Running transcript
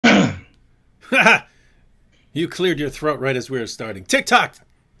You cleared your throat right as we were starting. TikTok,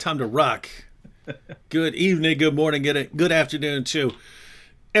 time to rock. Good evening, good morning, good afternoon to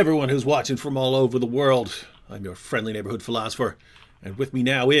everyone who's watching from all over the world. I'm your friendly neighborhood philosopher, and with me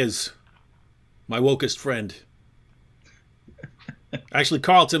now is my wokest friend. Actually,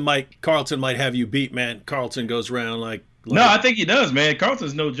 Carlton might have you beat, man. Carlton goes around like no, I think he does, man.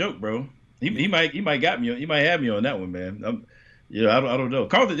 Carlton's no joke, bro. He might got me. He might have me on that one, man. I don't know.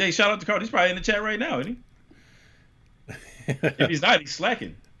 Carlton, hey, shout out to Carlton. He's probably in the chat right now, isn't he? If he's not, he's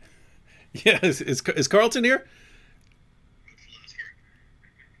slacking. Yeah, is Carlton here?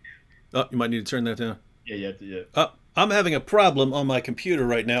 Oh, you might need to turn that down. Yeah. I'm having a problem on my computer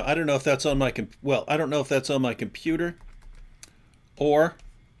right now. I don't know if that's on my I don't know if that's on my computer or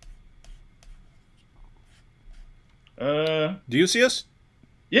do you see us?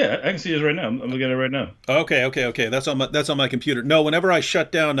 Yeah, I can see us right now. I'm looking at it right now. Okay. That's on my computer. No, whenever I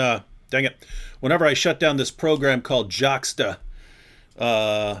shut down dang it. Whenever I shut down this program called Joxta,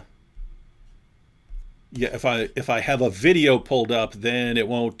 yeah, if I have a video pulled up, then it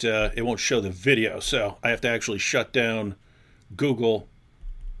won't show the video. So I have to actually shut down Google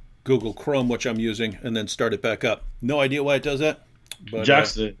Chrome, which I'm using, and then start it back up. No idea why it does that. But,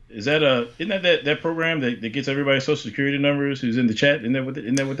 Joxta, isn't that program that gets everybody's social security numbers who's in the chat? Isn't that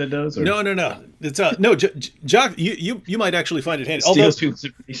what that does? Or? No. It's no Jox. You might actually find it handy. Although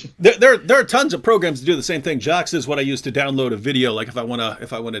there are tons of programs that do the same thing. Joxta is what I use to download a video. Like if I want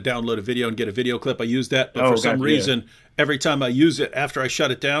to download a video and get a video clip, I use that. But for some reason, every time I use it after I shut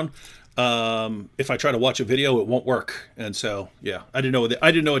it down, if I try to watch a video, it won't work. And so yeah, I didn't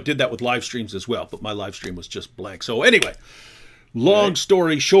know it did that with live streams as well. But my live stream was just blank. So anyway. Long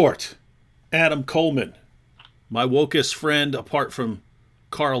story short, Adam Coleman, my wokest friend apart from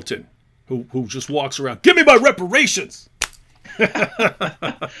Carlton, who just walks around, give me my reparations.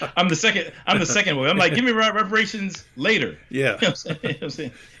 I'm the second one. I'm like, give me my reparations later. Yeah. You know what I'm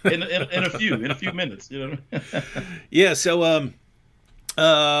saying? In a few minutes, you know. Yeah, so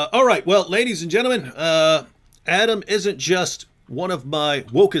all right, well, ladies and gentlemen, Adam isn't just one of my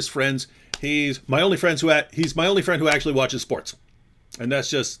wokest friends. He's my only friend who actually watches sports, and that's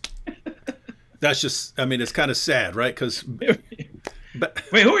just I mean, it's kind of sad, right? Because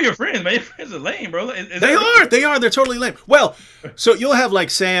wait, who are your friends? Man, your friends are lame, bro. They are. They're totally lame. Well, so you'll have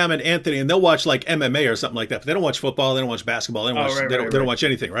like Sam and Anthony, and they'll watch like MMA or something like that. But they don't watch football. They don't watch basketball. They don't watch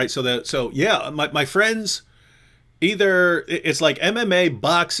anything, right? So yeah, my friends, either it's like MMA,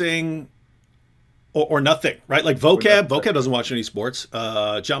 boxing. Or nothing, right? Like Vocab doesn't watch any sports.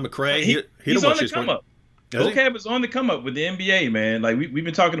 John McCrae, he don't watch any sports. Vocab is on the come up with the NBA, man. Like we've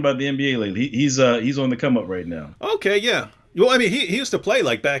been talking about the NBA lately. He's on the come up right now. Okay, yeah. Well, I mean, he used to play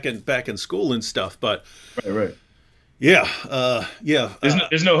like back in school and stuff, but right. Yeah, yeah.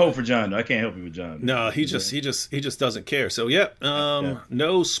 There's no hope for John. I can't help you with John. No, he just doesn't care. So yeah,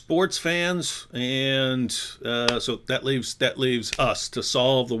 no sports fans, and so that leaves us to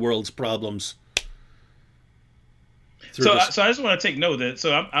solve the world's problems. So I just want to take note that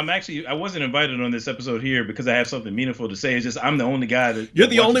I wasn't invited on this episode here because I have something meaningful to say. It's just I'm the only guy that you're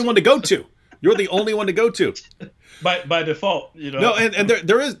the only one to go to. You're the only one to go to. By default, you know. No, and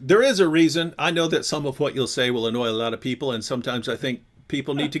there is a reason. I know that some of what you'll say will annoy a lot of people, and sometimes I think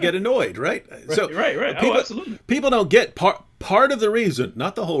people need to get annoyed, right? Right. People, absolutely. People don't get part of the reason,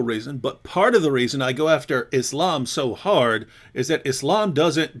 not the whole reason, but part of the reason I go after Islam so hard is that Islam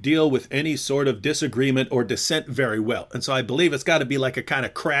doesn't deal with any sort of disagreement or dissent very well, and so I believe it's got to be like a kind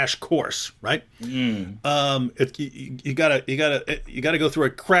of crash course, right? You gotta go through a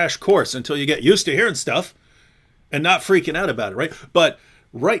crash course until you get used to hearing stuff and not freaking out about it, right? But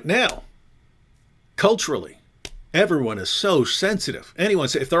right now, culturally, everyone is so sensitive. Anyone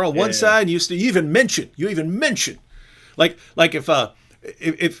say if they're on one side, you even mention, like if I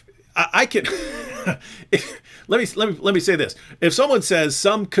can, let me say this: if someone says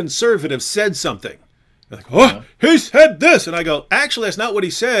some conservative said something, like, oh, he said this, and I go, actually, that's not what he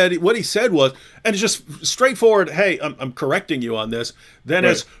said. What he said was, and it's just straightforward. Hey, I'm correcting you on this. Then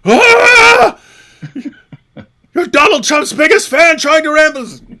it's, you're Donald Trump's biggest fan trying to ramble.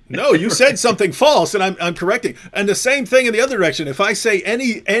 No, you said something false, and I'm correcting. And the same thing in the other direction. If I say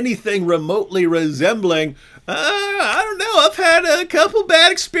anything remotely resembling, I don't know, I've had a couple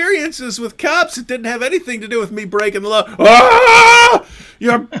bad experiences with cops. It didn't have anything to do with me breaking the law.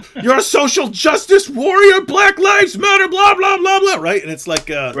 You're a social justice warrior. Black Lives Matter. Blah blah blah blah. Right, and it's like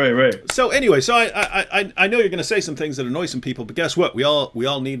right. So anyway, so I know you're going to say some things that annoy some people, but guess what? We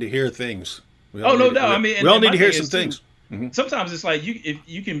all need to hear things. No doubt. I mean, we all need to hear some things. Sometimes it's like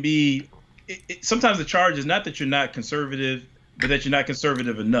you can be. Sometimes the charge is not that you're not conservative, but that you're not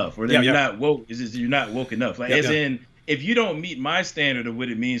conservative enough, or that you're not woke. Is you're not woke enough? Like as in, if you don't meet my standard of what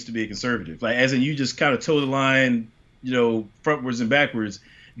it means to be a conservative, like as in you just kind of toe the line, you know, frontwards and backwards,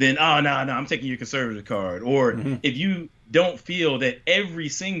 then no, I'm taking your conservative card. Or if you don't feel that every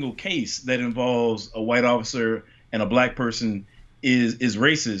single case that involves a white officer and a black person is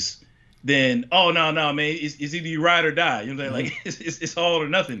racist, then no, man, it's either you ride or die. You know what I'm saying? Like it's all or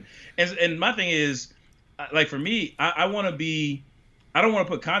nothing. And my thing is, like for me, I want to be, I don't want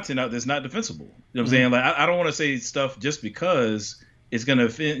to put content out that's not defensible. You know what I'm saying? Like I don't want to say stuff just because it's gonna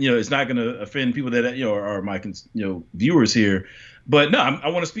offend, you know, it's not gonna offend people that, you know, are my, you know, viewers here. But no, I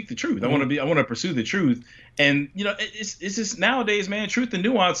want to speak the truth. I want to pursue the truth. And you know, it's just nowadays, man, truth and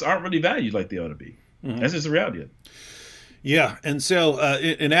nuance aren't really valued like they ought to be. That's just the reality of it. Yeah, and so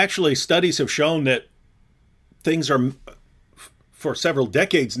and actually studies have shown that things are, for several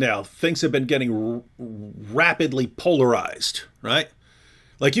decades now, things have been getting rapidly polarized, right?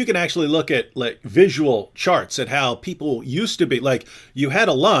 Like you can actually look at like visual charts at how people used to be. Like you had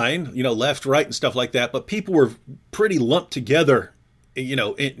a line, you know, left, right, and stuff like that, but people were pretty lumped together, you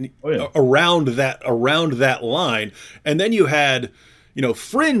know, around that line. And then you had, you know,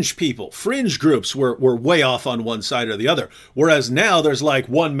 fringe people, fringe groups were way off on one side or the other. Whereas now there's like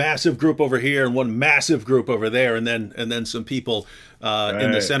one massive group over here and one massive group over there, and then some people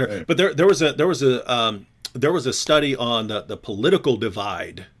in the center. Right. But there was a study on the political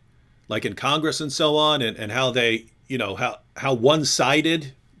divide, like in Congress and so on, and how they, you know, how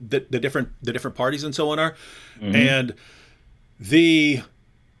one-sided the different parties and so on are, and the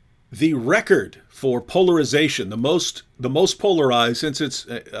record for polarization, the most polarized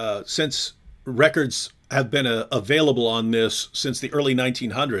since records have been available on this since the early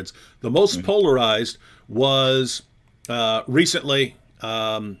 1900s. The most polarized was recently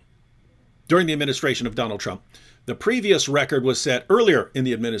during the administration of Donald Trump. The previous record was set earlier in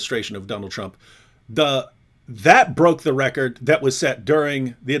the administration of Donald Trump. That broke the record that was set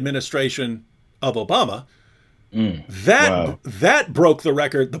during the administration of Obama. That broke the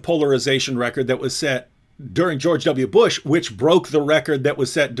record, the polarization record that was set during George W. Bush, which broke the record that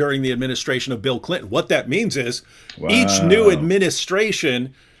was set during the administration of Bill Clinton. What that means is each new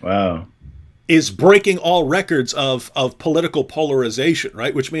administration is breaking all records of political polarization,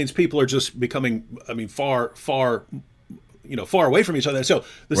 right? Which means people are just becoming, I mean, far away from each other. So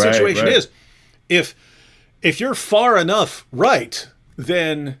the situation is, if you're far enough right,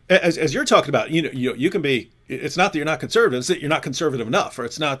 then as you're talking about, you can be. It's not that you're not conservative, it's that you're not conservative enough, or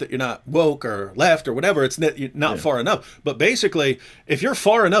it's not that you're not woke or left or whatever, it's that you're not far enough. But basically, if you're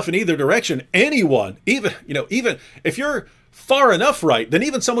far enough in either direction, anyone, even if you're far enough right, then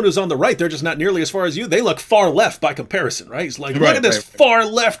even someone who's on the right, they're just not nearly as far as you, they look far left by comparison, right? It's like, look at this far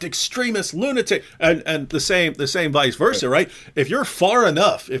left extremist lunatic, and the same vice versa, right? If you're far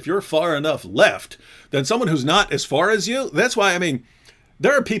enough left, then someone who's not as far as you, that's why, I mean,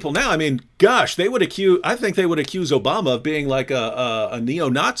 there are people now, I mean, gosh, I think they would accuse Obama of being like a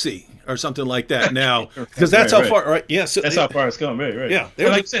neo-Nazi or something like that now, because that's how far, right? Yeah, so, that's how far it's come, right? Yeah,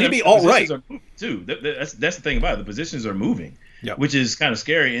 he'd be all right. Too. That's the thing about it. The positions are moving, which is kind of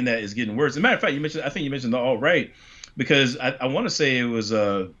scary in that it's getting worse. As a matter of fact, I think you mentioned the alt-right, because I want to say it was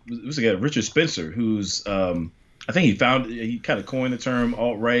a guy, Richard Spencer, who's I think he kind of coined the term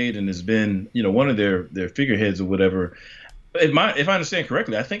alt-right and has been, you know, one of their figureheads or whatever. If I understand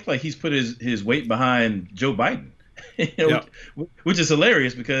correctly, I think like he's put his weight behind Joe Biden, which is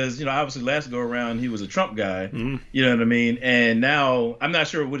hilarious because, you know, obviously last go around he was a Trump guy, you know what I mean? And now I'm not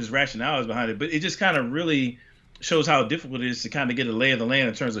sure what his rationale is behind it, but it just kind of really shows how difficult it is to kind of get a lay of the land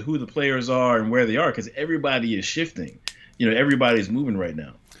in terms of who the players are and where they are, because everybody is shifting. You know, everybody's moving right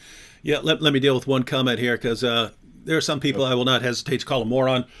now. Yeah, let me deal with one comment here, because there are some people I will not hesitate to call a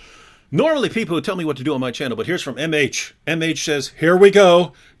moron. Normally people would tell me what to do on my channel, but here's from MH. MH says, here we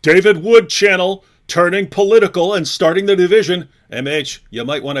go. David Wood channel turning political and starting the division. MH, you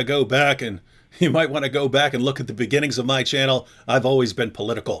might want to go back and look at the beginnings of my channel. I've always been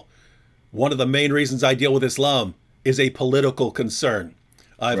political. One of the main reasons I deal with Islam is a political concern.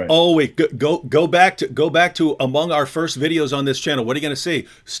 I've always go back to among our first videos on this channel. What are you going to see?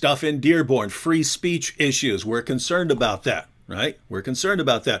 Stuff in Dearborn, free speech issues. We're concerned about that, right? We're concerned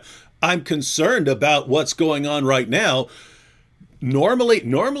about that. I'm concerned about what's going on right now.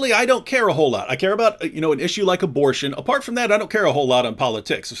 Normally I don't care a whole lot. I care about, you know, an issue like abortion. Apart from that, I don't care a whole lot on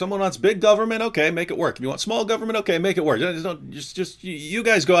politics. If someone wants big government, okay, make it work. If you want small government, okay, make it work. Just you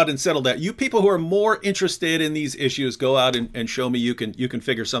guys go out and settle that. You people who are more interested in these issues, go out and show me you can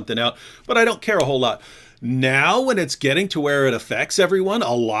figure something out. But I don't care a whole lot. Now, when it's getting to where it affects everyone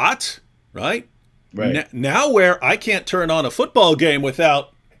a lot, right? Right. Now where I can't turn on a football game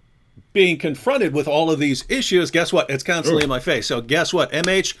without being confronted with all of these issues, guess what? It's constantly in my face. So guess what,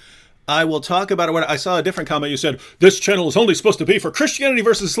 MH? I will talk about it. When I saw a different comment, you said, this channel is only supposed to be for Christianity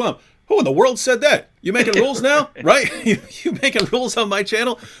versus Islam. Who in the world said that? You making rules now, right? You making rules on my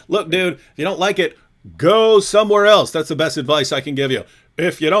channel? Look, dude, if you don't like it, go somewhere else. That's the best advice I can give you.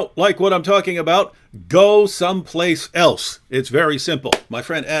 If you don't like what I'm talking about, go someplace else. It's very simple. My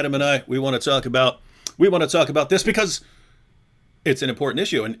friend Adam and I, we want to talk about this because it's an important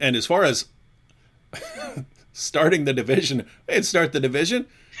issue. And as far as starting the division, start the division.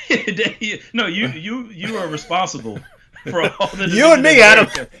 No, you are responsible for all the you and me, Adam.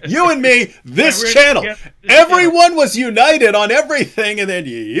 You and me, this channel. Everyone was united on everything, and then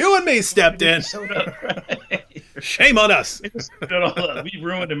you and me stepped in. Shame on us. We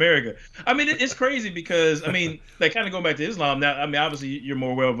ruined America. I mean, it's crazy because, I mean, like kind of going back to Islam now, I mean, obviously you're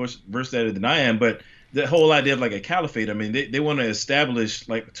more well versed at it than I am, but the whole idea of like a caliphate, I mean, they want to establish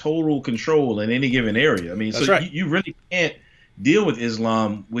like total control in any given area. I mean, that's so right. You really can't deal with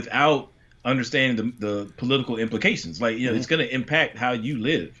Islam without understanding the political implications. Like, you know, it's going to impact how you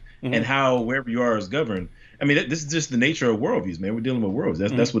live and how wherever you are is governed. I mean, this is just the nature of worldviews, man. We're dealing with worlds.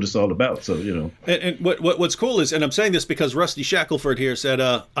 That's what it's all about. So, you know. And what's cool is, and I'm saying this because Rusty Shackelford here said,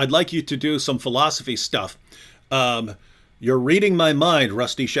 I'd like you to do some philosophy stuff. You're reading my mind,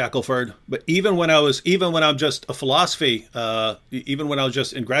 Rusty Shackelford. But even when I'm just a philosophy, even when I was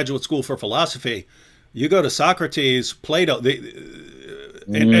just in graduate school for philosophy, you go to Socrates, Plato,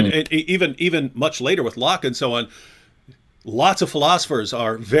 and even much later with Locke and so on. Lots of philosophers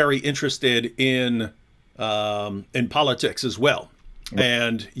are very interested in politics as well.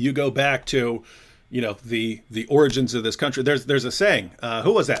 And you go back to, you know, the origins of this country. There's a saying.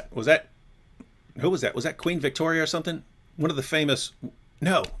 Who was that? Was that Queen Victoria or something? One of the famous.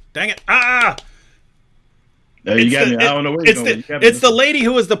 No, dang it! No, you got me. I don't know where you're going. It's the lady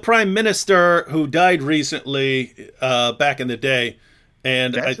who was the prime minister who died recently, back in the day.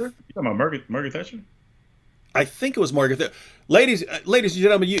 And Thatcher? You talking about Margaret Thatcher? I think it was Margaret. Ladies and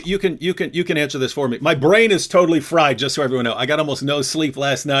gentlemen, you can answer this for me. My brain is totally fried, just so everyone knows. I got almost no sleep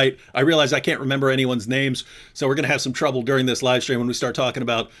last night. I realized I can't remember anyone's names, so we're going to have some trouble during this live stream when we start talking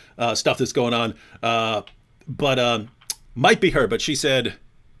about stuff that's going on. But might be her, but she said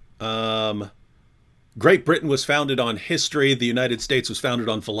Great Britain was founded on history. The United States was founded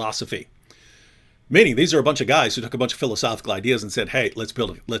on philosophy. Meaning these are a bunch of guys who took a bunch of philosophical ideas and said, hey, let's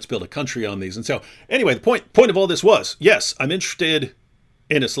build a country on these. And so anyway, the point of all this was, yes, I'm interested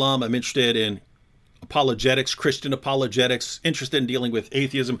in Islam. I'm interested in apologetics, Christian apologetics, interested in dealing with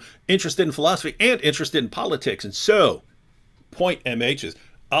atheism, interested in philosophy, and interested in politics. And so point, MH, is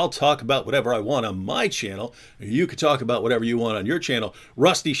I'll talk about whatever I want on my channel. You could talk about whatever you want on your channel.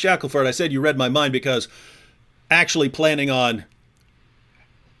 Rusty Shackelford, I said you read my mind because actually planning on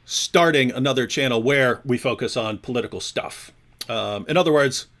starting another channel where we focus on political stuff. In other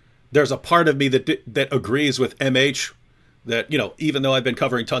words, there's a part of me that agrees with MH that, you know, even though I've been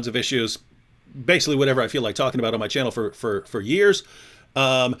covering tons of issues, basically whatever I feel like talking about on my channel for years,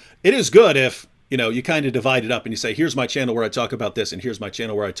 it is good if, you know, you kind of divide it up and you say, here's my channel where I talk about this, and here's my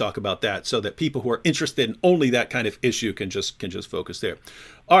channel where I talk about that, so that people who are interested in only that kind of issue can just focus there.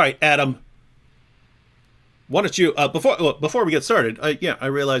 All right, Adam, why don't you before we get started? I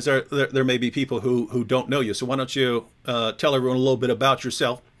realize there may be people who don't know you, so why don't you tell everyone a little bit about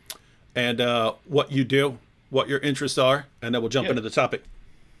yourself and what you do, what your interests are, and then we'll jump into the topic.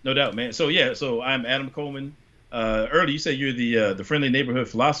 No doubt, man. So I'm Adam Coleman. Earlier you said you're the friendly neighborhood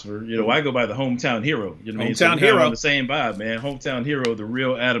philosopher. You know, I go by the hometown hero. You know what I mean? Hometown hero. On the same vibe, man. Hometown hero, the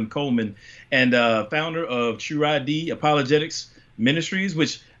real Adam Coleman, and founder of True ID Apologetics Ministries,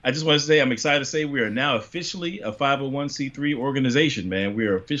 which I just want to say I'm excited to say we are now officially a 501c3 organization, man. We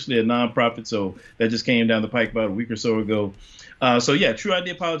are officially a nonprofit, so that just came down the pike about a week or so ago. True ID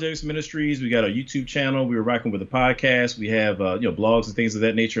Apologetics Ministries. We got our YouTube channel. We were rocking with a podcast. We have blogs and things of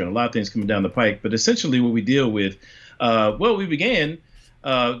that nature, and a lot of things coming down the pike. But essentially, what we deal with, we began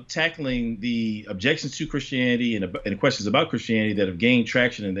tackling the objections to Christianity and questions about Christianity that have gained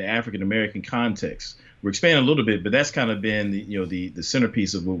traction in the African American context. We're expanding a little bit, but that's kind of been the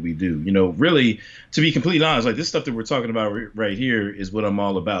centerpiece of what we do. You know, really, to be completely honest, like this stuff that we're talking about right here is what I'm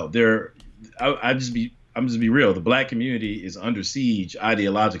all about. I'm just be real. The Black community is under siege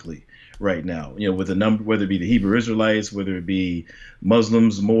ideologically right now. You know, with a number, whether it be the Hebrew Israelites, whether it be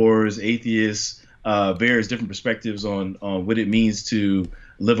Muslims, Moors, atheists, various different perspectives on what it means to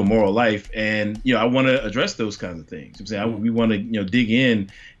live a moral life. And I want to address those kinds of things. I'm saying we want to dig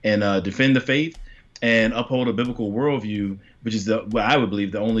in and defend the faith. and uphold a biblical worldview, which is what I would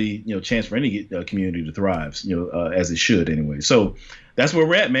believe the only chance for any community to thrive, as it should anyway. So that's where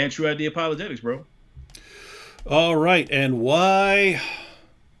we're at, man. True ID apologetics, bro. All right, and why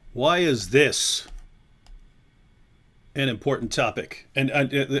is this an important topic? And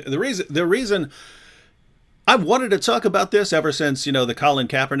the reason I wanted to talk about this ever since the Colin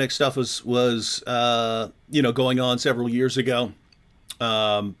Kaepernick stuff was going on several years ago,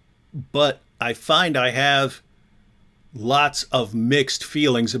 but I find I have lots of mixed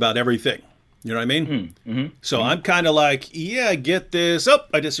feelings about everything. You know what I mean? Mm-hmm. So I'm kind of like, yeah, I get this. Oh,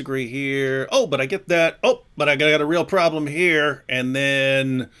 I disagree here. Oh, but I get that. Oh, but I got a real problem here. And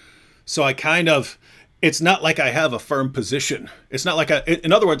then, so I kind of, it's not like I have a firm position. It's not like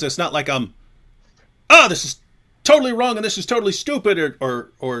in other words, it's not like this is totally wrong and this is totally stupid or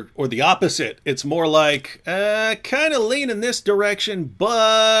the opposite. It's more like kind of lean in this direction,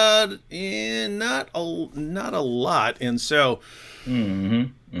 but not a lot. And so,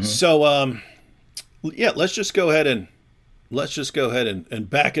 yeah, let's just go ahead and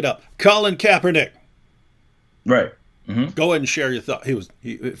back it up. Colin Kaepernick, right? Go ahead and share your thought.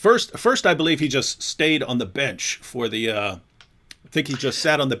 First, I believe he just stayed on the bench for the. I think he just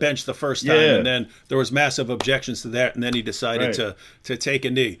sat on the bench the first time, and then there was massive objections to that, and then he decided to take a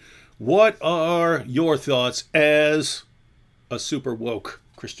knee. What are your thoughts as a super woke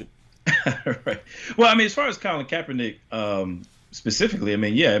Christian? Right. Well, I mean, as far as Colin Kaepernick specifically, I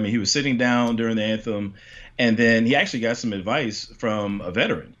mean, he was sitting down during the anthem, and then he actually got some advice from a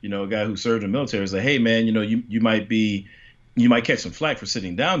veteran, a guy who served in the military. He's like, hey, man, you might catch some flack for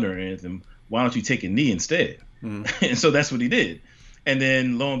sitting down during the anthem. Why don't you take a knee instead? And so that's what he did. And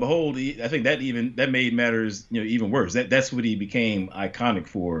then lo and behold, I think that made matters, even worse. That's what he became iconic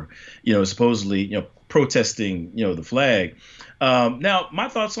for, supposedly, protesting, the flag. Now, my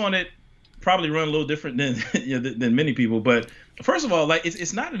thoughts on it probably run a little different than many people. But first of all, like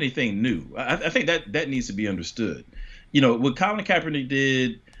it's not anything new. I think that needs to be understood. What Colin Kaepernick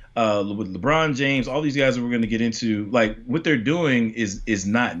did, with LeBron James, all these guys that we're going to get into, like what they're doing is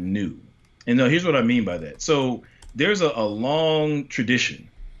not new. And here's what I mean by that. So there's a long tradition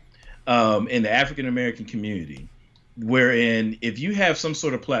in the African American community wherein if you have some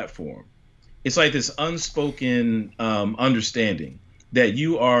sort of platform, it's like this unspoken understanding that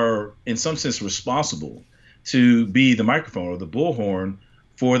you are in some sense responsible to be the microphone or the bullhorn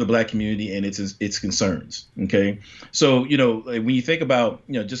for the black community and its concerns. Okay. So, when you think about,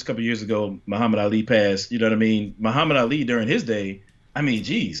 just a couple of years ago, Muhammad Ali passed, you know what I mean? Muhammad Ali during his day, I mean,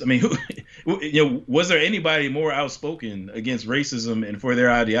 geez, I mean, was there anybody more outspoken against racism and for their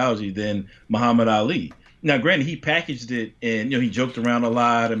ideology than Muhammad Ali? Now, granted, he packaged it and, he joked around a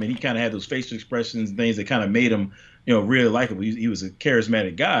lot. I mean, he kind of had those facial expressions and things that kind of made him, really likable. He was a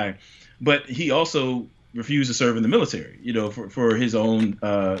charismatic guy, but he also refused to serve in the military, for his own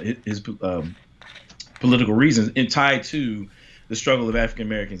political reasons and tied to the struggle of African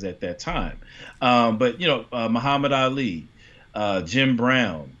Americans at that time. But Muhammad Ali, Jim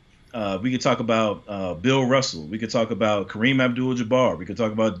Brown, we could talk about Bill Russell. We could talk about Kareem Abdul-Jabbar. We could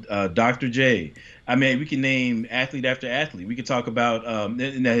talk about Dr. J. I mean, we can name athlete after athlete. We could talk about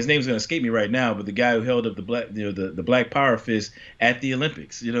now his name's going to escape me right now, but the guy who held up the black, the black power fist at the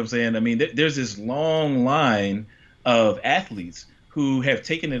Olympics. You know what I'm saying? I mean, there's this long line of athletes who have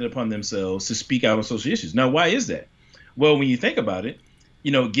taken it upon themselves to speak out on social issues. Now, why is that? Well, when you think about it,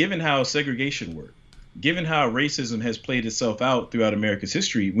 given how segregation worked, given how racism has played itself out throughout America's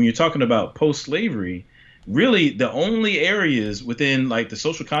history, when you're talking about post-slavery, really the only areas within like the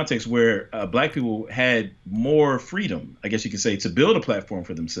social context where black people had more freedom, I guess you could say, to build a platform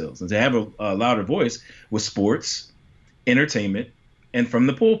for themselves and to have a louder voice was sports, entertainment, and from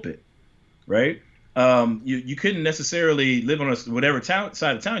the pulpit, right? You couldn't necessarily live on whatever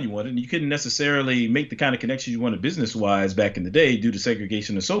side of town you wanted, and you couldn't necessarily make the kind of connections you wanted business-wise back in the day due to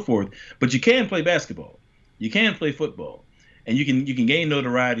segregation and so forth. But you can play basketball, you can play football, and you can gain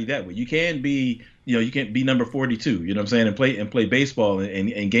notoriety that way. You can be number 42, you know what I'm saying, and play baseball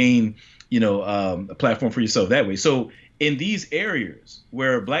and gain a platform for yourself that way. So in these areas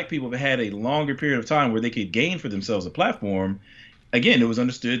where black people have had a longer period of time where they could gain for themselves a platform, again, it was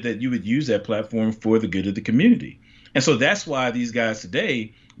understood that you would use that platform for the good of the community. And so that's why these guys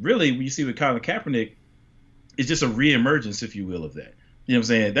today, really, when you see with Colin Kaepernick, it's just a reemergence, if you will, of that. You know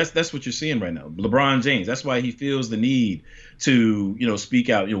what I'm saying? That's what you're seeing right now. LeBron James, that's why he feels the need to, speak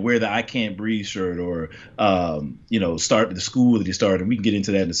out, wear the I Can't Breathe shirt or, start the school that he started. And we can get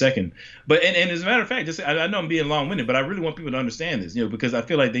into that in a second. But and as a matter of fact, I know I'm being long-winded, but I really want people to understand this, because I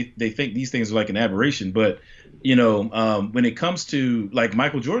feel like they think these things are like an aberration. But, when it comes to like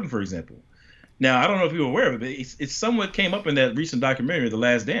Michael Jordan, for example, Now, I don't know if you were aware of it, but it's somewhat came up in that recent documentary, The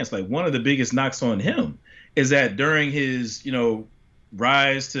Last Dance. Like, one of the biggest knocks on him is that during his,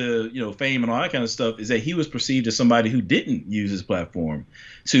 rise to, fame and all that kind of stuff, is that he was perceived as somebody who didn't use his platform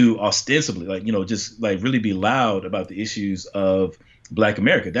to ostensibly, just really be loud about the issues of Black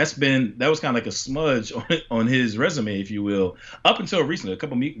America. That was kind of like a smudge on his resume, if you will, up until recently, a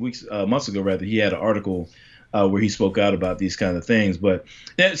couple months ago, rather. He had an article where he spoke out about these kind of things. But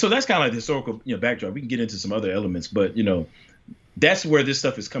so that's kind of like the historical backdrop. We can get into some other elements, but that's where this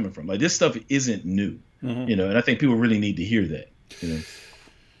stuff is coming from. Like, this stuff isn't new, and I think people really need to hear that.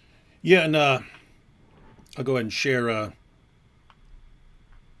 Yeah, and I'll go ahead and share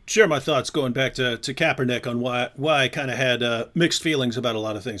my thoughts going back to Kaepernick on why I kind of had mixed feelings about a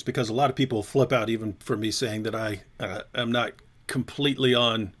lot of things, because a lot of people flip out even for me saying that I am not completely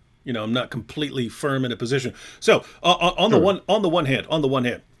on. I'm not completely firm in a position. So on the one hand,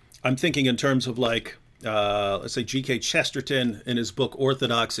 I'm thinking in terms of like, let's say G.K. Chesterton in his book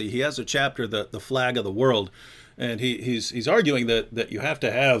Orthodoxy. He has a chapter, the flag of the world, and he's arguing that you have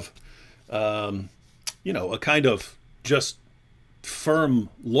to have, a kind of just firm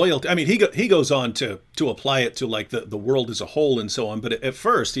loyalty. I mean, he goes on to apply it to like the world as a whole and so on. But at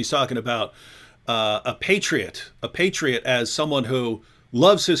first, he's talking about a patriot as someone who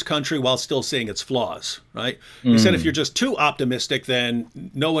loves his country while still seeing its flaws, right? He said if you're just too optimistic, then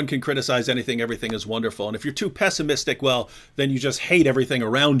no one can criticize anything. Everything is wonderful. And if you're too pessimistic, well, then you just hate everything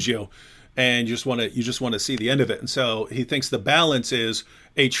around you, and you just want to see the end of it. And so he thinks the balance is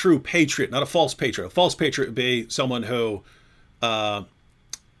a true patriot, not a false patriot. A false patriot would be someone who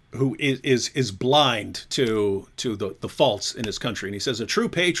is blind to the faults in his country. And he says a true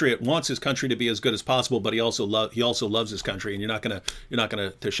patriot wants his country to be as good as possible, but he also loves his country, and you're not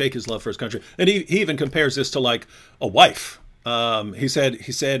gonna to shake his love for his country. And he even compares this to like a wife. He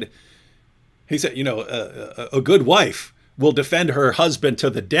said a good wife will defend her husband to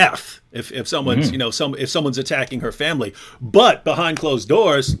the death if someone's if someone's attacking her family, but behind closed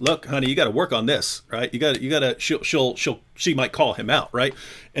doors, look, honey, you got to work on this, right? You got to she might call him out, right?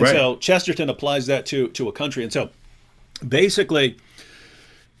 And so Chesterton applies that to a country. And so basically,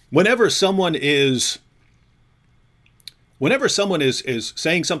 whenever someone is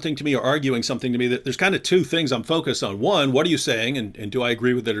saying something to me or arguing something to me, that there's kind of two things I'm focused on. One, what are you saying, and do I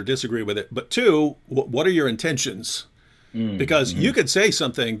agree with it or disagree with it? But two, what are your intentions? Because you could say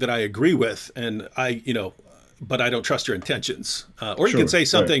something that I agree with, and but I don't trust your intentions. Or you can say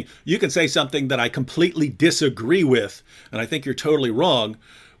something. You can say something that I completely disagree with, and I think you're totally wrong,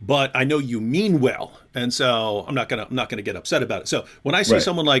 but I know you mean well, and so I'm not gonna get upset about it. So when I see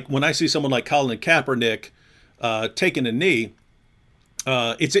someone like Colin Kaepernick taking a knee,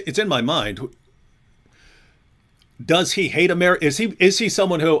 it's in my mind. Does he hate America? Is he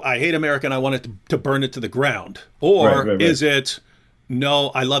someone who I hate America and I want it to burn it to the ground, or is it no?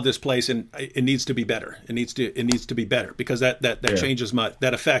 I love this place and it needs to be better. It needs to be better, because that changes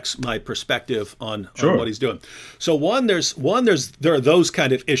that affects my perspective on what he's doing. So there are those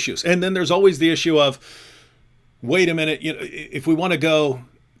kind of issues, and then there's always the issue of, wait a minute, if we want to go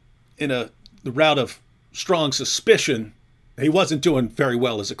in the route of strong suspicion, he wasn't doing very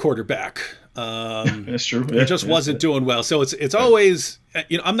well as a quarterback. That's true. He just wasn't doing well. So it's always,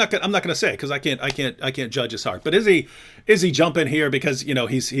 I'm not going to say, because I can't judge his heart. But is he jumping here because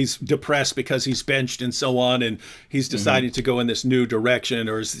he's depressed because he's benched and so on, and he's deciding to go in this new direction,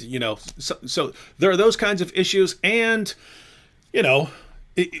 or is so there are those kinds of issues, and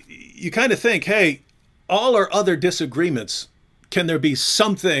you kind of think, hey, all our other disagreements, can there be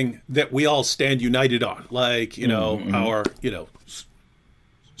something that we all stand united on, like our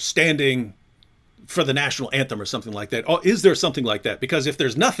standing for the national anthem or something like that? Or is there something like that? Because if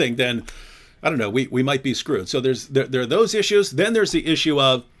there's nothing, then I don't know, we might be screwed. So there are those issues. Then there's the issue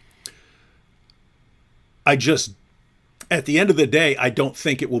of, at the end of the day, I don't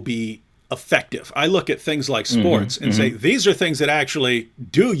think it will be effective. I look at things like sports and say, these are things that actually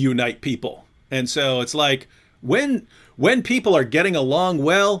do unite people. And so it's like, when people are getting along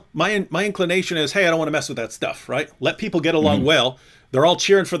well, my inclination is, hey, I don't want to mess with that stuff, right? Let people get along well. They're all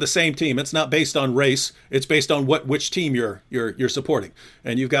cheering for the same team. It's not based on race. It's based on which team you're supporting.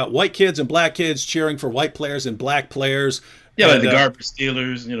 And you've got white kids and black kids cheering for white players and black players. Yeah, like the garbage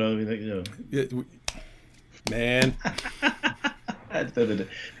Steelers, Man.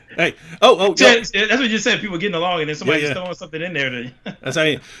 Hey, that's what you said. People getting along, and then somebody's throwing something in there. That's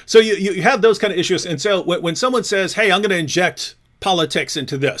how so you have those kind of issues. And so when someone says, hey, I'm going to inject politics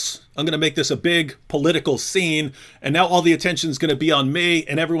into this, I'm going to make this a big political scene, and now all the attention is going to be on me,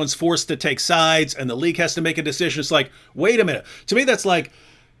 and everyone's forced to take sides, and the league has to make a decision. It's like, wait a minute. To me, that's like,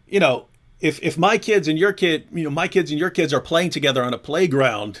 if my kids and your kid, my kids and your kids are playing together on a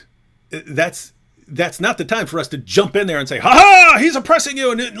playground, that's not the time for us to jump in there and say, ha ha, he's oppressing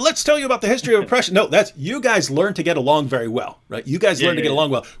you, and let's tell you about the history of oppression. No, that's, you guys learn to get along very well, right? You guys learn to get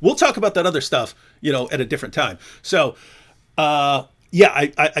along well. We'll talk about that other stuff, at a different time. So, yeah,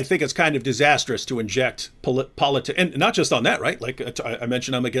 I think it's kind of disastrous to inject politics, and not just on that, right? Like I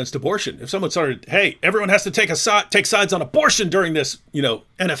mentioned, I'm against abortion. If someone started, hey, everyone has to take sides on abortion during this,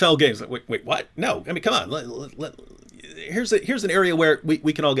 NFL games. Like, wait, what? No, I mean, come on. Here's an area where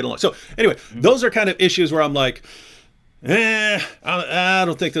we can all get along. So anyway, those are kind of issues where I'm like, I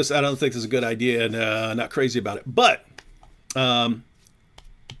don't think this is a good idea, and not crazy about it. But a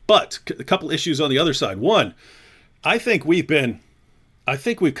couple issues on the other side. One, I think we've kind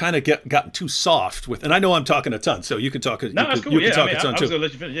of gotten too soft with, and I know I'm talking a ton, so you can talk. No, that's cool. You can talk a ton too.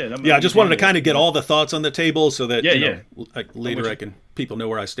 Let you finish. I just wanted to kind of get all the thoughts on the table so that later people know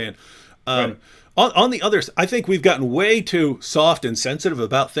where I stand. Right. On the others, I think we've gotten way too soft and sensitive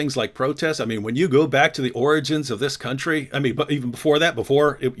about things like protests. I mean, when you go back to the origins of this country, I mean, but even before that,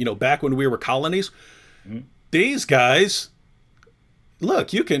 back when we were colonies, these guys,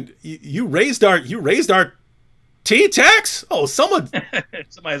 look, you raised our tea tax? Oh, somebody's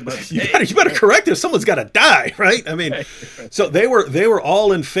about to you better correct it. Someone's got to die, right? I mean, so they were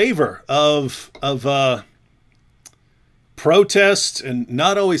all in favor of protests, and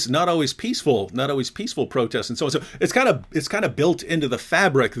not always peaceful protests, and so on. So it's kind of built into the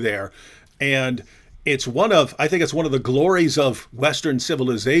fabric there, and I think it's one of the glories of Western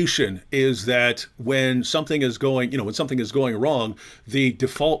civilization is that when something is going wrong, the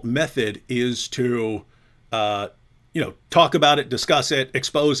default method is to talk about it, discuss it,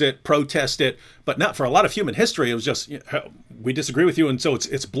 expose it, protest it. But not for a lot of human history. It was just, we disagree with you, and so it's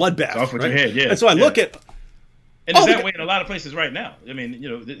bloodbath. Off with your head, yeah. And so I look at, and it's that way in a lot of plaplaces right now. I mean,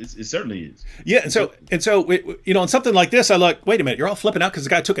 it certainly is. Yeah, and so on something like this, I like, wait a minute, you're all flipping out because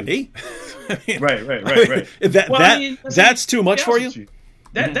the guy took a knee. I mean, right. That's too much for you.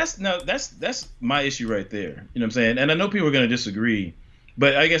 That's my issue right there. You know what I'm saying? And I know people are going to disagree,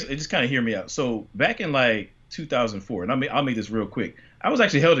 but I guess just kind of hear me out. So back in like 2004, and I'll make this real quick. I was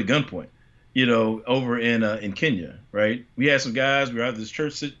actually held at gunpoint, over in Kenya, right? We had some guys. We were out of this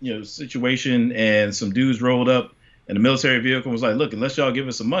church, situation, and some dudes rolled up in a military vehicle and was like, "Look, unless y'all give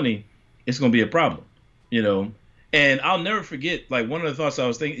us some money, it's gonna be a problem," And I'll never forget, like, one of the thoughts I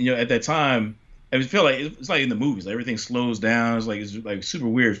was thinking, at that time, I feel like it's like in the movies, like everything slows down. It's like super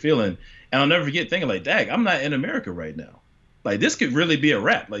weird feeling, and I'll never forget thinking like, "Dag, I'm not in America right now. Like, this could really be a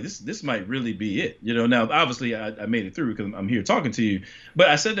wrap. Like, this might really be it." Now, obviously, I made it through because I'm here talking to you. But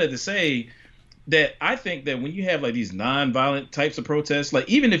I said that to say that I think that when you have, like, these nonviolent types of protests, like,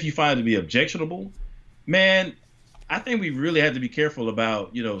 even if you find it to be objectionable, man, I think we really have to be careful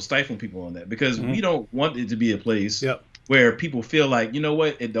about, stifling people on that, because we don't want it to be a place where people feel like,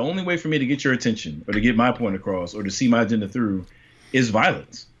 the only way for me to get your attention or to get my point across or to see my agenda through is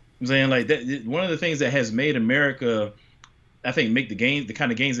violence. I'm saying, like, that one of the things that has made America, I think, make the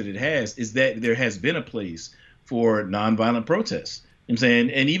kind of gains that it has is that there has been a place for nonviolent protests. I'm saying,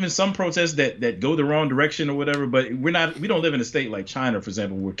 and even some protests that go the wrong direction or whatever, but we don't live in a state like China, for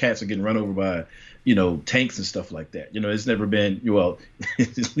example, where cats are getting run over by, tanks and stuff like that. It's never been, well,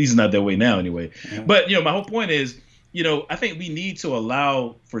 at least not that way now anyway. Yeah. But, my whole point is, I think we need to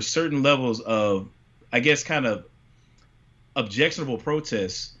allow for certain levels of, I guess, kind of objectionable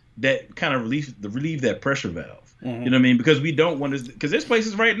protests that kind of relieve that pressure valve. You know what I mean? Because we don't want to, because there's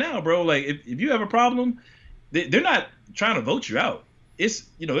places right now, bro, like if you have a problem, they're not trying to vote you out. It's,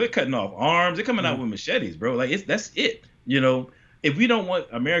 they're cutting off arms. They're coming out with machetes, bro. Like, that's it. If we don't want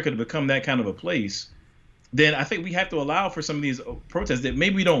America to become that kind of a place, then I think we have to allow for some of these protests that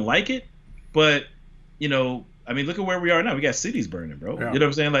maybe we don't like it, but, I mean, look at where we are now. We got cities burning, bro. Yeah. You know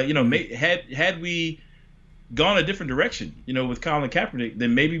what I'm saying? Like, had we gone a different direction, with Colin Kaepernick,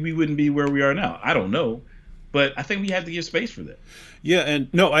 then maybe we wouldn't be where we are now. I don't know. But I think we have to give space for that. Yeah,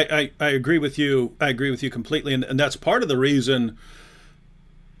 and no, I agree with you. I agree with you completely, and that's part of the reason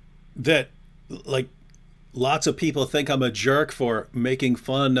that, like, lots of people think I'm a jerk for making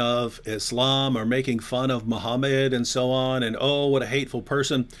fun of Islam or making fun of Muhammad and so on, and oh, what a hateful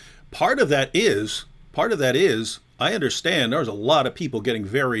person. Part of that is I understand there's a lot of people getting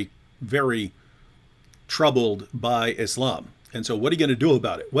very, very troubled by Islam, and so what are you going to do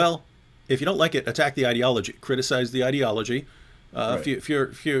about it? Well, if you don't like it, attack the ideology, criticize the ideology. Right. If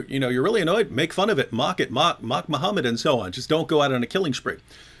you're really annoyed, make fun of it, mock it, mock Muhammad and so on. Just don't go out on a killing spree.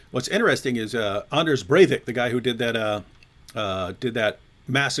 What's interesting is Anders Breivik, the guy who did that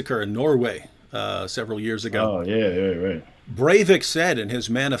massacre in Norway several years ago. Oh yeah, right. Breivik said in his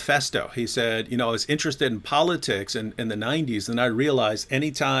manifesto, he said, you know, I was interested in politics in the 90s, and I realized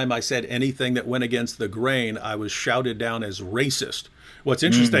anytime I said anything that went against the grain, I was shouted down as racist. What's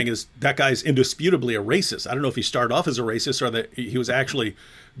interesting is that guy's indisputably a racist. I don't know if he started off as a racist or that he was actually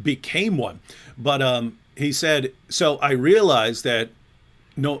became one. But he said, so I realized that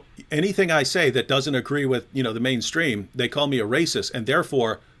no, anything I say that doesn't agree with, you know, the mainstream, they call me a racist, and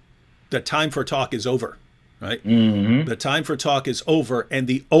therefore the time for talk is over, right? The time for talk is over, and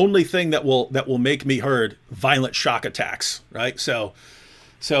the only thing that will make me heard, violent shock attacks, right? So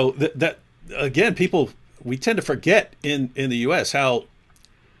that again, people, we tend to forget in the U.S. how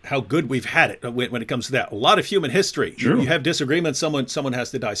good we've had it when it comes to that. A lot of human history. True. You have disagreements, someone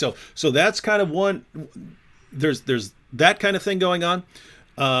has to die. So that's kind of one. There's that kind of thing going on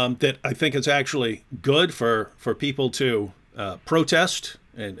that I think is actually good for people to protest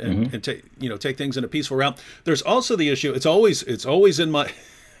and take things in a peaceful route. There's also the issue. It's always in my.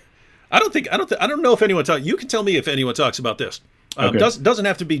 I don't know if anyone talks. You can tell me if anyone talks about this. Okay. Doesn't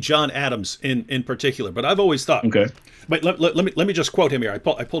have to be John Adams in particular, but I've always thought. Okay. But let me just quote him here. I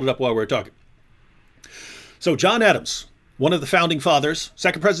pulled it up while we were talking. So John Adams, one of the founding fathers,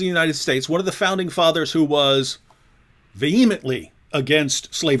 second president of the United States, one of the founding fathers who was vehemently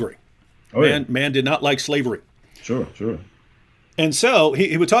against slavery. Man did not like slavery. Sure. And so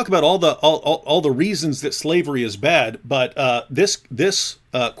he would talk about all the reasons that slavery is bad, but this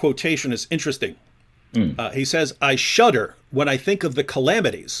quotation is interesting. He says, "I shudder when I think of the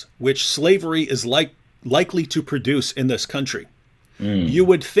calamities which slavery is likely to produce in this country. You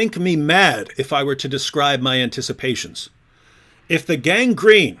would think me mad if I were to describe my anticipations. If the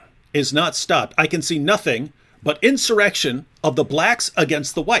gangrene is not stopped, I can see nothing but insurrection of the blacks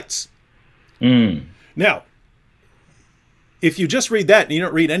against the whites." Now, if you just read that and you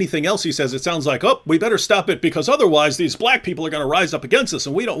don't read anything else he says, it sounds like, oh, we better stop it because otherwise these black people are going to rise up against us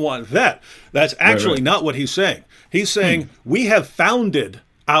and we don't want that. That's actually not what he's saying. He's saying we have founded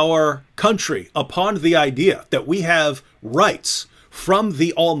our country upon the idea that we have rights from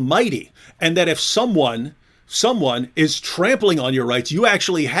the Almighty, and that if someone is trampling on your rights, you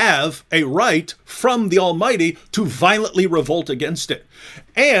actually have a right from the Almighty to violently revolt against it.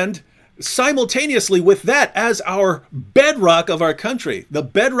 And simultaneously with that, as our bedrock of our country, the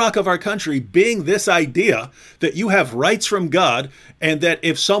bedrock of our country being this idea that you have rights from God, and that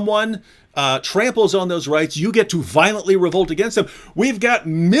if someone tramples on those rights, you get to violently revolt against them. We've got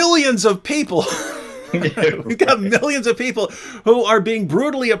millions of people. We've got millions of people who are being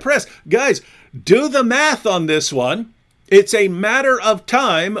brutally oppressed. Guys, do the math on this one. It's a matter of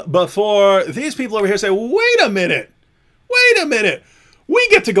time before these people over here say, wait a minute. We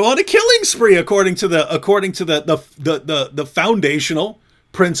get to go on a killing spree according to the foundational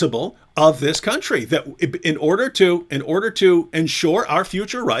principle of this country, that in order to ensure our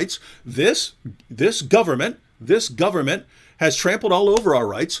future rights, this government has trampled all over our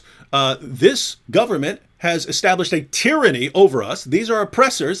rights. This government has established a tyranny over us. These are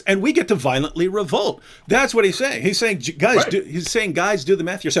oppressors, and we get to violently revolt. That's what he's saying. He's saying, guys, guys, do the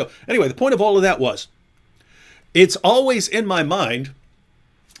math here. So anyway, the point of all of that was, it's always in my mind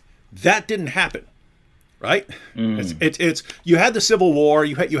that didn't happen, right? It's you had the Civil War,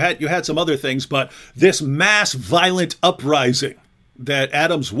 you had some other things, but this mass violent uprising that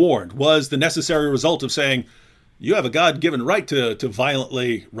Adams warned was the necessary result of saying, you have a God-given right to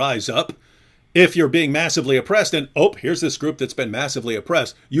violently rise up if you're being massively oppressed. And here's this group that's been massively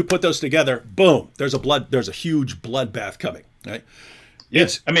oppressed. You put those together, boom, there's a huge bloodbath coming, right?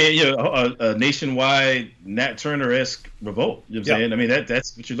 Yes, I mean, a nationwide Nat Turner-esque revolt. You know what I'm saying? I mean,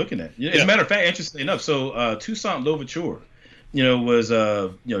 that's what you're looking at. As a matter of fact, interestingly enough, so Toussaint Louverture, was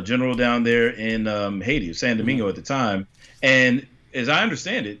general down there in Haiti, San Domingo at the time, and as I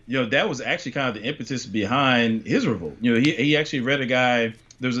understand it, that was actually kind of the impetus behind his revolt. He actually read a guy.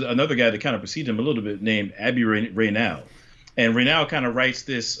 There's another guy that kind of preceded him a little bit named Abby Raynal. And Raynal kind of writes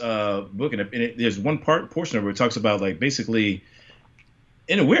this book, and there's one portion of it where it talks about, like, basically,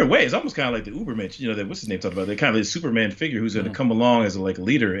 in a weird way, it's almost kind of like the Ubermensch, that what's his name talked about. They're kind of this Superman figure who's going to come along as a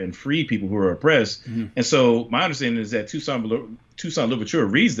leader and free people who are oppressed. And so my understanding is that Toussaint Louverture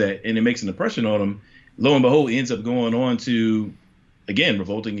reads that, and it makes an impression on him. Lo and behold, he ends up going on to, again,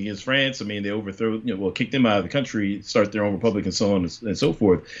 revolting against France. I mean, they overthrow, kick them out of the country, start their own republic, and so on and so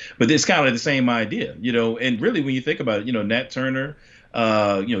forth. But it's kind of like the same idea, and really when you think about it, Nat Turner,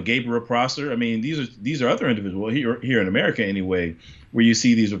 Gabriel Prosser. I mean, these are other individuals here in America anyway, where you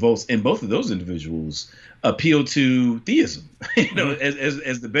see these revolts, and both of those individuals appeal to theism,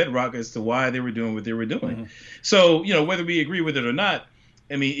 as the bedrock as to why they were doing what they were doing. So, whether we agree with it or not,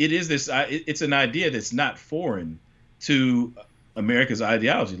 I mean, it is this. It's an idea that's not foreign to America's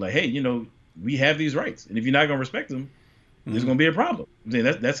ideology. Like, hey, you know, we have these rights, and if you're not going to respect them, there's going to be a problem. I mean,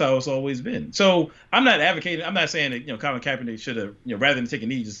 that's how it's always been. So I'm not advocating. I'm not saying that, you know, Colin Kaepernick should have, you know, rather than take a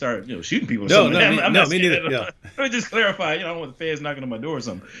knee, just start, you know, shooting people. Or something. I'm not me neither. Yeah. Let me just clarify. You know, I don't want the feds knocking on my door or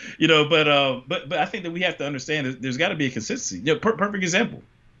something. You know, but I think that we have to understand that there's got to be a consistency. You know, perfect example.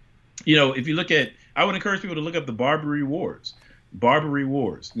 You know, if you look at, I would encourage people to look up the Barbary Wars. Barbary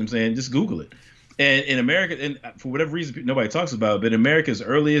Wars. You know what I'm saying? Just Google it. And in America, and for whatever reason nobody talks about it, but in America's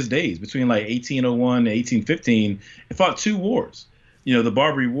earliest days, between like 1801 and 1815, it fought two wars. You know, the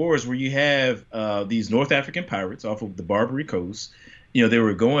Barbary Wars, where you have these North African pirates off of the Barbary coast. You know, they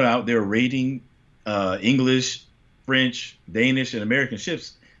were going out, they were raiding English, French, Danish, and American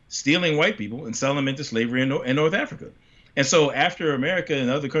ships, stealing white people and selling them into slavery in North Africa. And so after America and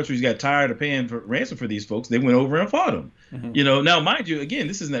other countries got tired of paying for ransom for these folks, they went over and fought them. You know, now, mind you, again,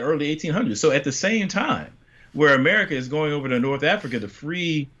 this is in the early 1800s. So at the same time where America is going over to North Africa to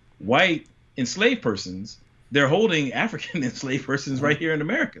free white enslaved persons, they're holding African enslaved persons right here in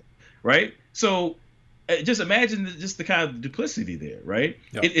America, right? So just imagine just the kind of duplicity there, right?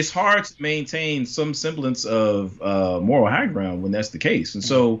 Yep. It's hard to maintain some semblance of moral high ground when that's the case. And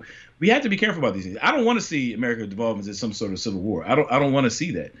so we have to be careful about these things. I don't want to see America devolve into some sort of civil war. I don't want to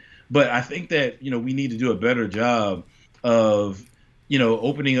see that. But I think that, you know, we need to do a better job of, you know,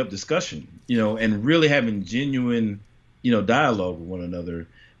 opening up discussion, you know, and really having genuine, you know, dialogue with one another.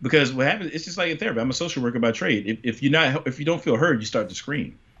 Because what happens, it's just like in therapy. I'm a social worker by trade. If you don't feel heard, you start to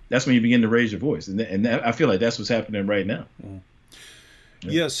scream. That's when you begin to raise your voice, and I feel like that's what's happening right now.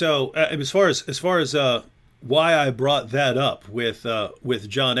 Yeah. So as far as why I brought that up with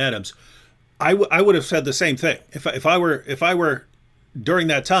John Adams, I would have said the same thing if I were during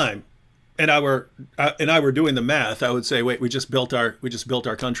that time, and I were doing the math. I would say, wait, we just built our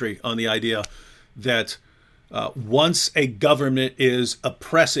country on the idea that once a government is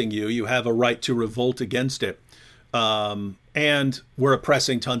oppressing you, you have a right to revolt against it. And we're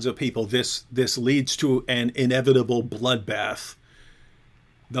oppressing tons of people. This leads to an inevitable bloodbath.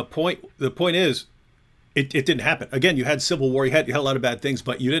 The point is, it didn't happen. Again, you had civil war, you had a lot of bad things,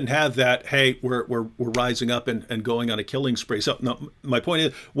 but you didn't have that, hey, we're rising up and going on a killing spree. So no, my point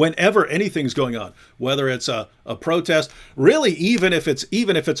is, whenever anything's going on, whether it's a protest, really, even if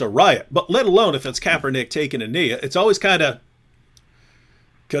it's a riot, but let alone if it's Kaepernick taking a knee, it's always kind of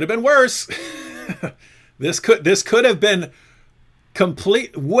could have been worse. This could have been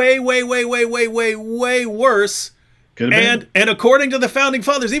complete way worse. And according to the founding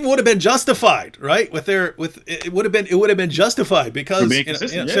fathers, even would have been justified, right? It would have been justified because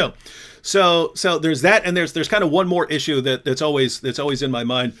so there's that, and there's kind of one more issue that's always in my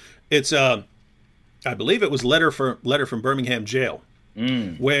mind. It's I believe it was letter from Birmingham jail,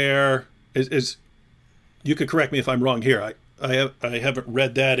 where is you could correct me if I'm wrong here. I haven't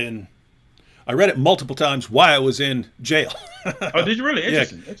read that in. I read it multiple times while I was in jail. Oh, did you really?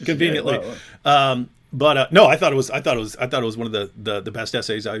 Interesting. Yeah, conveniently. Yeah, wow. But no, I thought it was one of the best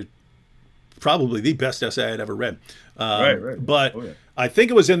essays. Probably the best essay I had ever read. Right. But I think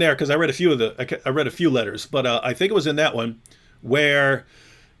it was in there because I read a few letters. But I think it was in that one where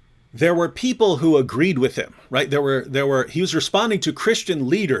there were people who agreed with him. Right? He was responding to Christian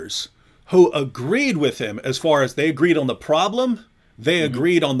leaders who agreed with him as far as they agreed on the problem, they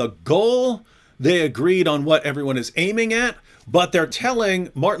agreed on the goal, they agreed on what everyone is aiming at. But they're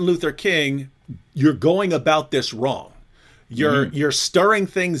telling Martin Luther King, you're going about this wrong. You're stirring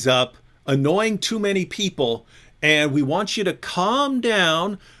things up, annoying too many people, and we want you to calm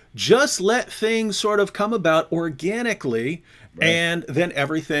down. Just let things sort of come about organically, and then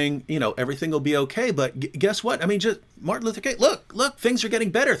everything will be okay. But guess what? I mean, just Martin Luther King. Look, things are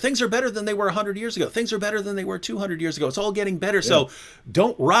getting better. Things are better than they were 100 years ago. Things are better than they were 200 years ago. It's all getting better. Yeah. So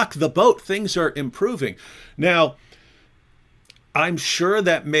don't rock the boat. Things are improving. Now, I'm sure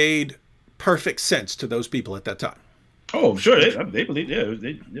that made perfect sense to those people at that time. Oh, sure. They believe,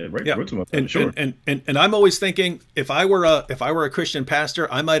 sure. And I'm always thinking, if I were a Christian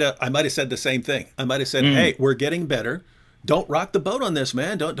pastor, I might have said the same thing. I might have said, hey, we're getting better. Don't rock the boat on this,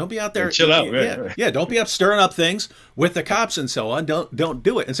 man. Don't be out there. Chill out. Yeah. Don't be up stirring up things with the cops and so on. Don't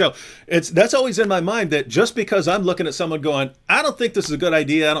do it. And so that's always in my mind, that just because I'm looking at someone going, I don't think this is a good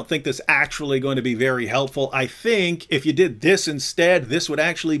idea. I don't think this is actually going to be very helpful. I think if you did this instead, this would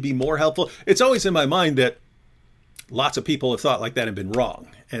actually be more helpful. It's always in my mind that lots of people have thought like that and been wrong.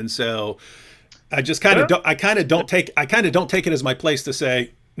 And so I just kind of don't take it as my place to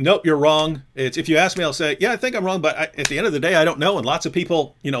say, nope, you're wrong. If you ask me, I'll say, yeah, I think I'm wrong. But at the end of the day, I don't know. And lots of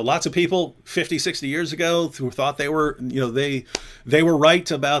people 50, 60 years ago who thought they were, they were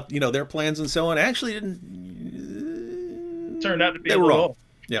right about, their plans and so on, actually turned out to be they were wrong.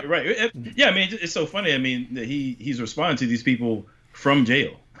 Yeah, right. Yeah, I mean, it's so funny. I mean, that he's responding to these people from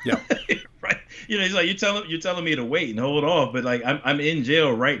jail. Yeah, right. You know, he's like, you're telling me to wait and hold off, but like I'm in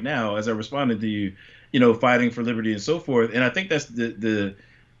jail right now as I responded to you, you know, fighting for liberty and so forth. And I think that's the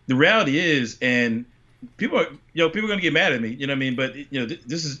reality is, and people are going to get mad at me, you know what I mean? But you know,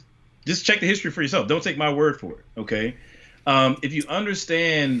 just check the history for yourself. Don't take my word for it, okay? If you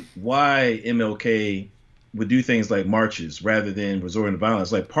understand why MLK would do things like marches rather than resorting to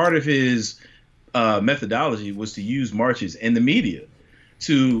violence, like part of his methodology was to use marches and the media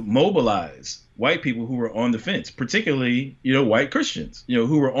to mobilize white people who were on the fence, particularly, you know, white Christians, you know,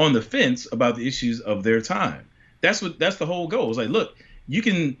 who were on the fence about the issues of their time. That's the whole goal. It's like, look, you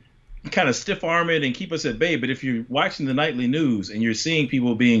can kind of stiff arm it and keep us at bay, but if you're watching the nightly news and you're seeing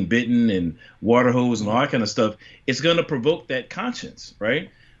people being bitten and water hose and all that kind of stuff, it's going to provoke that conscience, right?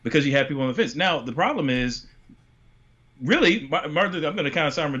 Because you have people on the fence. Now, the problem is, really, Martin Luther, I'm going to kind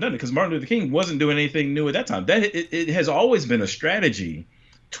of sound redundant, because Martin Luther King wasn't doing anything new at that time. That it has always been a strategy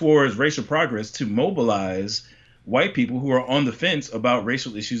towards racial progress to mobilize white people who are on the fence about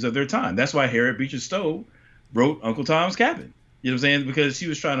racial issues of their time. That's why Harriet Beecher Stowe wrote Uncle Tom's Cabin. You know what I'm saying? Because she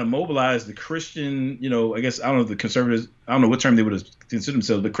was trying to mobilize the Christian, you know, I guess, I don't know, the conservatives, I don't know what term they would have considered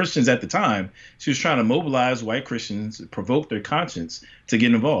themselves, but Christians at the time, she was trying to mobilize white Christians, provoke their conscience to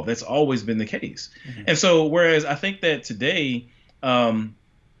get involved. That's always been the case. Mm-hmm. And so, whereas I think that today,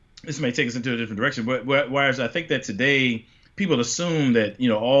 this may take us into a different direction, but whereas I think that today, people assume that, you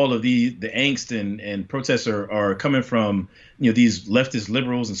know, all of the angst and protests are coming from, you know, these leftist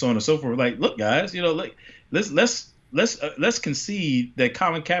liberals and so on and so forth. Like, look, guys, you know, like, let's concede that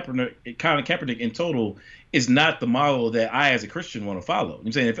Colin Kaepernick in total is not the model that I as a Christian want to follow.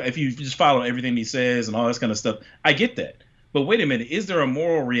 I'm saying if you just follow everything he says and all this kind of stuff, I get that. But wait a minute, is there a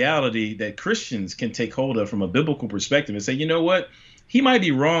moral reality that Christians can take hold of from a biblical perspective and say, you know what, he might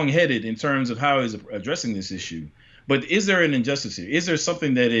be wrong-headed in terms of how he's addressing this issue, but is there an injustice here? Is there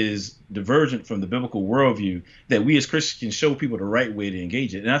something that is divergent from the biblical worldview that we as Christians can show people the right way to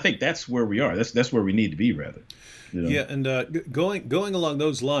engage it? And I think that's where we are. That's where we need to be, rather. You know? Yeah, and going along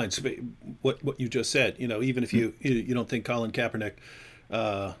those lines, what you just said, you know, even if you don't think Colin Kaepernick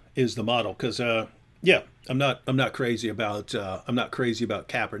is the model, because yeah, I'm not crazy about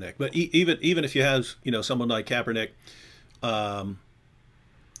Kaepernick, but even if you have, you know, someone like Kaepernick, I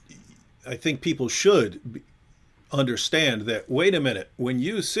think people should understand that, wait a minute, when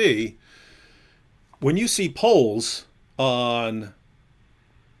you see polls on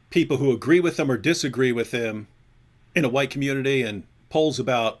people who agree with him or disagree with him in a white community, and polls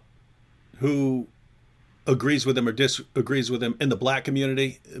about who agrees with him or disagrees with him in the black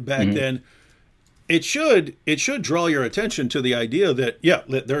community back then, it should draw your attention to the idea that, yeah,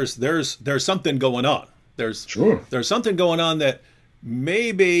 there's something going on. There's something going on that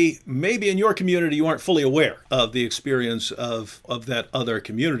maybe in your community you aren't fully aware of the experience of that other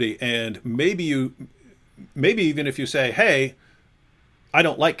community. And maybe even if you say, hey, I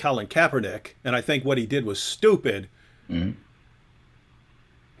don't like Colin Kaepernick and I think what he did was stupid,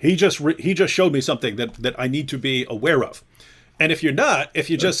 he just showed me something that I need to be aware of. And if you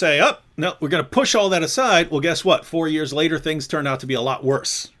just say, oh, no, we're going to push all that aside, well, guess what? 4 years later, things turn out to be a lot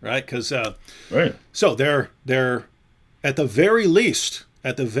worse, right? Because so they're at the very least,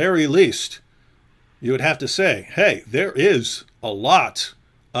 you would have to say, hey, there is a lot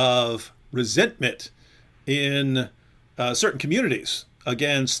of resentment in certain communities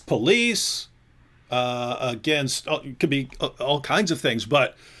against police, against, it could be all kinds of things.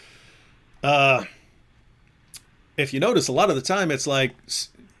 But if you notice, a lot of the time it's like,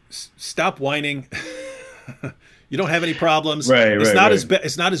 stop whining. You don't have any problems.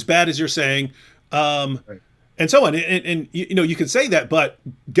 It's not as bad as you're saying. And so on. And you know, you can say that, but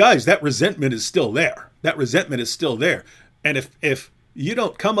guys, that resentment is still there. And if you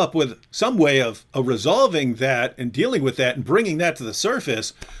don't come up with some way of resolving that and dealing with that and bringing that to the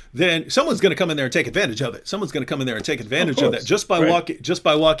surface, then someone's going to come in there and take advantage of it. Someone's going to come in there and take advantage of that just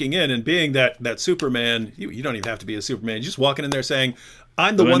by walking in and being that Superman. You don't even have to be a Superman. You're just walking in there saying,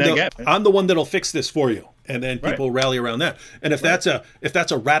 I'm the one that'll fix this for you. And then people rally around that. And if that's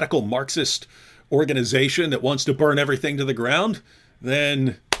a radical Marxist organization that wants to burn everything to the ground,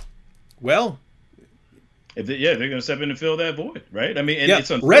 then, well, they're going to step in and fill that void, right? I mean, and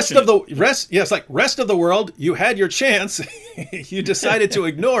it's rest of the world, you had your chance, you decided to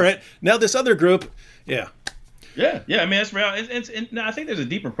ignore it. Now this other group, yeah. I mean, that's real. And I think there's a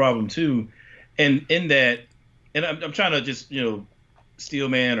deeper problem too, and in that, and I'm trying to just, you know, steel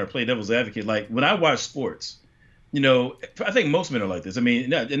man or play devil's advocate. Like when I watch sports, I think most men are like this. I mean,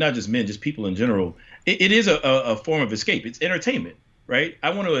 not just men, just people in general. It is a form of escape. It's entertainment, right?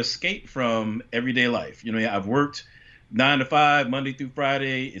 I want to escape from everyday life. I've worked 9 to 5, Monday through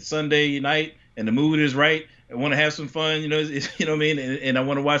Friday. It's Sunday night, and the mood is right. I want to have some fun, you know what I mean? And I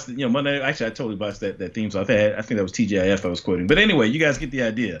want to watch Monday. Actually, I totally watched that theme song. I think that was TGIF I was quoting. But anyway, you guys get the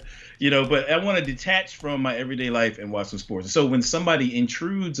idea, but I want to detach from my everyday life and watch some sports. So when somebody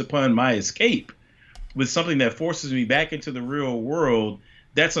intrudes upon my escape with something that forces me back into the real world,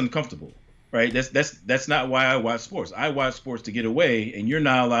 that's uncomfortable, right? That's not why I watch sports. I watch sports to get away, and you're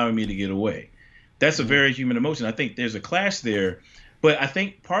not allowing me to get away. That's a very human emotion. I think there's a clash there. But I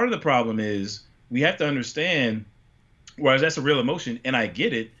think part of the problem is we have to understand, whereas that's a real emotion, and I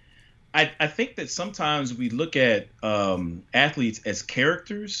get it, I think that sometimes we look at athletes as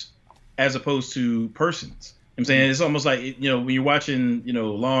characters as opposed to persons. I'm saying it's almost like, when you're watching,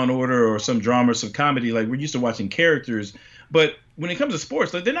 Law and Order or some drama or some comedy, like we're used to watching characters. But when it comes to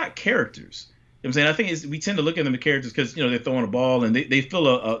sports, like, they're not characters. I'm saying I think we tend to look at them as characters because, they're throwing a ball and they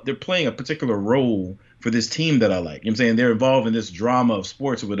feel they're playing a particular role for this team that I like. I'm saying they're involved in this drama of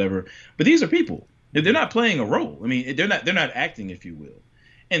sports or whatever. But these are people. They're not playing a role. I mean, they're not acting, if you will.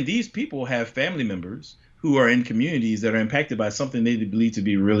 And these people have family members who are in communities that are impacted by something they believe to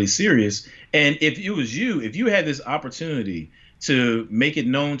be really serious. And if it was if you had this opportunity to make it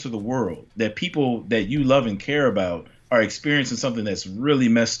known to the world that people that you love and care about are experiencing something that's really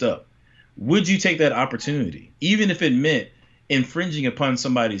messed up, would you take that opportunity, even if it meant infringing upon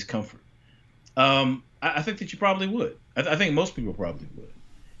somebody's comfort? I think that you probably would. I think most people probably would.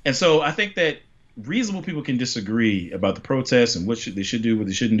 And so I think that reasonable people can disagree about the protests and what they should do, what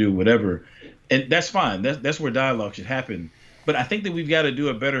they shouldn't do, whatever. And that's fine. That's where dialogue should happen. But I think that we've got to do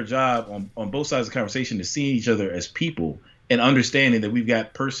a better job on both sides of the conversation to seeing each other as people and understanding that we've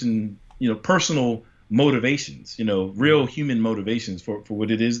got personal motivations, real human motivations for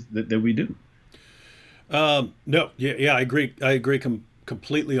what it is that we do. No, yeah, I agree. I agree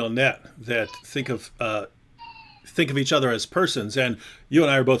completely on that. That think of each other as persons, and you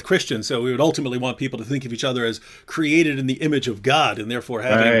and I are both Christians, so we would ultimately want people to think of each other as created in the image of God, and therefore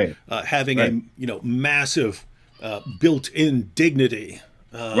having a massive built-in dignity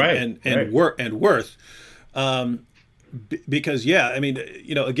and worth. Because I mean,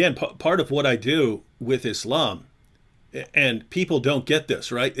 again, part of what I do with Islam, and people don't get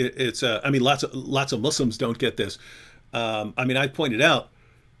this, right? I mean, lots of Muslims don't get this. I mean, I pointed out,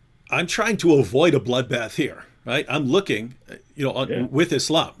 I'm trying to avoid a bloodbath here, right? I'm looking, with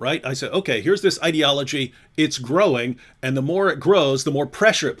Islam, right? I said, okay, here's this ideology, it's growing, and the more it grows, the more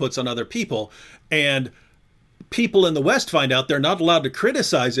pressure it puts on other people. And people in the West find out they're not allowed to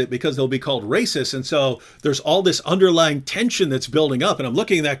criticize it because they'll be called racist. And so there's all this underlying tension that's building up. And I'm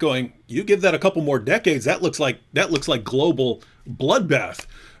looking at that going, you give that a couple more decades, that looks like global bloodbath.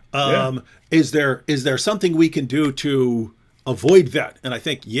 Is there something we can do to avoid that? And I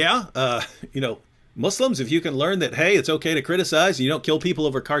think, Muslims, if you can learn that, hey, it's okay to criticize, you don't kill people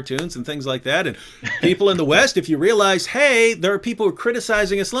over cartoons and things like that. And people in the West, if you realize, hey, there are people who are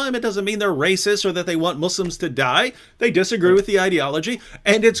criticizing Islam, it doesn't mean they're racist or that they want Muslims to die. They disagree with the ideology.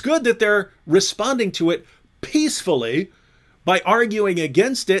 And it's good that they're responding to it peacefully by arguing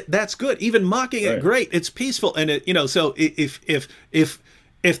against it. That's good. Even mocking it, great. It's peaceful. And so if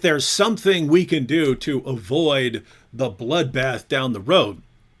there's something we can do to avoid the bloodbath down the road,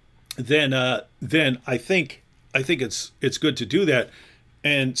 then I think it's good to do that.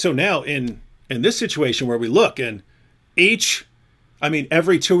 And so now in this situation where we look, and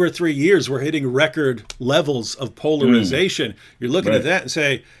every 2 or 3 years we're hitting record levels of polarization. You're looking at that and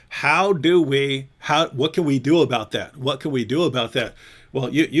say, what can we do about that? What can we do about that? Well,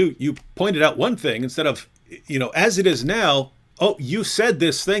 you pointed out one thing. Instead of, as it is now, oh, you said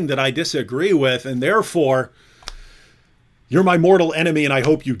this thing that I disagree with, and therefore you're my mortal enemy and I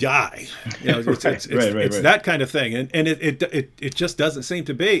hope you die. It's that kind of thing. And it just doesn't seem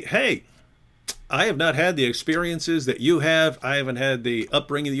to be, hey, I have not had the experiences that you have. I haven't had the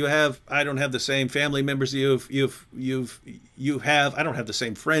upbringing that you have. I don't have the same family members you have. I don't have the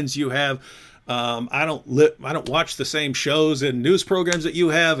same friends you have. I don't watch the same shows and news programs that you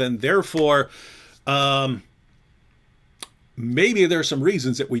have, and therefore maybe there are some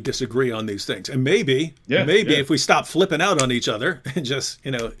reasons that we disagree on these things. And maybe if we stop flipping out on each other and just,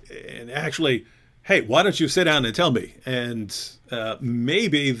 and actually, hey, why don't you sit down and tell me? And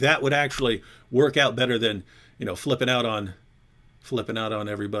maybe that would actually work out better than, flipping out on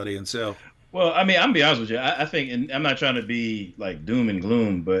everybody. And so, well, I mean, I'm gonna be honest with you. I think, and I'm not trying to be like doom and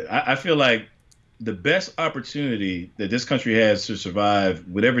gloom, but I feel like the best opportunity that this country has to survive,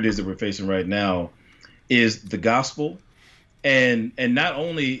 whatever it is that we're facing right now, is the gospel, and not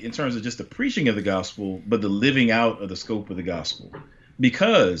only in terms of just the preaching of the gospel, but the living out of the scope of the gospel.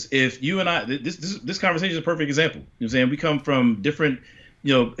 Because if you and I, this conversation is a perfect example. You know what I'm saying? We come from different,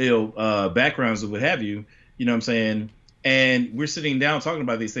 backgrounds or what have you. You know what I'm saying? And we're sitting down talking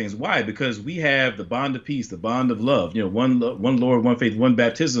about these things. Why? Because we have the bond of peace, the bond of love. One Lord, one faith, one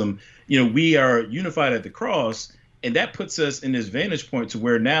baptism. We are unified at the cross, and that puts us in this vantage point to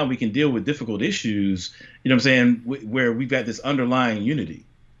where now we can deal with difficult issues. You know what I'm saying? Where we've got this underlying unity.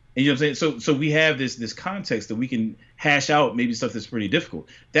 And you know what I'm saying? So we have this context that we can hash out maybe stuff that's pretty difficult.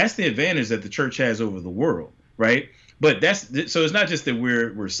 That's the advantage that the church has over the world, right? But so it's not just that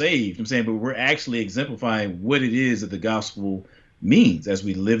we're saved, I'm saying, but we're actually exemplifying what it is that the gospel means as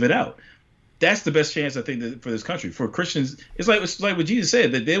we live it out. That's the best chance, I think, that for this country. For Christians, it's like what Jesus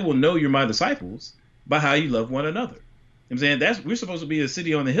said, that they will know you're my disciples by how you love one another. I'm saying we're supposed to be a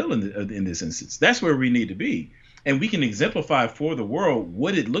city on the hill in this instance. That's where we need to be. And we can exemplify for the world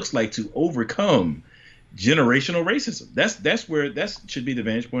what it looks like to overcome generational racism. That should be the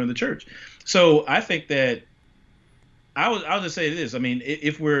vantage point of the church. So I think that I'll just say this. I mean,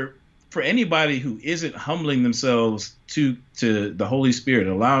 if we're, for anybody who isn't humbling themselves to the Holy Spirit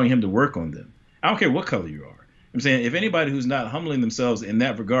and allowing him to work on them, I don't care what color you are. I'm saying if anybody who's not humbling themselves in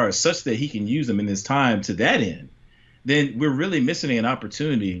that regard such that he can use them in this time to that end, then we're really missing an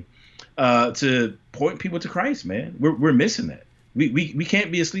opportunity to point people to Christ, man. We're missing that. We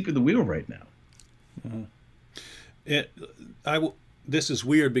can't be asleep at the wheel right now. This is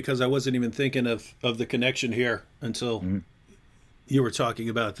weird because I wasn't even thinking of the connection here until you were talking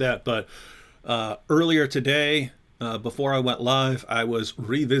about that. But earlier today, before I went live, I was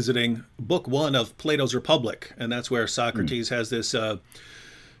revisiting book 1 of Plato's Republic, and that's where Socrates has this.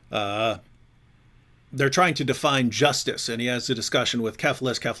 They're trying to define justice, and he has a discussion with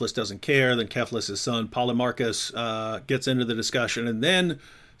Cephalus. Cephalus doesn't care. Then Cephalus' son Polemarchus gets into the discussion, and then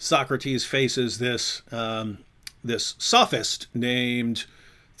Socrates faces this this sophist named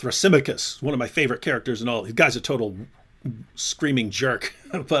Thrasymachus, one of my favorite characters and all. The guy's a total screaming jerk,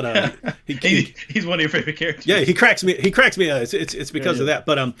 but he's one of your favorite characters. Yeah, he cracks me. It's because of that.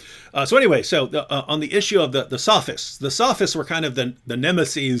 But so anyway, on the issue of the sophists were kind of the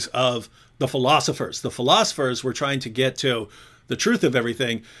nemesis of the philosophers. The philosophers were trying to get to the truth of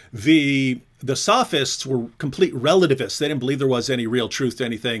everything. The sophists were complete relativists. They didn't believe there was any real truth to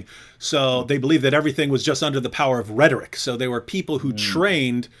anything. So they believed that everything was just under the power of rhetoric. So they were people who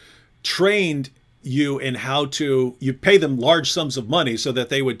trained you in how to, you pay them large sums of money so that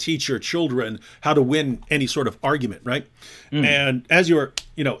they would teach your children how to win any sort of argument, right? And as you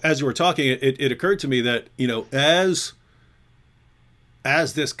were talking, it occurred to me that, as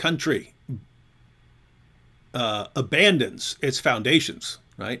this country abandons its foundations,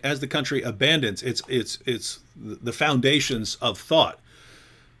 right? As the country abandons its the foundations of thought,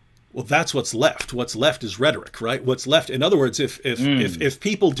 well, that's what's left. What's left is rhetoric, right? What's left, in other words, if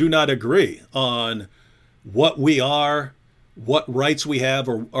people do not agree on what we are, what rights we have,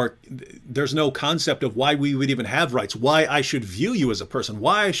 or there's no concept of why we would even have rights, why I should view you as a person,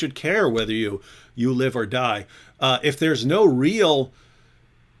 why I should care whether you live or die. If there's no real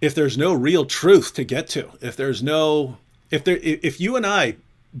truth to get to, if you and I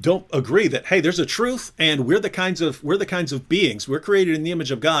don't agree that, hey, there's a truth and we're the kinds of beings, we're created in the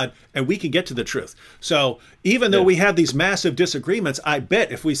image of God, and we can get to the truth. So even though we have these massive disagreements, I bet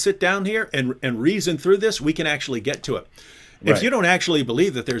if we sit down here and reason through this, we can actually get to it. Right. If you don't actually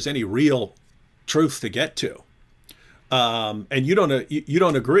believe that there's any real truth to get to, and you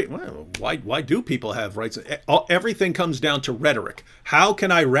don't agree, well, why do people have rights? Everything comes down to rhetoric. How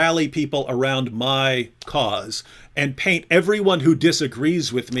can I rally people around my cause and paint everyone who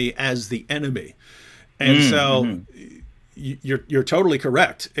disagrees with me as the enemy? And you're totally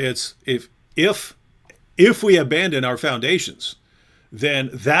correct. It's if we abandon our foundations, then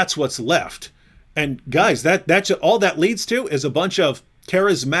that's what's left. And guys, that's all that leads to is a bunch of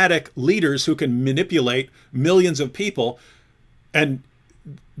charismatic leaders who can manipulate millions of people, and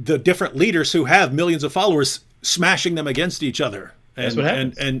the different leaders who have millions of followers smashing them against each other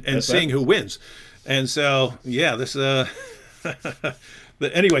and seeing who wins. And so, yeah, this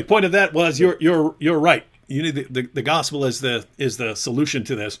anyway, point of that was you're right. You need the gospel is the solution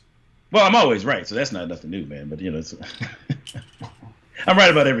to this. Well, I'm always right, so that's not nothing new, man. But it's I'm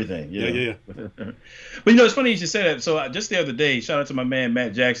right about everything. Yeah. But it's funny you should say that. So just the other day, shout out to my man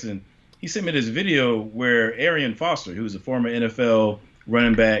Matt Jackson. He sent me this video where Arian Foster, who was a former NFL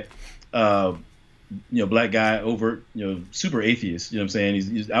running back, black guy, overt, super atheist. You know what I'm saying?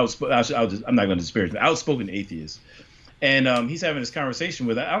 He's outspoken. I'm not going to disparage him. Outspoken atheist. And he's having this conversation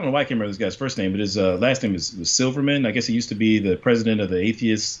with, I don't know why I can't remember this guy's first name, but his last name was Silverman. I guess he used to be the president of the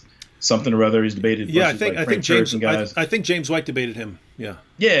Atheists something or other. He's debated. Yeah, I think James White debated him. Yeah.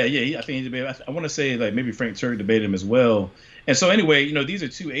 Yeah. I think he debated. I want to say like maybe Frank Turk debated him as well. And so anyway, these are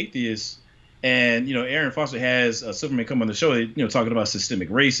two atheists, and Aaron Foster has Silverman come on the show, talking about systemic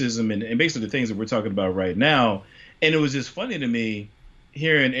racism and basically the things that we're talking about right now. And it was just funny to me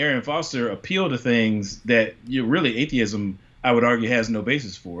hearing Aaron Foster appeal to things that really atheism, I would argue, has no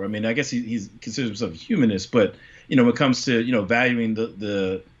basis for. I mean, I guess he considers himself a humanist, but when it comes to valuing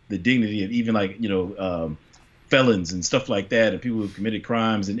the dignity of even like felons and stuff like that, and people who committed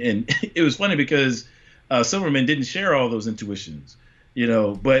crimes, and it was funny because Silverman didn't share all those intuitions,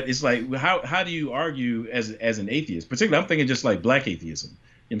 but it's like how do you argue as an atheist? Particularly, I'm thinking just like black atheism.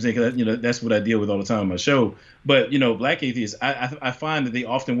 I'm saying, 'cause that's what I deal with all the time on my show. But black atheists, I find that they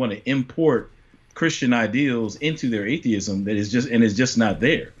often want to import Christian ideals into their atheism that is just not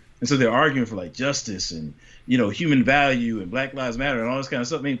there. And so they're arguing for like justice and human value and Black Lives Matter and all this kind of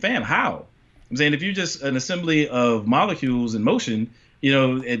stuff. I mean, fam, how? I'm saying if you're just an assembly of molecules in motion,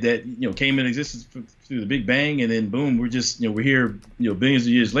 that came into existence through the Big Bang, and then boom, we're just we're here billions of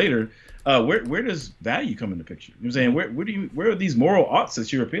years later. Where does value come in the picture? I'm saying where are these moral oughts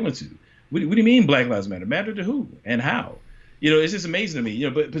that you're appealing to? What do you mean Black Lives Matter? Matter to who and how? It's just amazing to me.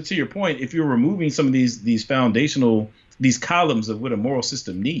 But to your point, if you're removing some of these foundational columns of what a moral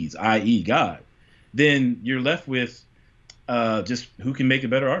system needs, i.e. God, then you're left with just who can make a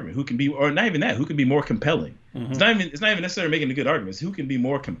better argument, who can be, or not even that, who can be more compelling. Mm-hmm. It's not even necessarily making a good argument. It's who can be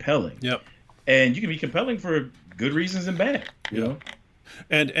more compelling. Yep. And you can be compelling for good reasons and bad. You know.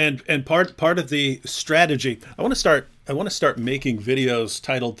 And part of the strategy, I want to start making videos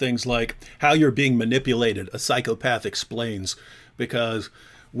titled things like "How You're Being Manipulated: A Psychopath Explains," because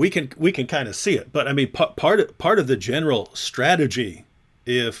we can kind of see it. But I mean, part of the general strategy,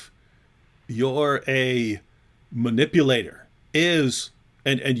 if you're a manipulator, is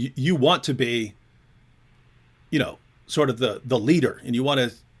and you want to be, sort of the leader, and you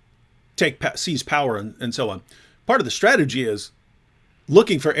want to seize power and so on. Part of the strategy is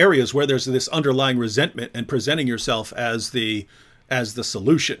looking for areas where there's this underlying resentment and presenting yourself as the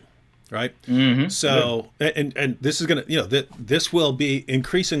solution, right? Mm-hmm. So, and this is going to, this will be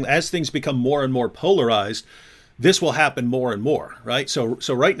increasing as things become more and more polarized. This will happen more and more, right? So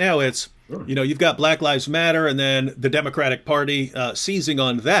right now it's, you've got Black Lives Matter, and then the Democratic Party seizing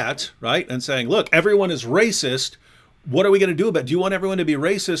on that, right? And saying, look, everyone is racist. What are we going to do about it? Do you want everyone to be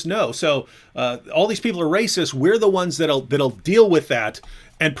racist? No. So all these people are racist. We're the ones that'll deal with that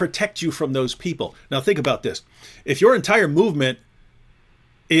and protect you from those people. Now think about this. If your entire movement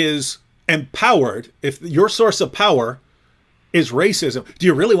is empowered, if your source of power is racism, do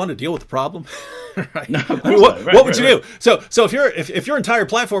you really want to deal with the problem? Right? No, what would you do? So if your entire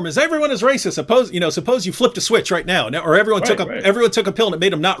platform is everyone is racist, suppose you flipped a switch right now, or everyone took a pill and it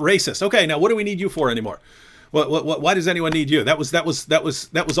made them not racist. Okay, now what do we need you for anymore? Why does anyone need you? That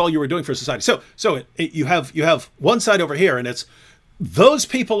was all you were doing for society. So you have one side over here, and it's those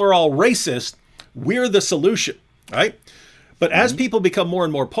people are all racist. We're the solution, right? But as people become more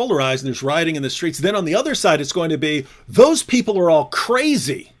and more polarized, and there's rioting in the streets, then on the other side, it's going to be those people are all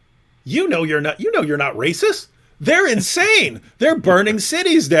crazy. You're not racist. They're insane. They're burning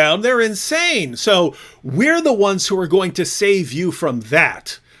cities down. They're insane. So we're the ones who are going to save you from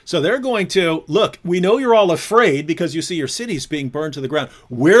that. So they're going to, look, we know you're all afraid because you see your cities being burned to the ground.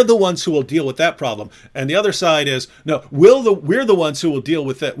 We're the ones who will deal with that problem. And the other side is, no, we're the ones who will deal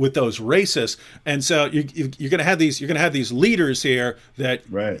with that, with those racists. And so you're going to have these leaders here that,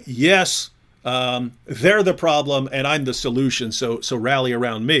 yes, they're the problem and I'm the solution. So rally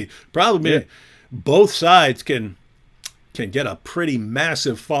around me. Problem is, both sides can get a pretty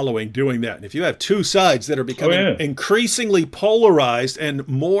massive following doing that. And if you have two sides that are becoming increasingly polarized and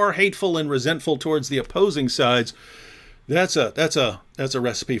more hateful and resentful towards the opposing sides, that's a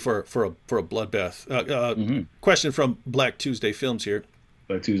recipe for a bloodbath. Question from Black Tuesday Films here.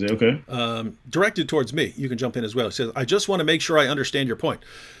 Black Tuesday, okay. Directed towards me. You can jump in as well. It says, I just want to make sure I understand your point.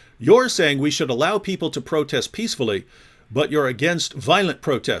 You're saying we should allow people to protest peacefully, but you're against violent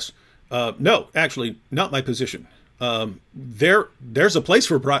protests. No, actually, not my position. There's a place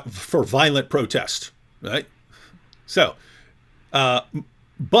for violent protest, right? So,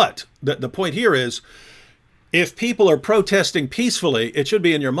 but the point here is, if people are protesting peacefully, it should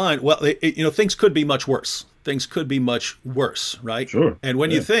be in your mind, well, things could be much worse. Things could be much worse, right? Sure. And when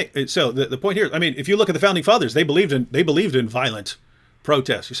you think, so the point here, I mean, if you look at the founding fathers, they believed in violent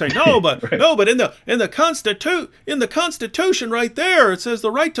protest. You say no, but in the Constitution right there, it says the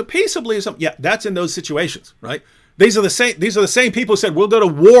right to peaceably. Yeah, that's in those situations, right? These are the same people who said we'll go to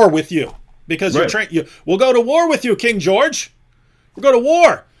war with you because we'll go to war with you, King George. We'll go to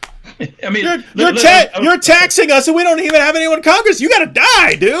war. I mean, you're taxing us, and we don't even have anyone in Congress. You got to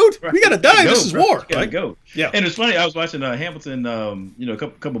die, dude. Right. We got to die. This is war. Gotta go. Yeah. And it's funny. I was watching Hamilton, a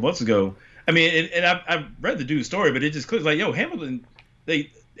couple months ago. I mean, and I've read the dude's story, but it just clicks like, yo, Hamilton,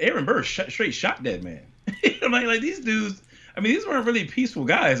 Aaron Burr straight shot that man. like these dudes. I mean, these weren't really peaceful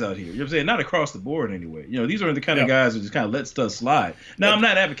guys out here. You know what I'm saying? Not across the board anyway. These aren't the kind of guys who just kind of let stuff slide. Now, I'm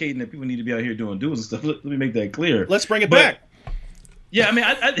not advocating that people need to be out here doing duels and stuff. Let me make that clear. Let's bring it back. Yeah, I mean,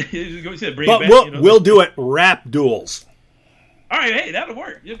 you said bring it back. We'll do it rap duels. All right, hey, that'll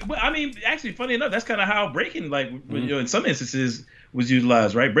work. I mean, actually, funny enough, that's kind of how breaking, in some instances, was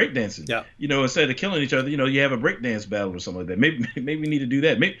utilized, right? Breakdancing. Yeah. Instead of killing each other, you have a breakdance battle or something like that. Maybe we need to do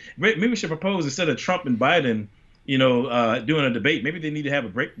that. Maybe we should propose instead of Trump and Biden, doing a debate. Maybe they need to have a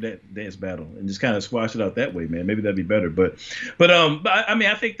breakdance battle and just kind of squash it out that way, man. Maybe that'd be better. But I mean,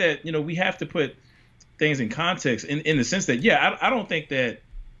 I think that we have to put things in context in the sense that, I don't think that,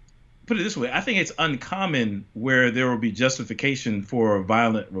 put it this way, I think it's uncommon where there will be justification for a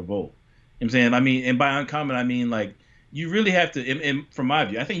violent revolt. You know what I'm saying? I mean, and by uncommon, I mean, like, you really have to, and from my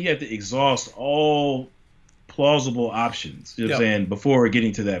view, I think you have to exhaust all plausible options, you know what I'm saying, before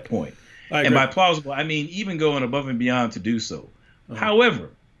getting to that point. And by plausible, I mean even going above and beyond to do so. However,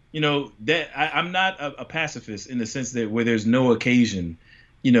 that I'm not a pacifist in the sense that where there's no occasion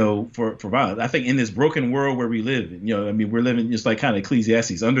for violence. I think in this broken world where we live, I mean, we're living just like kind of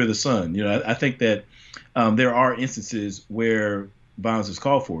Ecclesiastes, under the sun. I think that there are instances where violence is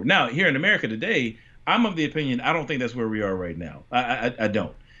called for. Now, here in America today, I'm of the opinion, I don't think that's where we are right now. I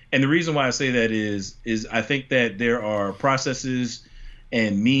don't. And the reason why I say that is I think that there are processes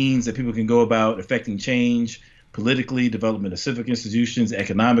and means that people can go about affecting change politically, development of civic institutions,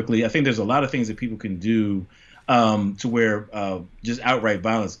 economically. I think there's a lot of things that people can do to where just outright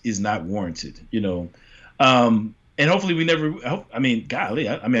violence is not warranted, and hopefully we never. I mean, golly,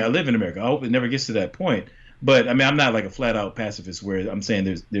 I live in America. I hope it never gets to that point. But I mean, I'm not like a flat out pacifist where I'm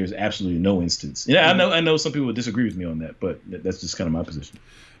saying there's absolutely no instance. I know some people would disagree with me on that, but that's just kind of my position.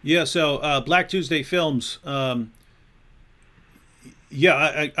 Yeah. So Black Tuesday Films. I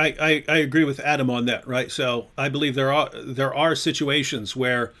agree with Adam on that. Right. So I believe there are situations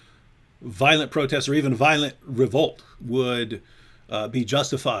where violent protest or even violent revolt would be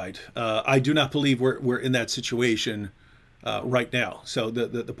justified. I do not believe we're in that situation right now. So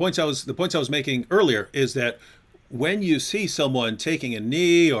the points I was making earlier is that when you see someone taking a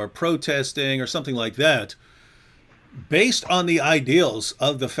knee or protesting or something like that, based on the ideals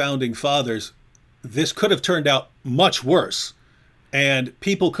of the founding fathers, this could have turned out much worse, and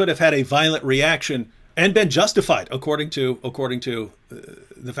people could have had a violent reaction and been justified according to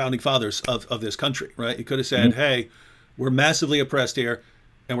the founding fathers of this country, right? You could have said, hey, we're massively oppressed here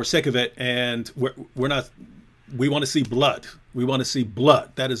and we're sick of it, and we're not, we want to see blood. We want to see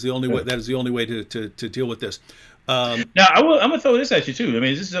blood. That is the only way. That is the only way to deal with this. Now, I'm gonna throw this at you too. I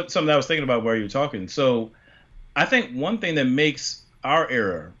mean, this is something I was thinking about while you were talking. So I think one thing that makes our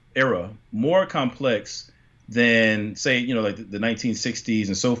era more complex than, say, like the 1960s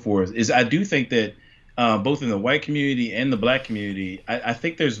and so forth is I do think that both in the white community and the black community, I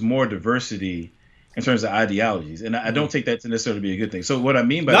think there's more diversity in terms of ideologies, and I don't take that to necessarily be a good thing. So what I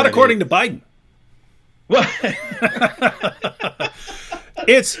mean by not according to Biden. What?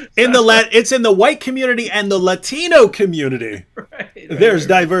 It's in the white community and the Latino community. Right, there's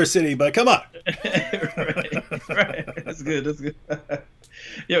diversity, but come on. right. That's good.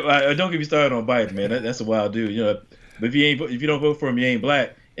 Yeah, don't get me started on Biden, man. That's a wild dude. But if you don't vote for him, you ain't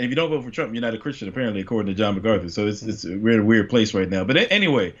black. And if you don't vote for Trump, you're not a Christian, apparently, according to John MacArthur. So we're in a weird place right now. But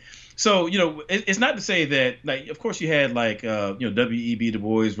anyway, so it's not to say that, like, of course you had like W.E.B. Du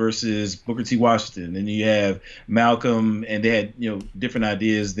Bois versus Booker T. Washington, and you have Malcolm, and they had different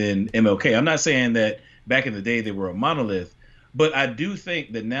ideas than MLK. I'm not saying that back in the day they were a monolith, but I do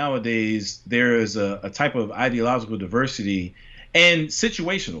think that nowadays there is a type of ideological diversity and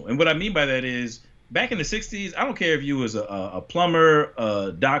situational. And what I mean by that is, back in the 60s, I don't care if you was a plumber,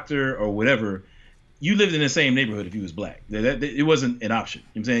 a doctor, or whatever, you lived in the same neighborhood if you was black. It wasn't an option.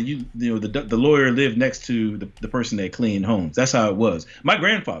 You know what I'm saying? The lawyer lived next to the person that cleaned homes. That's how it was. My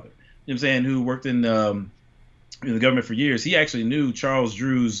grandfather, you know what I'm saying, who worked in the government for years, he actually knew Charles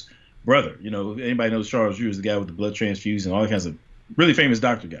Drew's brother. Anybody knows Charles Drew is the guy with the blood transfusion, all that kinds of really famous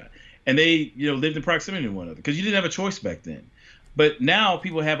doctor guy. And they, lived in proximity to one another because you didn't have a choice back then. But now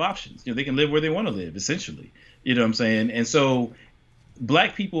people have options. They can live where they want to live, essentially. You know what I'm saying? And so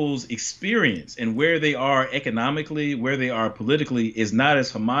black people's experience and where they are economically, where they are politically, is not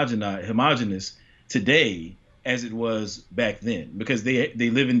as homogenous today as it was back then, because they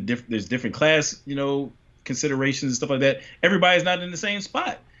live in there's different class, you know, considerations and stuff like that. Everybody's not in the same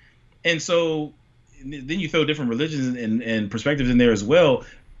spot. And so then you throw different religions and perspectives in there as well.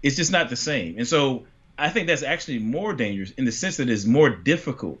 It's just not the same. And so I think that's actually more dangerous in the sense that it's more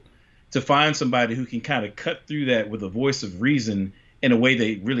difficult to find somebody who can kind of cut through that with a voice of reason in a way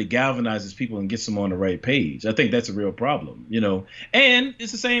that really galvanizes people and gets them on the right page. I think that's a real problem, you know. And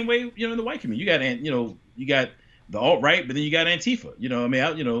it's the same way, you know, in the white community. You got the alt-right, but then you got Antifa. You know, I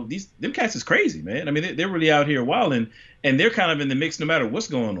mean, them cats is crazy, man. I mean, they're really out here wilding, and they're kind of in the mix no matter what's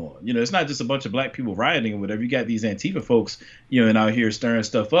going on. You know, it's not just a bunch of black people rioting or whatever. You got these Antifa folks, you know, and out here stirring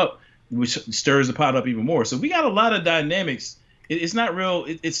stuff up, which stirs the pot up even more. So we got a lot of dynamics. It's not real.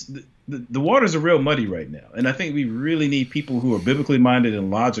 The waters are real muddy right now, and I think we really need people who are biblically minded and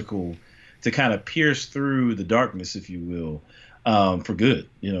logical to kind of pierce through the darkness, if you will, for good.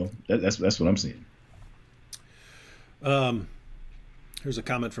 You know, that's what I'm seeing. Here's a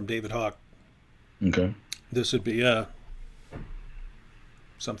comment from David Hawk. Okay, this would be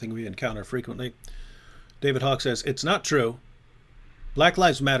something we encounter frequently. David Hawk says, "It's not true. Black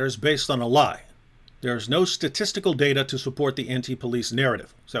Lives Matter is based on a lie. There's no statistical data to support the anti-police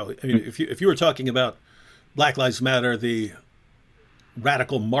narrative." So, I mean, if you were talking about Black Lives Matter, the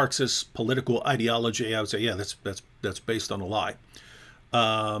radical Marxist political ideology, I would say, yeah, that's based on a lie.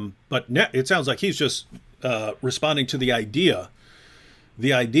 But it sounds like he's just responding to the idea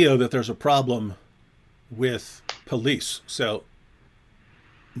that there's a problem with police. So,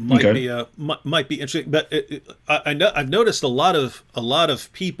 might be interesting. But I've noticed a lot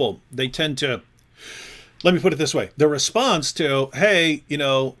of people, they tend to. Let me put it this way. The response to, hey, you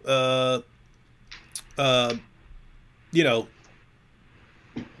know,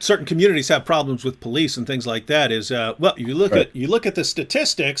 certain communities have problems with police and things like that is, well, you look at the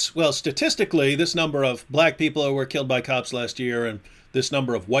statistics. Well, statistically, this number of black people were killed by cops last year, and this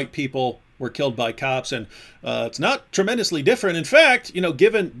number of white people were killed by cops, and it's not tremendously different. In fact,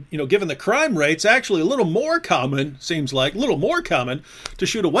 given the crime rates, actually a little more common, seems like a little more common to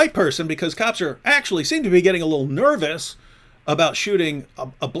shoot a white person, because cops seem to be getting a little nervous about shooting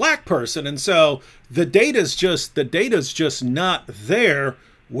a black person, and so the data's just not there.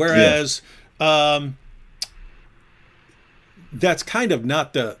 Whereas that's kind of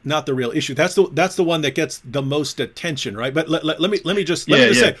not the real issue. That's the one that gets the most attention, right? But let me just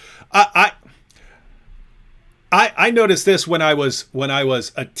say, I noticed this when I was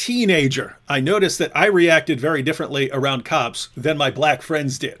a teenager. I noticed that I reacted very differently around cops than my black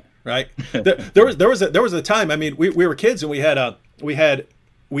friends did. Right? there was a time. I mean, we were kids, and we had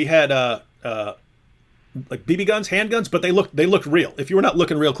like BB guns, handguns, but they looked real. If you were not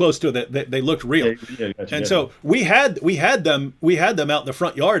looking real close to it, they looked real. And so we had them out in the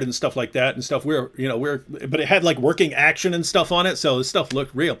front yard and stuff like that and stuff. But it had like working action and stuff on it, so the stuff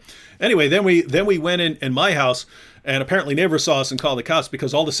looked real. Anyway, then we went in my house, and apparently neighbors saw us and called the cops,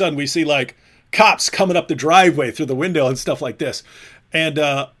 because all of a sudden we see like cops coming up the driveway through the window and stuff like this, and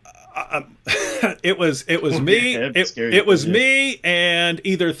it was me and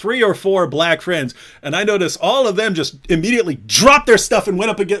either 3 or 4 black friends, and I noticed all of them just immediately dropped their stuff and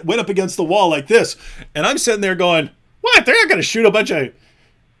went up against the wall like this, and I'm sitting there going, "What? They're not going to shoot a bunch of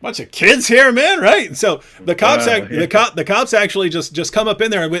kids here, man, right?" And so the cops, the cops actually just come up in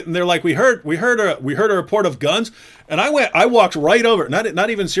there, and they're like, "We heard a report of guns," and I walked right over, not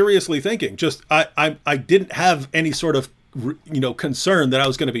even seriously thinking, just I didn't have any sort of concern that I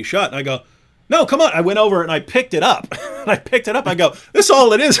was going to be shot. And I go, "No, come on." I went over and I picked it up. I go, "This is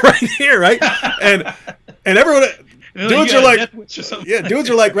all it is right here," right? And everyone, dudes are like, yeah, dudes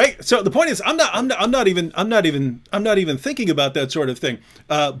are like, right. So the point is, I'm not even thinking about that sort of thing.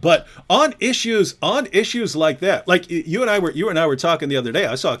 But on issues like that, like you and I were talking the other day.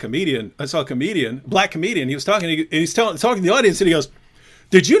 I saw a comedian, black comedian. He was talking, and he's talking to the audience, and he goes,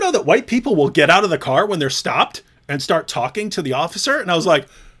 "Did you know that white people will get out of the car when they're stopped and start talking to the officer?" And I was like,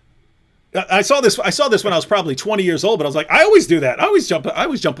 I saw this when I was probably 20 years old, but I was like, I always do that. I always jump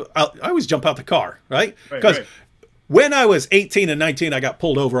out the car, right? Because when I was 18 and 19, I got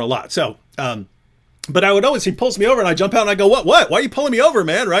pulled over a lot. So, but I would always, he pulls me over and I jump out and I go, what? Why are you pulling me over,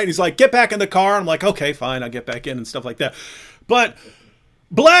 man? Right? And he's like, "Get back in the car." I'm like, "Okay, fine. I get back in," and stuff like that. But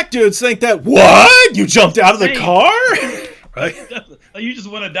black dudes think that, "What? You jumped out of the car?" Right? You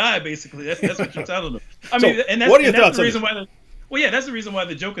just want to die, basically. That's what you're telling them. I mean, so, and that's, what are your and thoughts that's the on reason why that's the reason why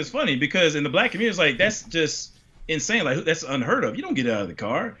the joke is funny, because in the black community, it's like, that's just insane. Like, that's unheard of. You don't get out of the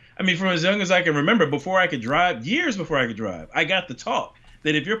car. I mean, from as young as I can remember, years before I could drive, I got the talk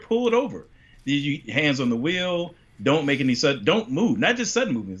that if you're pulled over, hands on the wheel, don't make any don't move. Not just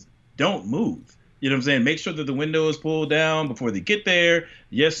sudden movements, don't move. You know what I'm saying? Make sure that the window is pulled down before they get there.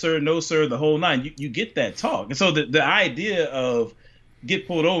 Yes, sir. No, sir. The whole nine. You get that talk. And so the idea of get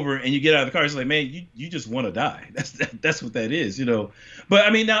pulled over and you get out of the car, it's like, man, you just want to die. That's what that is, you know. But I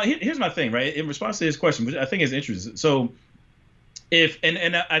mean, now here's my thing, right? In response to his question, which I think is interesting. So if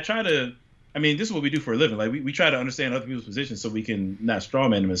and I try to, I mean, this is what we do for a living. Like we try to understand other people's positions so we can not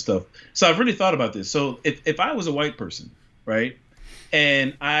strawman them and stuff. So I've really thought about this. So if I was a white person, right,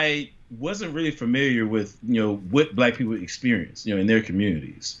 and I wasn't really familiar with, you know, what black people experience, you know, in their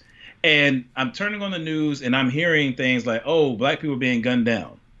communities, and I'm turning on the news and I'm hearing things like, oh, black people being gunned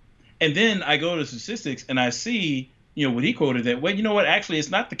down. And then I go to statistics and I see, you know, what he quoted that, well, you know what, actually, it's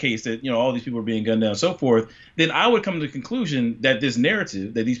not the case that, you know, all these people are being gunned down and so forth. Then I would come to the conclusion that this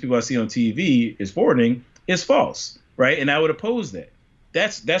narrative that these people I see on TV is forwarding is false, right? And I would oppose that.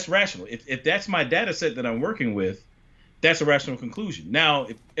 That's rational. If that's my data set that I'm working with, that's a rational conclusion. Now,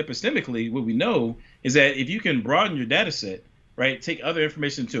 epistemically, what we know is that if you can broaden your data set, right, take other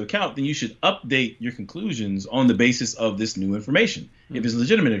information into account, then you should update your conclusions on the basis of this new information, if it's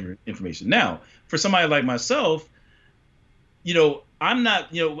legitimate information. Now, for somebody like myself, you know, I'm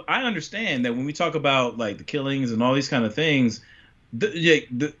not, you know, I understand that when we talk about like the killings and all these kind of things,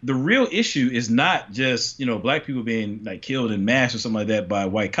 the real issue is not just, you know, black people being like killed in mass or something like that by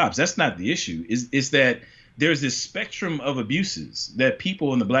white cops. That's not the issue. It's that there's this spectrum of abuses that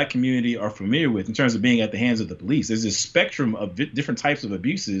people in the black community are familiar with in terms of being at the hands of the police. There's this spectrum of different types of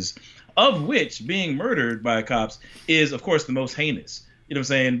abuses, of which being murdered by cops is, of course, the most heinous. You know what I'm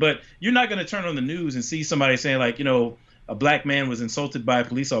saying? But you're not going to turn on the news and see somebody saying like, you know, a black man was insulted by a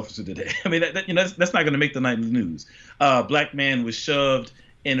police officer today. I mean, you know, that's not going to make the nightly news. Black man was shoved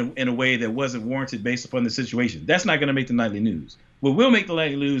in a way that wasn't warranted based upon the situation. That's not going to make the nightly news. What will make the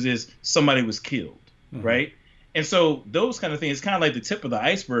nightly news is somebody was killed. Right. And so those kind of things, kind of like the tip of the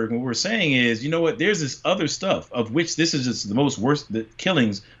iceberg. What we're saying is, you know what, there's this other stuff of which this is just the most worst. The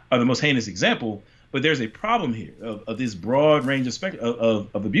killings are the most heinous example. But there's a problem here of this broad range of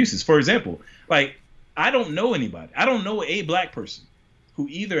abuses. For example, like I don't know anybody. I don't know a black person who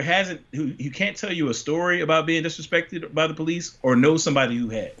either hasn't who can't tell you a story about being disrespected by the police or knows somebody who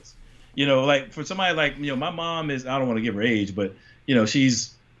has. You know, like for somebody like, you know, my mom is, I don't want to give her age, but, you know,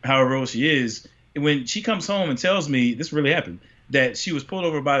 she's however old she is. When she comes home and tells me, this really happened, that she was pulled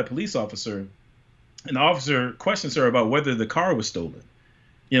over by a police officer and the officer questions her about whether the car was stolen.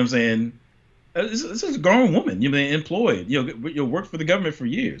 You know what I'm saying? This is a grown woman, you've been employed, you worked for the government for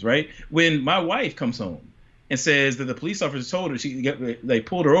years, right? When my wife comes home and says that the police officer told her, they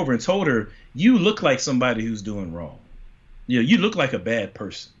pulled her over and told her, you look like somebody who's doing wrong. You know, you look like a bad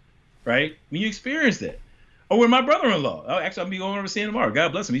person, right? When you experience that. Or when my brother-in-law, actually, I'll be going over to see him tomorrow.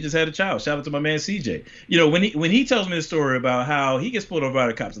 God bless him. He just had a child. Shout out to my man, CJ. You know, when he tells me the story about how he gets pulled over by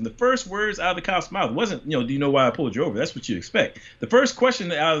the cops, and the first words out of the cop's mouth wasn't, you know, do you know why I pulled you over? That's what you expect. The first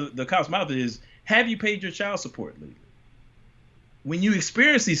question out of the cop's mouth is, have you paid your child support legally? When you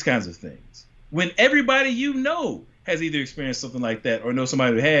experience these kinds of things, when everybody you know has either experienced something like that or know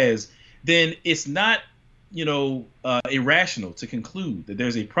somebody who has, then it's not, you know, irrational to conclude that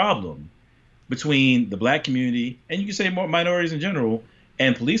there's a problem between the black community, and you can say more minorities in general,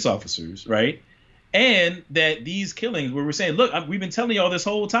 and police officers, right? And that these killings, where we're saying, look, we've been telling you all this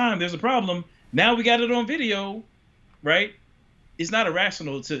whole time, there's a problem. Now we got it on video, right? It's not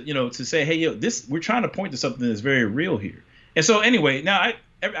irrational to, you know, to say, hey, yo, we're trying to point to something that's very real here. And so anyway, now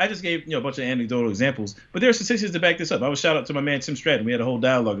I just gave, you know, a bunch of anecdotal examples, but there are statistics to back this up. I was shout out to my man Tim Stratton. We had a whole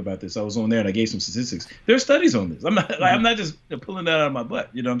dialogue about this. I was on there and I gave some statistics. There are studies on this. I'm not just pulling that out of my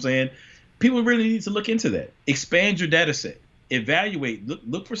butt. You know what I'm saying? People really need to look into that. Expand your data set. Evaluate.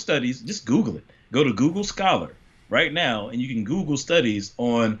 Look for studies. Just Google it. Go to Google Scholar right now, and you can Google studies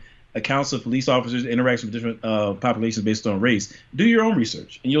on accounts of police officers' interaction with different populations based on race. Do your own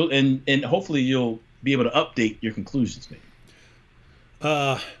research, and you'll and hopefully you'll be able to update your conclusions. Maybe.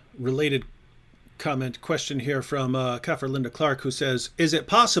 Related question here from Kaffer Linda Clark, who says, "Is it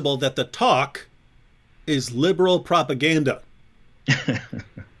possible that the talk is liberal propaganda?"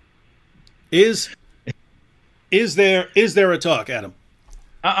 Is there a talk, Adam?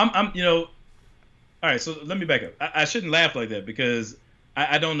 I'm you know, all right. So let me back up. I shouldn't laugh like that because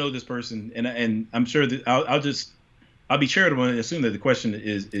I don't know this person, and I'm sure that I'll be charitable and assume that the question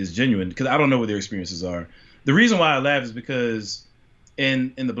is genuine because I don't know what their experiences are. The reason why I laugh is because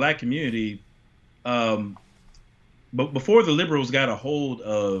in the black community, but before the liberals got a hold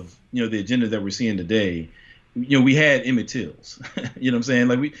of, you know, the agenda that we're seeing today, you know, we had Emmett Tills. You know what I'm saying?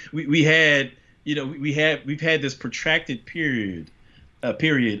 Like we had, you know, we've had this protracted period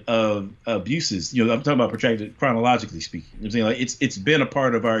of abuses. You know, I'm talking about protracted chronologically speaking. You know what I'm saying? Like it's been a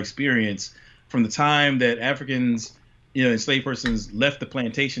part of our experience from the time that Africans, enslaved persons left the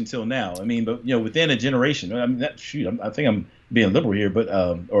plantation till now. I mean, but within a generation. I mean, I think I'm being liberal here, but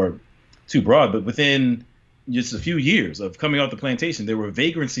or too broad. But within just a few years of coming off the plantation, there were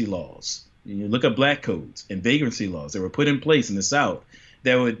vagrancy laws. You look up black codes and vagrancy laws that were put in place in the South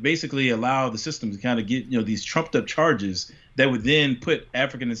that would basically allow the system to kind of get these trumped up charges that would then put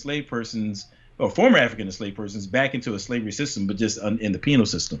African enslaved persons or former African enslaved persons back into a slavery system, but just in the penal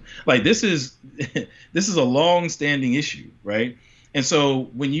system. Like this is a long-standing issue, right? And so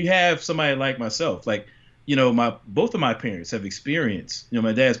when you have somebody like myself, like both of my parents have experienced,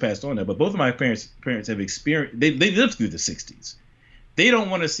 my dad's passed on now, but both of my parents have experienced. They lived through the 60s. They don't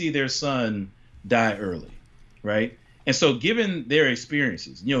want to see their son die early, right? And so given their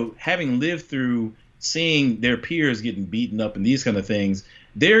experiences, having lived through seeing their peers getting beaten up and these kind of things,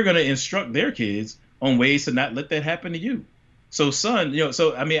 they're going to instruct their kids on ways to not let that happen to you. So son,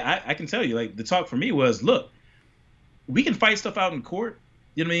 I mean, I can tell you, like, the talk for me was, look, we can fight stuff out in court.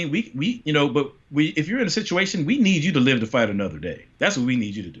 You know what I mean? But if you're in a situation, we need you to live to fight another day. That's what we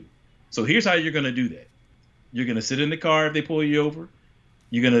need you to do. So here's how you're going to do that. You're going to sit in the car if they pull you over.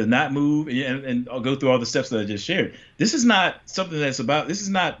 You're going to not move and I'll go through all the steps that I just shared. This is not something this is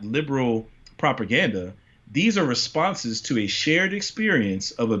not liberal propaganda. These are responses to a shared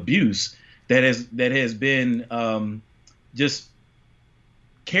experience of abuse that has been just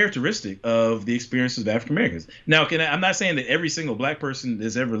characteristic of the experiences of African Americans. Now, I'm not saying that every single black person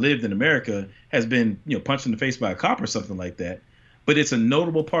that's ever lived in America has been punched in the face by a cop or something like that. But it's a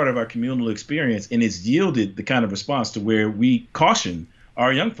notable part of our communal experience, and it's yielded the kind of response to where we caution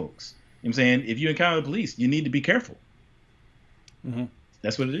our young folks. You know what I'm saying? If you encounter the police, you need to be careful. Mm-hmm.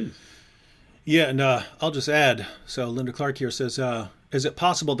 That's what it is. Yeah, and I'll just add, so Linda Clark here says, is it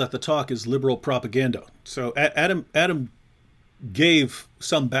possible that the talk is liberal propaganda? So Adam gave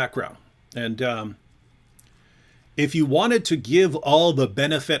some background. And if you wanted to give all the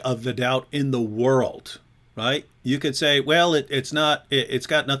benefit of the doubt in the world, right, you could say, well, it's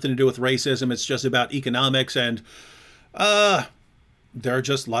got nothing to do with racism. It's just about economics. And there are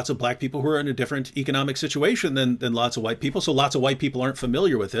just lots of black people who are in a different economic situation than lots of white people. So lots of white people aren't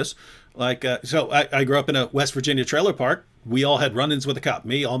familiar with this. Like, so I grew up in a West Virginia trailer park. We all had run-ins with a cop.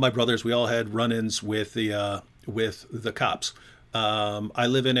 Me, all my brothers, we all had run-ins with the cops. I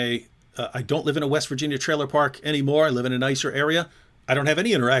don't live in a West Virginia trailer park anymore. I live in a nicer area. I don't have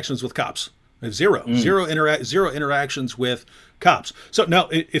any interactions with cops. I have zero interactions with cops. So now,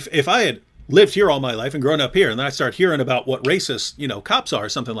 if I had lived here all my life and grown up here, and then I start hearing about what racist, cops are, or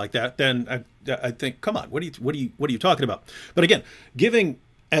something like that, then I think, come on, what are you talking about? But again, giving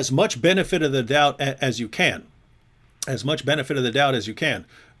as much benefit of the doubt as you can,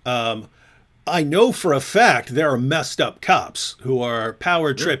 I know for a fact there are messed up cops who are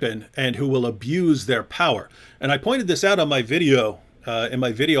power tripping and who will abuse their power. And I pointed this out on my video, in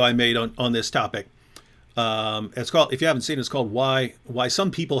my video I made on this topic. It's called, if you haven't seen it, it's called Why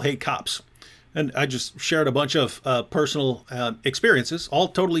Some People Hate Cops. And I just shared a bunch of personal experiences, all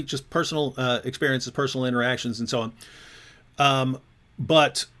totally just personal experiences, personal interactions, and so on.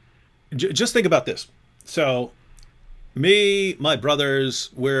 But just think about this. So me, my brothers,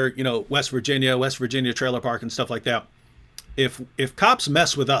 we're, West Virginia trailer park and stuff like that. If cops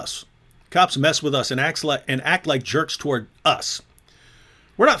mess with us and act like jerks toward us,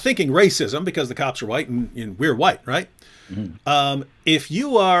 we're not thinking racism because the cops are white and we're white, right? Mm-hmm. If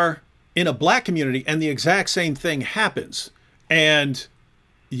you are in a black community and the exact same thing happens, and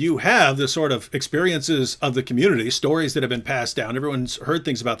you have the sort of experiences of the community, stories that have been passed down, everyone's heard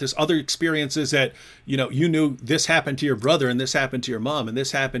things about this, other experiences that, you knew this happened to your brother and this happened to your mom and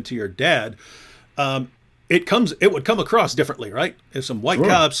this happened to your dad, it would come across differently, right? If some white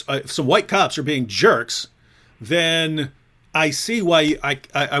cops are being jerks, then I see why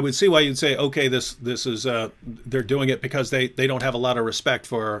I would see why you'd say, okay, this is they're doing it because they don't have a lot of respect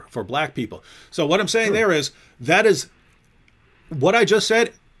for black people. So what I'm saying there is that is what I just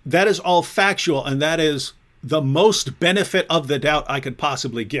said. That is all factual, and that is the most benefit of the doubt I could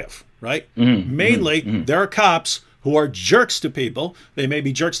possibly give. Right? Mm-hmm. Mainly, there are cops who are jerks to people. They may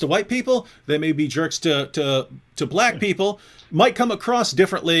be jerks to white people. They may be jerks to black people. Might come across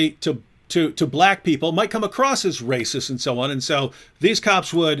differently to black people, might come across as racist and so on. And so these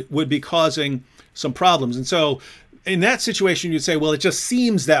cops would be causing some problems. And so in that situation, you'd say, well, it just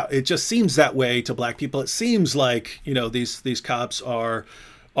seems that way to black people. It seems like, these cops are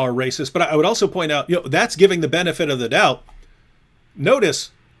racist. But I would also point out, that's giving the benefit of the doubt.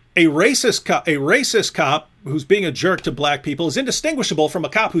 Notice a racist cop who's being a jerk to black people is indistinguishable from a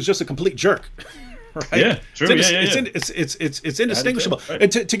cop who's just a complete jerk. right? Yeah, true. It's indistinguishable. Right.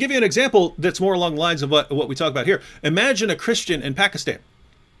 And to give you an example that's more along the lines of what we talk about here, imagine a Christian in Pakistan.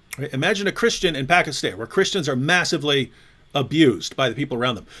 Right? Imagine a Christian in Pakistan where Christians are massively abused by the people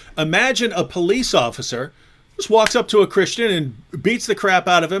around them. Imagine a police officer just walks up to a Christian and beats the crap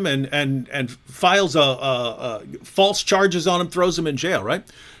out of him and files false charges on him, throws him in jail, right?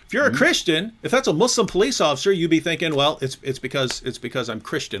 If you're a Christian, if that's a Muslim police officer, you'd be thinking, well, it's because I'm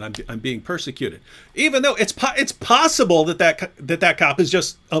Christian, I'm being persecuted. Even though it's possible that cop is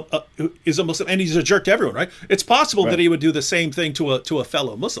just is a Muslim and he's a jerk to everyone, right? It's possible that he would do the same thing to a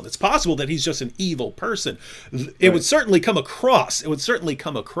fellow Muslim. It's possible that he's just an evil person. It would certainly come across. It would certainly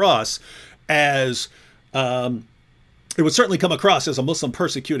come across as a Muslim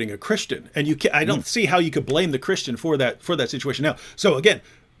persecuting a Christian, and I don't see how you could blame the Christian for that situation. Now, so again,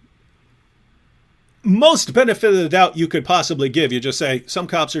 most benefit of the doubt you could possibly give, you just say some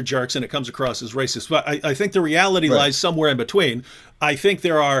cops are jerks and it comes across as racist. But I think the reality lies somewhere in between. I think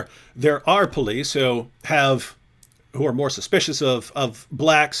there are police who are more suspicious of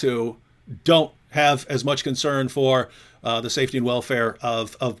blacks, who don't have as much concern for the safety and welfare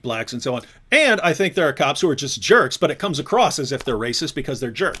of blacks and so on. And I think there are cops who are just jerks, but it comes across as if they're racist because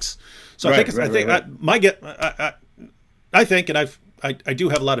they're jerks. So I think, and I do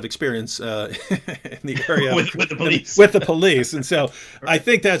have a lot of experience in the area with the police. With the police, and so I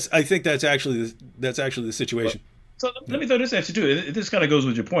think that's actually the situation. So let me throw this at you too. This kind of goes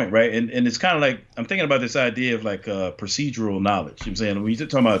with your point, right? And it's kind of like, I'm thinking about this idea of like procedural knowledge. You know what I'm saying, when you're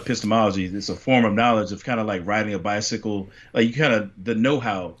talking about epistemology, it's a form of knowledge of kind of like riding a bicycle, like you kind of the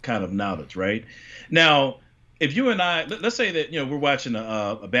know-how kind of knowledge, right? Now, if you and I, let's say that, we're watching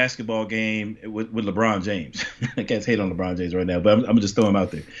a basketball game with LeBron James. I can't hate on LeBron James right now, but I'm just throwing him out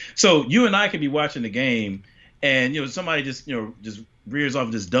there. So you and I could be watching the game, and somebody just rears off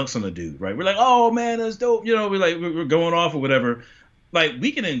and just dunks on the dude, right? We're like, oh man, that's dope. We're going off or whatever. Like,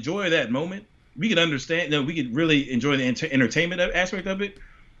 we can enjoy that moment. We can understand. We could really enjoy the entertainment aspect of it.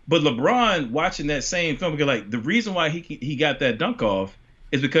 But LeBron watching that same film, because like the reason why he got that dunk off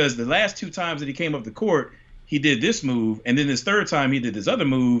is because the last two times that he came up the court, he did this move, and then this third time he did this other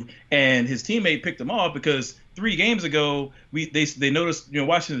move, and his teammate picked him off because 3 games ago they noticed,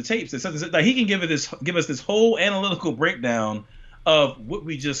 watching the tapes, that like he can give us this whole analytical breakdown of what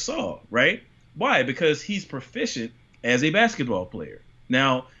we just saw, right? Why? Because he's proficient as a basketball player.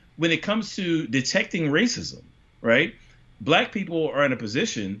 Now, when it comes to detecting racism, right? Black people are in a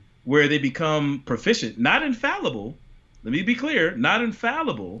position where they become proficient, not infallible. Let me be clear, not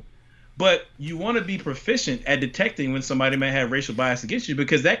infallible. But you want to be proficient at detecting when somebody may have racial bias against you,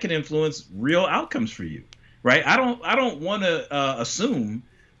 because that can influence real outcomes for you, right? I don't want to assume,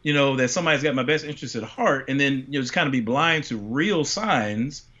 that somebody's got my best interest at heart, and then just kind of be blind to real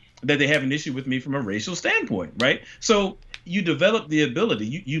signs that they have an issue with me from a racial standpoint, right? So you develop the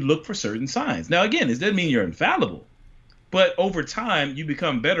ability, you look for certain signs. Now, again, this doesn't mean you're infallible, but over time you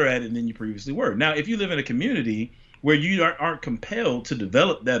become better at it than you previously were. Now, if you live in a community where you aren't compelled to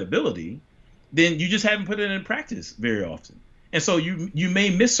develop that ability, then you just haven't put it in practice very often. And so you may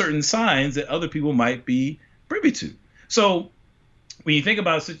miss certain signs that other people might be privy to. So when you think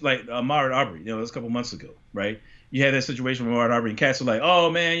about like Ahmaud Arbery, it was a couple months ago, right? You had that situation with Ahmaud Arbery, and cats were like, oh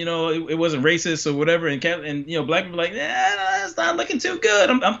man, it wasn't racist or whatever. And black people were like, it's not looking too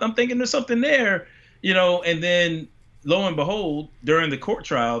good. I'm thinking there's something there, and then lo and behold, during the court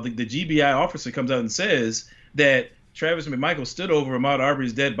trial, the GBI officer comes out and says that Travis McMichael stood over Ahmaud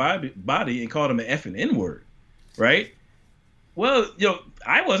Arbery's dead body and called him an effing N-word, right? Well,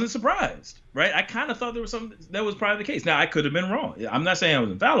 I wasn't surprised, right? I kind of thought there was something that was probably the case. Now, I could have been wrong. I'm not saying I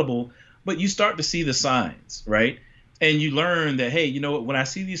was infallible, but you start to see the signs, right? And you learn that, hey, when I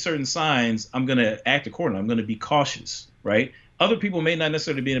see these certain signs, I'm going to act accordingly. I'm going to be cautious, right? Other people may not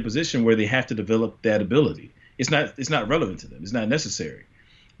necessarily be in a position where they have to develop that ability. It's not relevant to them. It's not necessary.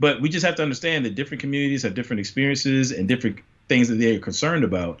 But we just have to understand that different communities have different experiences and different things that they are concerned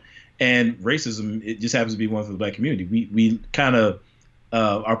about. And racism, it just happens to be one for the black community. We kind of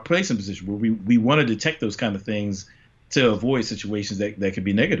are placed in a position where we want to detect those kind of things to avoid situations that could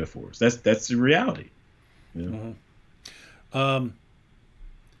be negative for us. That's the reality. Comment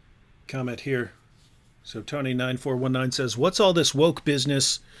here. So Tony9419 says, what's all this woke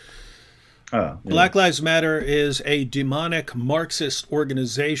business? Black Lives Matter is a demonic Marxist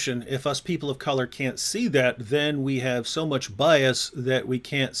organization. If us people of color can't see that, then we have so much bias that we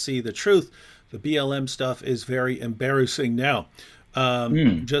can't see the truth. The BLM stuff is very embarrassing now.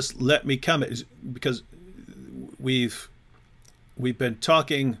 Just let me comment, because we've been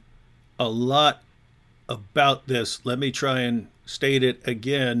talking a lot about this. Let me try and state it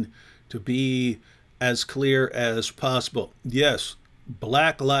again to be as clear as possible. Yes,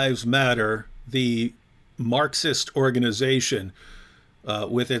 Black Lives Matter, the Marxist organization,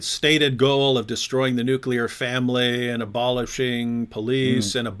 with its stated goal of destroying the nuclear family and abolishing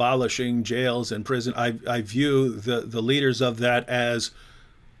police and abolishing jails and prison, I view the leaders of that as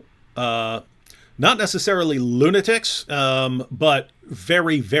not necessarily lunatics, but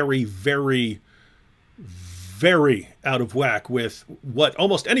very, very, very, very out of whack with what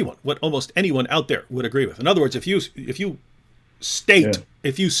almost anyone out there would agree with. In other words, if you state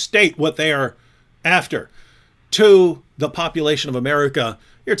what they are after to the population of America,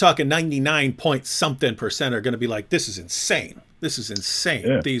 you're talking 99 point something% are going to be like, this is insane. This is insane.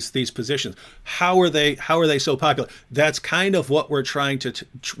 Yeah. These positions. How are they so popular? That's kind of what we're trying to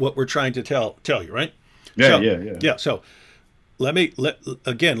tell you, right? Yeah. So let me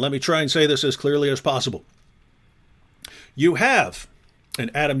try and say this as clearly as possible. You have, and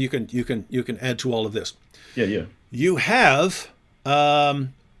Adam, you can add to all of this. Yeah. You have a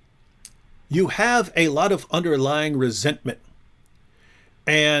lot of underlying resentment.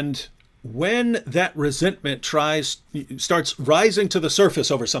 And when that resentment starts rising to the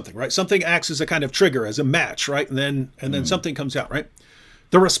surface over something, right? Something acts as a kind of trigger, as a match, right? And then something comes out, right?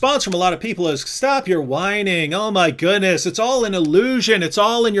 The response from a lot of people is, stop your whining. Oh my goodness, it's all an illusion. It's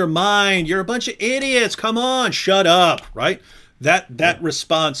all in your mind. You're a bunch of idiots. Come on, shut up, right? That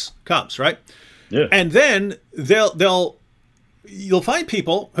response comes, right? Yeah. And then you'll find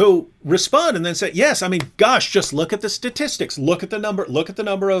people who respond and then say, yes, I mean, gosh, just look at the statistics. Look at the number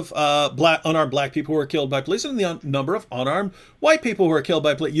of unarmed black people who are killed by police and the number of unarmed white people who are killed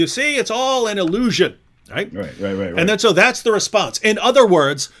by police. You see, it's all an illusion, right? Right. And then so that's the response. In other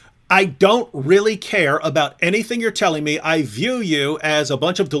words, I don't really care about anything you're telling me. I view you as a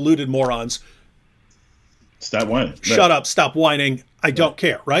bunch of deluded morons. Stop whining. Shut up. Stop whining. I don't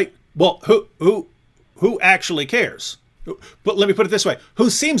care, right? Well, who actually cares? But let me put it this way.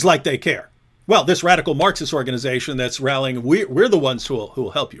 Who seems like they care? Well, this radical Marxist organization that's rallying, we're the ones who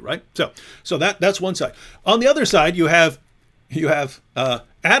will help you, right? So that's one side. On the other side, you have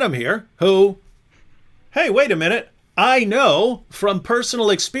Adam here who, hey, wait a minute. I know from personal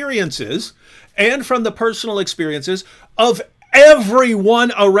experiences and from the personal experiences of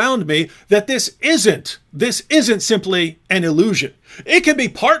everyone around me that this isn't simply an illusion. It can be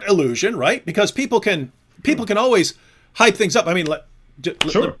part illusion, right? Because people can always hype things up. I mean, let me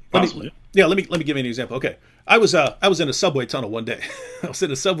give you an example. Okay, I was in a subway tunnel one day.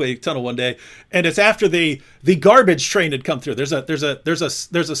 And it's after the garbage train had come through. There's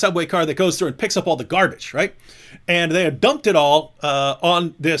a subway car that goes through and picks up all the garbage, right? And they had dumped it all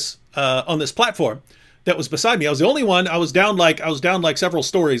on this platform that was beside me. I was the only one. I was down like several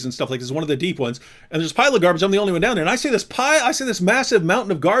stories and stuff like this, one of the deep ones. And there's a pile of garbage. I'm the only one down there. And I see this massive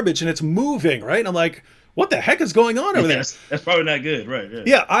mountain of garbage, and it's moving, right? And I'm like, what the heck is going on over there? That's probably not good, right?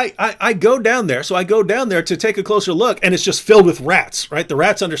 Yeah, I go down there. So I go down there to take a closer look, and it's just filled with rats, right? The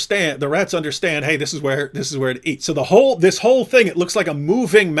rats understand, hey, this is where to eat. So this whole thing, it looks like a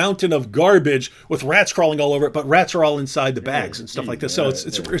moving mountain of garbage with rats crawling all over it, but rats are all inside the bags and stuff like this. So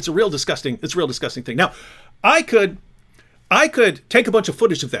it's a real disgusting thing. Now, I could take a bunch of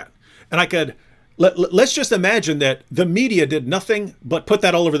footage of that, and I could let's just imagine that the media did nothing but put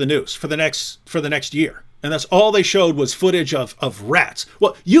that all over the news for the next year. And that's all they showed was footage of rats.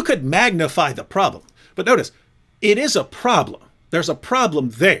 Well, you could magnify the problem. But notice, it is a problem. There's a problem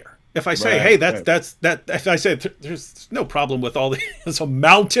there. If I say, hey, if I say there's no problem with all there's a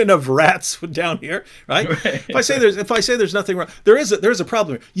mountain of rats down here, right? If I say there's nothing wrong, there is a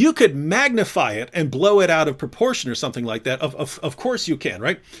problem. You could magnify it and blow it out of proportion or something like that. Of course you can,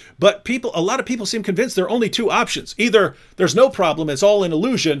 right? But a lot of people seem convinced there are only two options. Either there's no problem, it's all an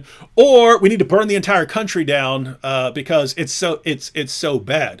illusion, or we need to burn the entire country down because it's so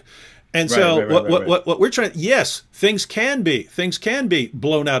bad. And what we're trying, yes, things can be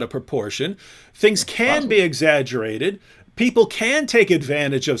blown out of proportion. Things can be exaggerated. People can take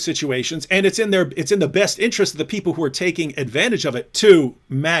advantage of situations, and it's in the best interest of the people who are taking advantage of it to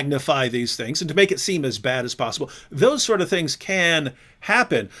magnify these things and to make it seem as bad as possible. Those sort of things can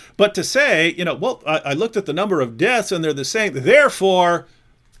happen. But to say, well, I looked at the number of deaths and they're the same, therefore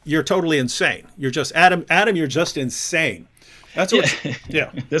you're totally insane. You're just Adam, you're just insane. That's what,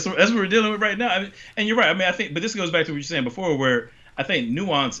 That's what we're dealing with right now. I mean, and you're right. I mean, I think, but this goes back to what you're saying before, where I think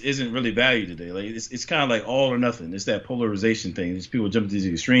nuance isn't really valued today. Like it's kind of like all or nothing. It's that polarization thing. These people jump to these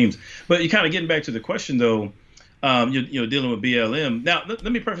extremes. But you're kind of getting back to the question though. You're dealing with BLM. Now, let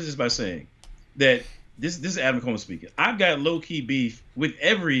me preface this by saying that this is Adam Coleman speaking. I've got low key beef with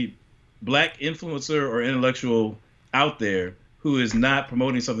every black influencer or intellectual out there who is not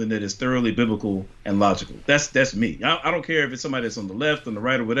promoting something that is thoroughly biblical and logical. That's me. I don't care if it's somebody that's on the left, on the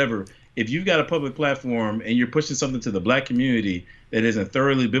right, or whatever. If you've got a public platform and you're pushing something to the black community that isn't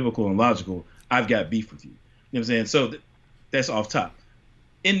thoroughly biblical and logical, I've got beef with you. You know what I'm saying? So that's off top.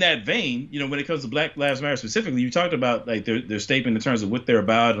 In that vein, you know, when it comes to Black Lives Matter specifically, you talked about like their statement in terms of what they're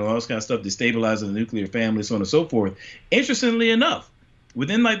about and all this kind of stuff, destabilizing the nuclear family, so on and so forth. Interestingly enough,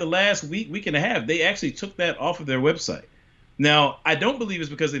 within like the last week and a half, they actually took that off of their website. Now, I don't believe it's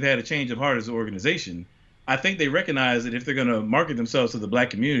because they've had a change of heart as an organization. I think they recognize that if they're going to market themselves to the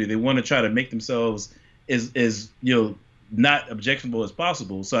black community, they want to try to make themselves as you know, not objectionable as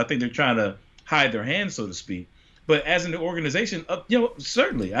possible. So I think they're trying to hide their hands, so to speak. But as an organization, you know,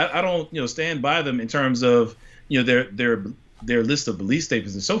 certainly I don't, you know, stand by them in terms of, you know, their list of belief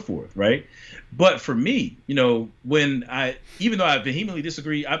statements and so forth, right? But for me, you know, even though I vehemently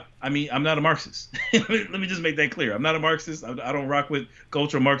disagree, I mean, I'm not a Marxist. Let me just make that clear. I'm not a Marxist. I don't rock with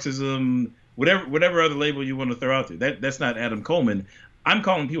cultural Marxism, whatever other label you want to throw out there. That's not Adam Coleman. I'm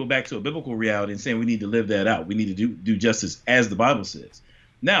calling people back to a biblical reality and saying we need to live that out. We need to do justice as the Bible says.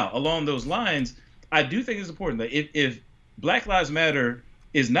 Now, along those lines, I do think it's important that if Black Lives Matter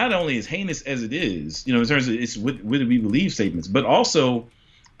is not only as heinous as it is, you know, in terms of its what we believe statements, but also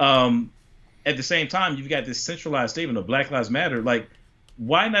at the same time, you've got this centralized statement of Black Lives Matter. Like,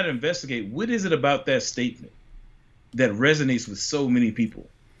 why not investigate what is it about that statement that resonates with so many people?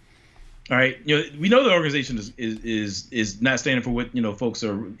 All right, you know, we know the organization is not standing for what, you know, folks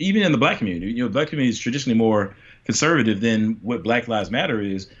are, even in the black community. You know, the black community is traditionally more conservative than what Black Lives Matter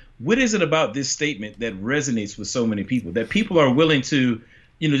is. What is it about this statement that resonates with so many people, that people are willing to,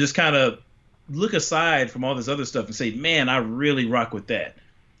 you know, just kind of look aside from all this other stuff and say, man, I really rock with that?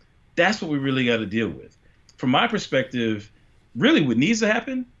 That's what we really got to deal with. From my perspective, really what needs to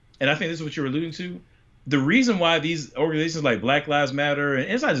happen, and I think this is what you're alluding to, the reason why these organizations like Black Lives Matter,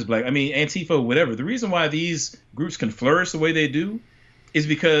 and it's not just Black, I mean, Antifa, whatever, the reason why these groups can flourish the way they do is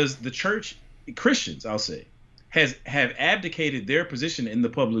because the church, Christians, I'll say, have abdicated their position in the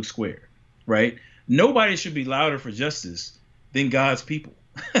public square, right? Nobody should be louder for justice than God's people.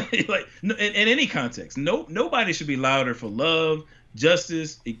 Like, in any context, nobody should be louder for love,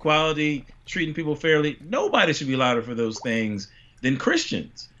 justice, equality, treating people fairly. Nobody should be louder for those things than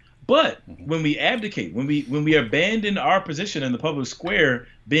Christians. But when we abdicate, when we abandon our position in the public square,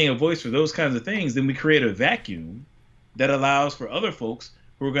 being a voice for those kinds of things, then we create a vacuum that allows for other folks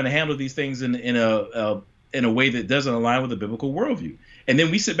who are going to handle these things in a way that doesn't align with the biblical worldview. And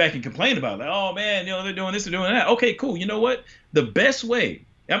then we sit back and complain about, like, oh man, you know, they're doing this, they're doing that. Okay, cool. You know what? The best way,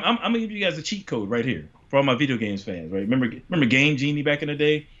 I'm gonna give you guys a cheat code right here for all my video games fans, right? Remember Game Genie back in the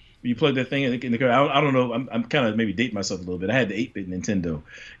day? You plug that thing in the car. I don't know. I'm kind of maybe dating myself a little bit. I had the 8-bit Nintendo. You know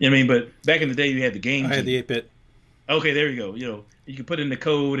what I mean? But back in the day, you had the Game Genie. I had the 8-bit. Okay, there you go. You know, you can put in the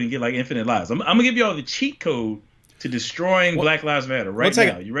code and get like infinite lives. I'm gonna give you all the cheat code to destroying Black Lives Matter right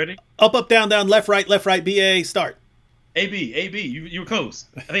now. You ready? Up, up, down, down, left, right, BA, start. AB. You were close.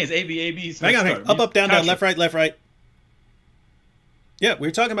 I think it's AB. Hang on. Up, down, down, left, right. Yeah, we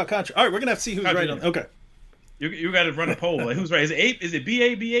were talking about Contra. All right, we're gonna have to see who's right on. Okay. You got to run a poll. Like, who's right? Is it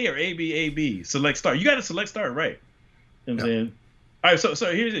BA or AB? Select start. You got to select start, right? You know what I'm saying? All right,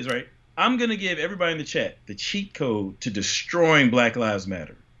 so here it is, right? I'm gonna give everybody in the chat the cheat code to destroying Black Lives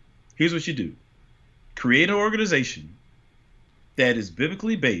Matter. Here's what you do. Create an organization that is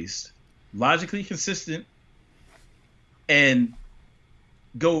biblically based, logically consistent, and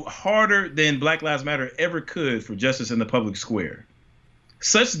go harder than Black Lives Matter ever could for justice in the public square,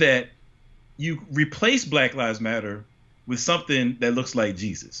 such that you replace Black Lives Matter with something that looks like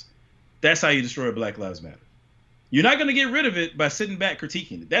Jesus. That's how you destroy Black Lives Matter. You're not going to get rid of it by sitting back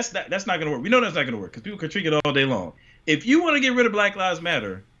critiquing it. That's not going to work. We know that's not going to work because people critique it all day long. If you want to get rid of Black Lives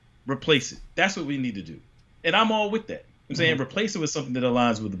Matter, replace it. That's what we need to do. And I'm all with that. I'm saying replace it with something that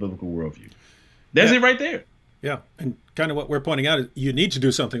aligns with the biblical worldview. That's it right there. Yeah. And kind of what we're pointing out is you need to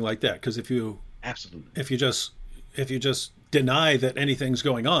do something like that, because if you just deny that anything's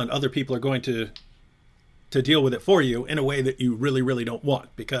going on, other people are going to deal with it for you in a way that you really, really don't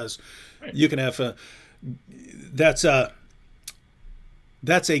want, because you can have that's a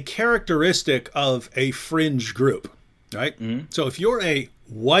characteristic of a fringe group, right? So if you're a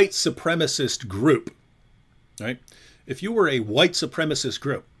white supremacist group, right? If you were a white supremacist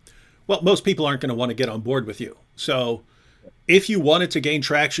group, well, most people aren't going to want to get on board with you. So if you wanted to gain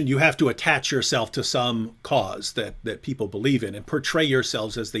traction, you have to attach yourself to some cause that people believe in and portray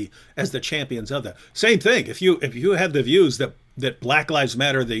yourselves as the champions of that. Same thing. If you have the views that Black Lives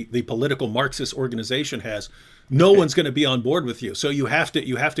Matter, the political Marxist organization has, no one's going to be on board with you. So you have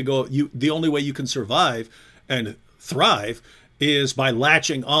to go. The only way you can survive and thrive is by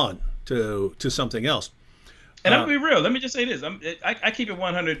latching on to something else. And I'm gonna be real. Let me just say this: I keep it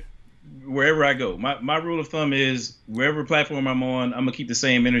 100 wherever I go. My rule of thumb is wherever platform I'm on, I'm gonna keep the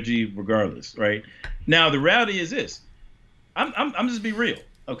same energy regardless, right? Now the reality is this: I'm just be real,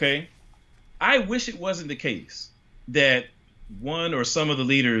 okay? I wish it wasn't the case that one or some of the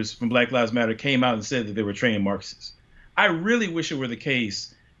leaders from Black Lives Matter came out and said that they were trained Marxists. I really wish it were the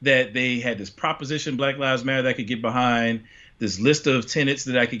case that they had this proposition, Black Lives Matter, that I could get behind, this list of tenets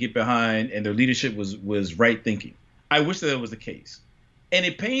that I could get behind, and their leadership was right thinking. I wish that was the case. And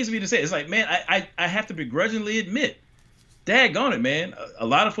it pains me to say, it's like, man, I have to begrudgingly admit, daggone it, man. A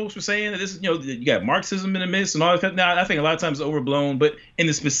lot of folks were saying that this is, you got Marxism in the midst and all that. Now, I think a lot of times it's overblown, but in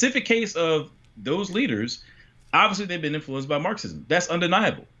the specific case of those leaders, obviously they've been influenced by Marxism. That's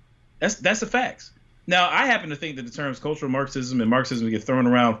undeniable. That's the facts. Now, I happen to think that the terms cultural Marxism and Marxism get thrown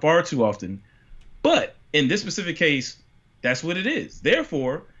around far too often, but in this specific case, that's what it is.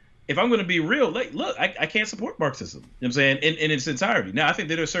 Therefore, if I'm going to be real, look, I can't support Marxism. You know what I'm saying? In its entirety. Now, I think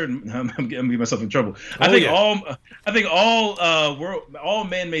that there are certain. I'm getting myself in trouble. I think all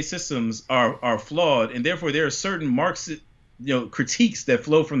man-made systems are flawed, and therefore there are certain Marxist, critiques that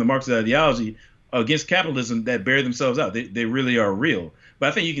flow from the Marxist ideology against capitalism that bear themselves out. They really are real. But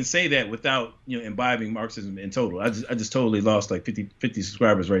I think you can say that without imbibing Marxism in total. I just totally lost like 50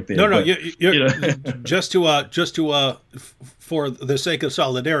 subscribers right there. No, just to for the sake of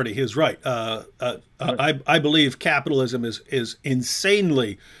solidarity, he's right. I believe capitalism is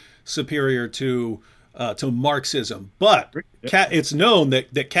insanely superior to Marxism, but it's known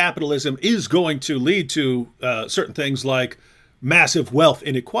that capitalism is going to lead to certain things like massive wealth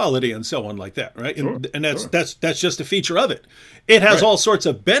inequality and so on like that, right? And that's just a feature of it. It has all sorts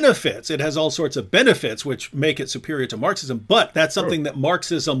of benefits. It has all sorts of benefits which make it superior to Marxism, but that's something that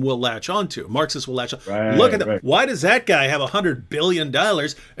Marxism will latch onto. Marxists will latch on. Look at that. Why does that guy have $100 billion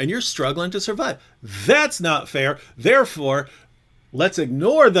and you're struggling to survive? That's not fair. Therefore, let's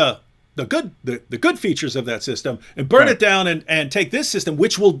ignore the good features of that system and burn it down and take this system,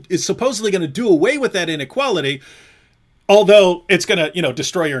 which is supposedly going to do away with that inequality. Although it's going to,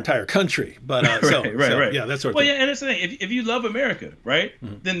 destroy your entire country, but yeah, that's sort of thing. Yeah, and that's the thing. If you love America, right,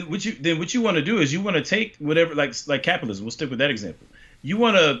 then what you want to do is you want to take whatever, like capitalism. We'll stick with that example. You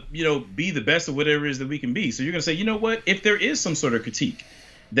want to, be the best of whatever it is that we can be. So you're going to say, you know what? If there is some sort of critique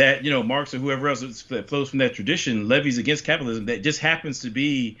that Marx or whoever else that flows from that tradition levies against capitalism that just happens to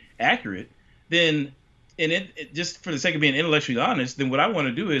be accurate, then. And it just for the sake of being intellectually honest, then what I want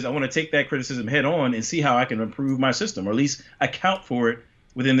to do is I want to take that criticism head on and see how I can improve my system, or at least account for it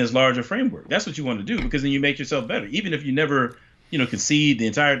within this larger framework. That's what you want to do, because then you make yourself better. Even if you never, concede the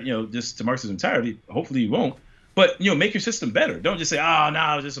entire, just to Marxism entirety, hopefully you won't. But, make your system better. Don't just say,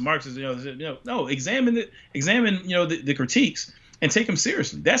 no, it's just a Marxist, no, examine the critiques and take them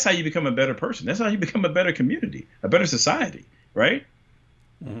seriously. That's how you become a better person. That's how you become a better community, a better society, right?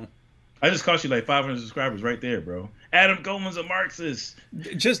 Mm-hmm. I just cost you like 500 subscribers right there, bro. Adam Coleman's a Marxist.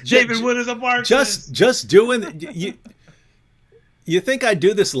 David Wood is a Marxist. Just doing you think I'd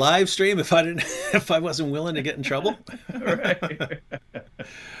do this live stream if I wasn't willing to get in trouble? Right.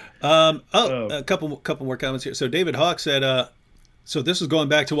 A couple more comments here. So David Hawk said, so this is going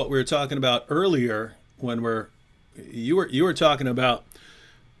back to what we were talking about earlier when you were talking about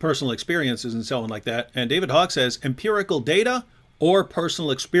personal experiences and so on like that. And David Hawk says empirical data or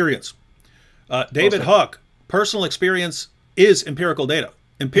personal experience. David Hawk, personal experience is empirical data.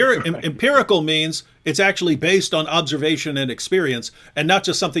 Empirical means it's actually based on observation and experience and not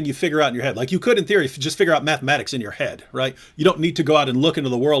just something you figure out in your head. Like you could, in theory, just figure out mathematics in your head, right? You don't need to go out and look into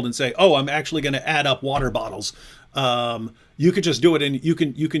the world and say, oh, I'm actually going to add up water bottles. You could just do it, and you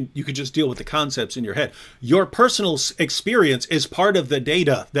could just deal with the concepts in your head. Your personal experience is part of the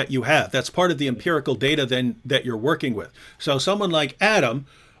data that you have. That's part of the empirical data then that you're working with. So someone like Adam,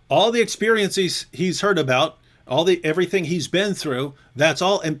 all the experiences he's heard about, everything he's been through, that's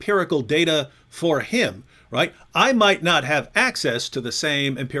all empirical data for him, right? I might not have access to the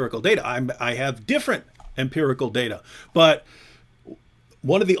same empirical data. I have different empirical data, but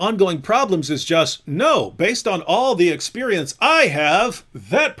one of the ongoing problems is just, no, based on all the experience I have,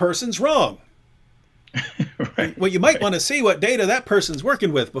 that person's wrong. Right. Well, you might want to see what data that person's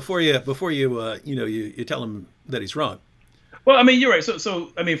working with before you tell him that he's wrong. Well, I mean, you're right.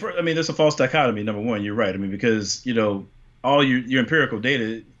 So I mean, there's a false dichotomy. Number one, you're right. I mean, because all your empirical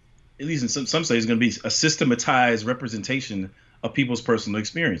data, at least in some studies, is going to be a systematized representation of people's personal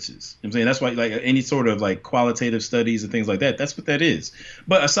experiences. You know what I'm saying? That's why, like any sort of like qualitative studies and things like that, that's what that is.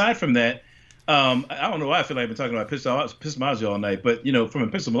 But aside from that, I don't know why I feel like I've been talking about epistemology all night, but from an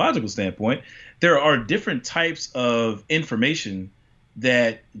epistemological standpoint, there are different types of information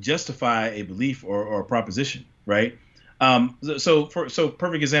that justify a belief or a proposition, right? So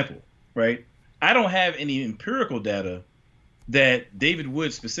perfect example, right? I don't have any empirical data that David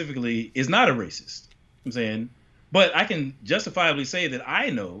Wood specifically is not a racist. I'm saying, but I can justifiably say that I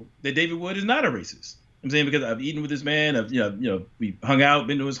know that David Wood is not a racist. I'm saying, because I've eaten with this man, I've we hung out,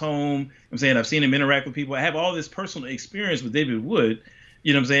 been to his home. I'm saying, I've seen him interact with people. I have all this personal experience with David Wood.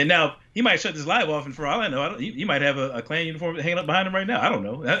 You know what I'm saying? Now, he might shut this live off, and for all I know, he might have a Klan uniform hanging up behind him right now. I don't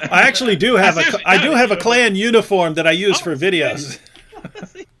know. I actually do have a Klan uniform that I use for videos.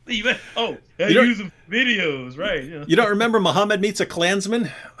 You use them for videos, right? You don't remember Muhammad Meets a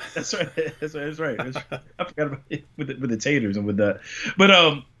Klansman? That's right. That's right. I forgot about it with the taters and with that.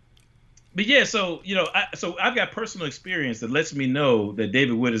 But yeah, so I've got personal experience that lets me know that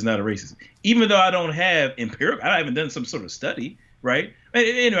David Wood is not a racist, even though I don't have empirical. I haven't done some sort of study, right?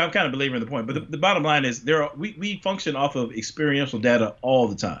 Anyway, I'm kind of belaboring the point, but the bottom line is we function off of experiential data all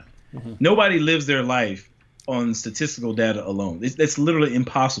the time. Mm-hmm. Nobody lives their life on statistical data alone. That's literally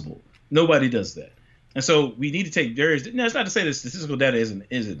impossible. Nobody does that, and so we need to take various. Now, it's not to say that statistical data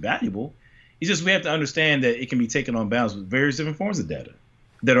isn't valuable. It's just we have to understand that it can be taken on balance with various different forms of data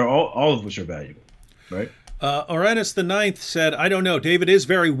that are all of which are valuable, right? Orenus the Ninth said, "I don't know. David is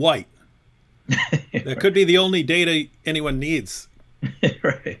very white. That could be the only data anyone needs."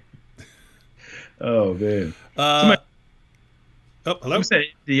 Right. Oh man. Hello.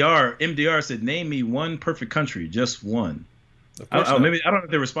 MDR said, "Name me one perfect country, just one." Maybe I don't know if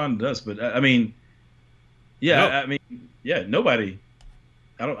they responded to us, but nobody.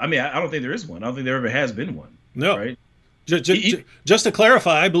 I don't think there is one. I don't think there ever has been one. No. Right. Just to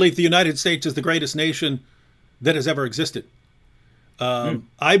clarify, I believe the United States is the greatest nation that has ever existed.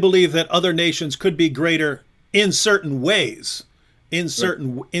 I believe that other nations could be greater in certain ways, in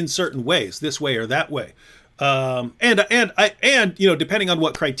certain ways, this way or that way. And depending on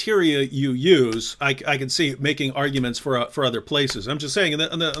what criteria you use, I can see making arguments for other places. I'm just saying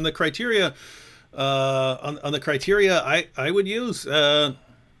on the criteria, I would use.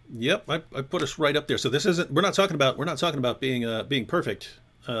 Yep, I put us right up there. So this isn't. We're not talking about being perfect.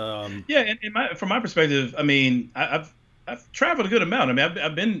 Yeah, from my perspective, I mean, I've traveled a good amount. I mean,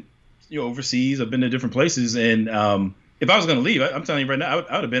 I've been overseas. I've been to different places, and if I was going to leave, I'm telling you right now, I would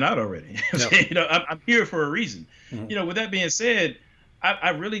have been out already. Yep. I'm here for a reason. Mm-hmm. With that being said, I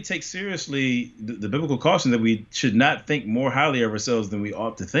really take seriously the biblical caution that we should not think more highly of ourselves than we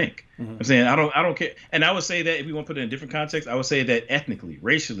ought to think. Mm-hmm. I'm saying I don't care, and I would say that if we want to put it in a different context, I would say that ethnically,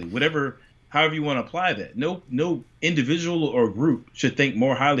 racially, however you want to apply that, no individual or group should think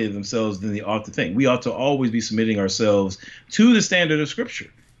more highly of themselves than they ought to think. We ought to always be submitting ourselves to the standard of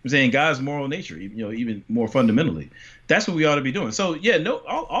Scripture. I'm saying God's moral nature, even more fundamentally. That's what we ought to be doing. So yeah,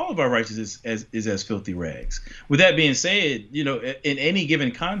 all of our righteousness is as filthy rags. With that being said, in any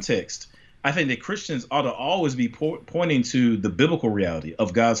given context, I think that Christians ought to always be pointing to the biblical reality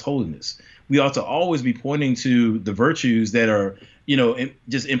of God's holiness. We ought to always be pointing to the virtues that are,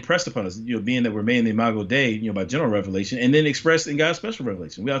 just impressed upon us, being that we're made in the imago Dei, by general revelation, and then expressed in God's special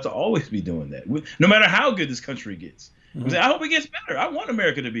revelation. We ought to always be doing that, no matter how good this country gets. Mm-hmm. I hope it gets better. I want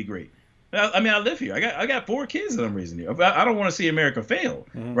America to be great. I live here. I got 4 kids that I'm raising here. I don't want to see America fail,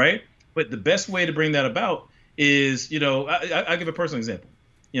 mm-hmm. right? But the best way to bring that about is, I'll give a personal example.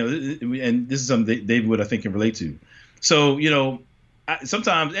 And this is something that David Wood I think can relate to. So,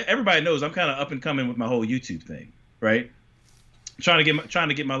 sometimes everybody knows I'm kind of up and coming with my whole YouTube thing, right? Trying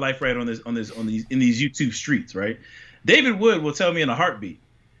to get my life right in these YouTube streets, right? David Wood will tell me in a heartbeat,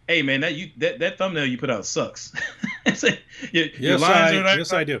 "Hey man, that thumbnail you put out sucks." your lines are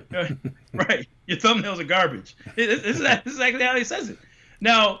yes, I do. Right, your thumbnails are garbage. This is exactly how he says it.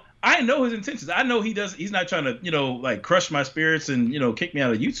 Now, I know his intentions. I know he's not trying to crush my spirits and kick me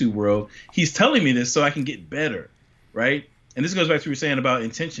out of the YouTube world. He's telling me this so I can get better, right? And this goes back to what you were saying about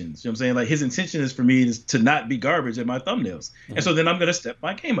intentions. You know what I'm saying? Like, his intention is for me to not be garbage at my thumbnails. Mm-hmm. And so then I'm going to step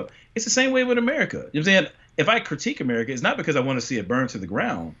my game up. It's the same way with America. You know what I'm saying? If I critique America, it's not because I want to see it burn to the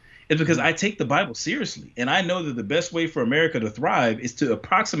ground. It's because I take the Bible seriously. And I know that the best way for America to thrive is to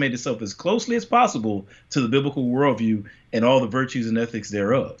approximate itself as closely as possible to the biblical worldview and all the virtues and ethics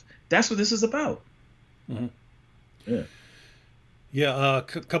thereof. That's what this is about. Mm-hmm. Yeah. Yeah, a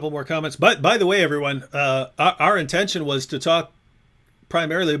couple more comments. But by the way, everyone, our intention was to talk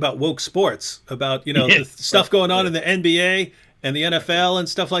primarily about woke sports, about the stuff going on in the NBA and the NFL and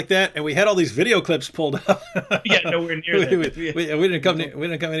stuff like that, and we had all these video clips pulled up. Yeah, nowhere near that. we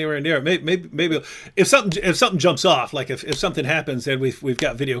didn't come anywhere near it. Maybe if something jumps off, like if something happens, then we've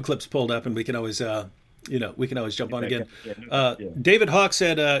got video clips pulled up, and we can always jump on again. David Hawk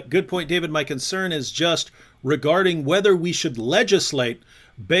said, "Good point, David. My concern is just regarding whether we should legislate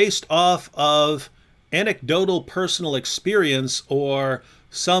based off of anecdotal personal experience or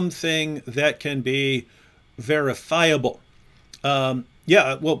something that can be verifiable."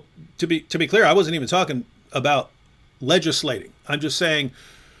 Yeah, well, to be clear, I wasn't even talking about legislating. I'm just saying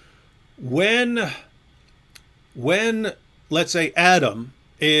when let's say Adam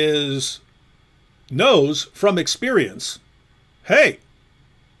knows from experience, hey,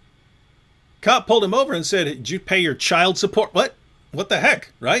 cop pulled him over and said, "Did you pay your child support?" What the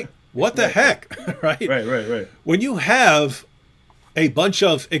heck, right? What the heck, right? Right. When you have a bunch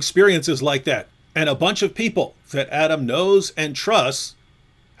of experiences like that, and a bunch of people that Adam knows and trusts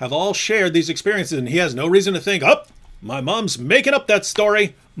have all shared these experiences, and he has no reason to think, oh, my mom's making up that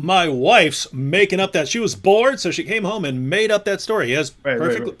story. My wife's making up that. She was bored, so she came home and made up that story. He has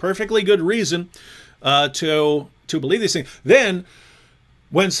perfectly good reason to believe these things. Then,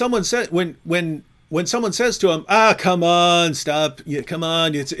 when someone says when someone says to him, come on, stop, come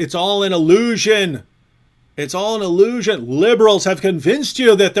on, it's all an illusion. It's all an illusion. Liberals have convinced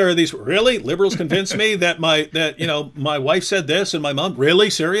you that there are these. Really? Liberals convinced me that my wife said this and my mom. Really?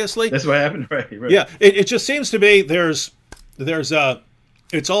 Seriously? That's what happened, right? Yeah. It just seems to be there's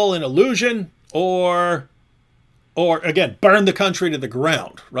it's all an illusion, or again, burn the country to the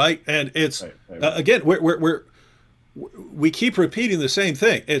ground, right? And it's again we keep repeating the same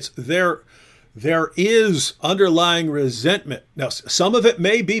thing. It's there is underlying resentment. Now, some of it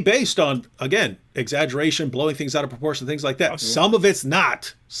may be based on, again, exaggeration, blowing things out of proportion, things like that. Absolutely. Some of it's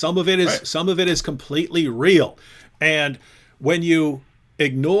not. Some of it is completely real. And when you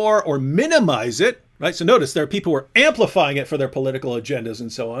ignore or minimize it, right? So notice there are people who are amplifying it for their political agendas and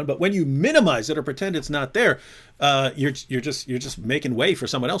so on. But when you minimize it or pretend it's not there, you're just making way for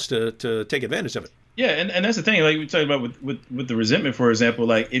someone else to take advantage of it. Yeah, and that's the thing, like we talked about with the resentment, for example,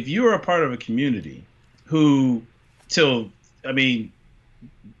 like if you are a part of a community who man,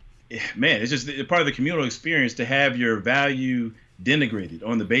 it's just a part of the communal experience to have your value denigrated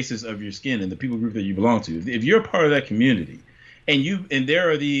on the basis of your skin and the people group that you belong to. If you're a part of that community and there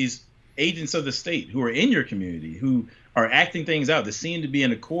are these agents of the state who are in your community who are acting things out that seem to be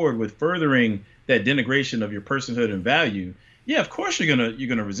in accord with furthering that denigration of your personhood and value, yeah, of course you're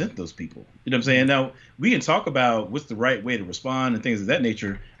gonna resent those people. You know what I'm saying? Now we can talk about what's the right way to respond and things of that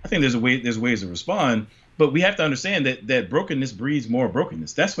nature. I think there's ways to respond, but we have to understand that brokenness breeds more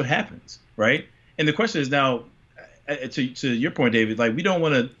brokenness. That's what happens, right? And the question is now, to your point, David, like we don't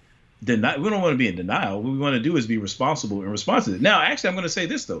want to deny, we don't want to be in denial. What we want to do is be responsible and responsive. Now, actually, I'm going to say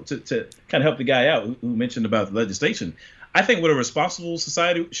this though, to kind of help the guy out who mentioned about the legislation. I think what a responsible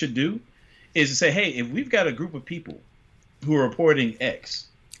society should do is to say, hey, if we've got a group of people who are reporting X,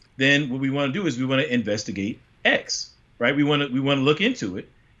 then what we want to do is we want to investigate X, right? We want to look into it,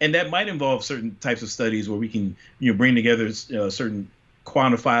 and that might involve certain types of studies where we can bring together certain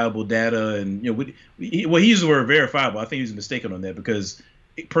quantifiable data, and he used the word verifiable. I think he was mistaken on that because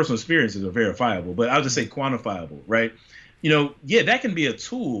personal experiences are verifiable, but I'll just say quantifiable, right? Yeah, that can be a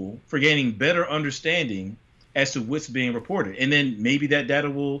tool for gaining better understanding as to what's being reported, and then maybe that data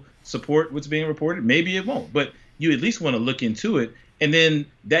will support what's being reported, maybe it won't, but you at least want to look into it, and then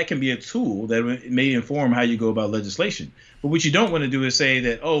that can be a tool that may inform how you go about legislation. But what you don't want to do is say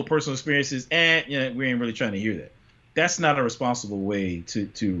that, oh, personal experiences, we ain't really trying to hear that. That's not a responsible way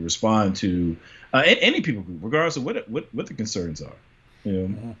to respond to any people group, regardless of what the concerns are.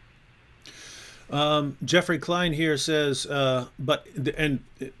 Jeffrey Klein here says, and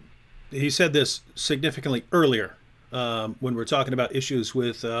he said this significantly earlier when we're talking about issues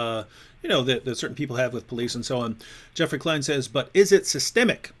with that certain people have with police and so on. Jeffrey Klein says, but is it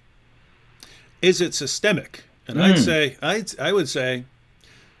systemic? Is it systemic? And I would say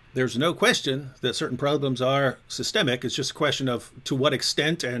there's no question that certain problems are systemic. It's just a question of to what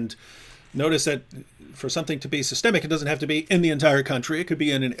extent. And notice that for something to be systemic, it doesn't have to be in the entire country. It could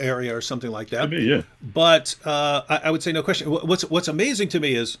be in an area or something like that. Yeah. But I would say no question. What's amazing to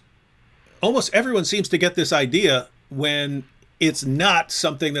me is almost everyone seems to get this idea when it's not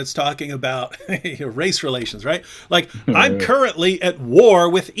something that's talking about race relations, right? Like, I'm currently at war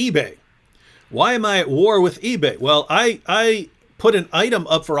with eBay. Why am I at war with eBay? Well, I put an item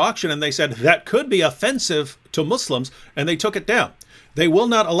up for auction and they said that could be offensive to Muslims, and they took it down. They will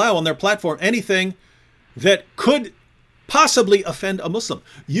not allow on their platform anything that could possibly offend a Muslim.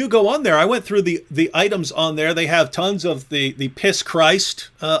 You go on there. I went through the items on there. They have tons of the Piss Christ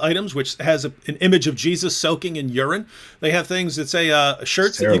items, which has an image of Jesus soaking in urine. They have things that say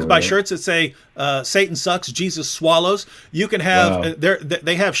shirts. You can buy shirts that say Satan sucks, Jesus swallows. You can have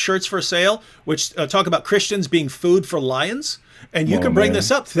they have shirts for sale which talk about Christians being food for lions. And you can bring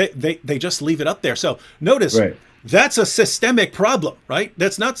this up. They just leave it up there. So notice. That's a systemic problem, right?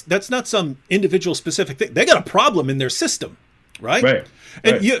 That's not some individual specific thing. They got a problem in their system, right?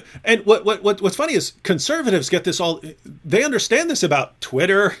 And what's funny is conservatives get this all. They understand this about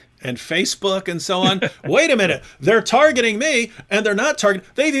Twitter and Facebook and so on. Wait a minute, they're targeting me, and they're not targeting.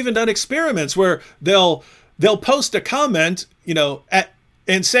 They've even done experiments where they'll post a comment,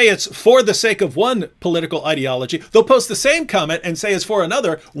 and say it's for the sake of one political ideology. They'll post the same comment and say it's for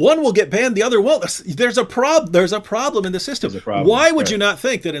another. One will get banned, the other won't. There's a problem in the system. Why would you not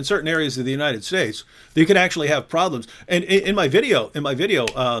think that in certain areas of the United States you could actually have problems? And in my video,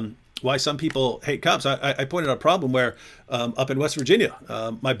 why some people hate cops, I pointed out a problem where up in West Virginia,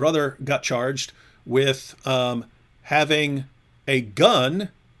 my brother got charged with having a gun,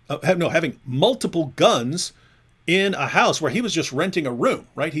 having multiple guns in a house where he was just renting a room,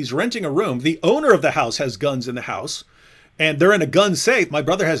 right? He's renting a room. The owner of the house has guns in the house, and they're in a gun safe. My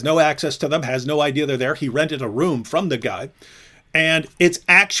brother has no access to them, has no idea they're there. He rented a room from the guy, and it's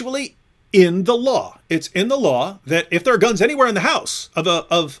actually in the law. It's in the law that if there are guns anywhere in the house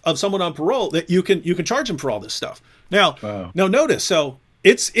of someone on parole, that you can charge them for all this stuff. Now, now notice, so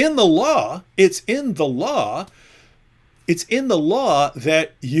it's in the law. It's in the law. It's in the law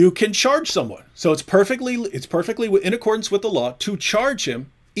that you can charge someone. So it's perfectly in accordance with the law to charge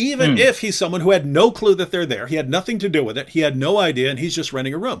him, even if he's someone who had no clue that they're there. He had nothing to do with it. He had no idea, and he's just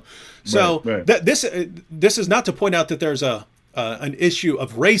renting a room. So this is not to point out that there's an issue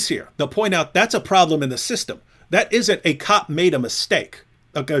of race here. They'll point out that's a problem in the system. That isn't a cop made a mistake.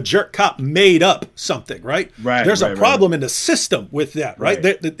 A jerk cop made up something, right? There's a problem in the system with that, right?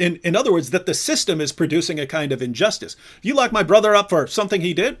 In other words, that the system is producing a kind of injustice. If you lock my brother up for something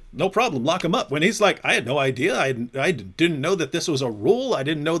he did, no problem, lock him up. When he's like, I had no idea, I didn't know that this was a rule, I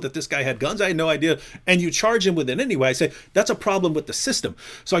didn't know that this guy had guns, I had no idea, and you charge him with it anyway, I say, that's a problem with the system.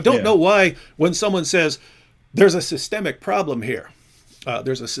 So I don't know why when someone says, there's a systemic problem here,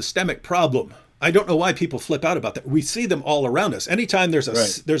 there's a systemic problem, I don't know why people flip out about that. We see them all around us. Anytime there's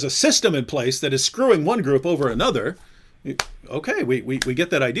a system in place that is screwing one group over another, okay, we get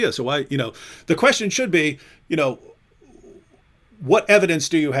that idea. So why, the question should be, what evidence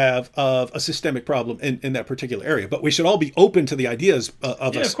do you have of a systemic problem in that particular area? But we should all be open to the ideas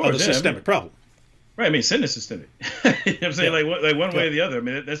of a systemic problem. Right. I mean, sin is systemic. You know what I'm saying? Like one way or the other. I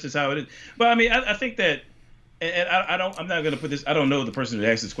mean, that's just how it is. But I mean, I think that, and I'm not going to put this, I don't know the person who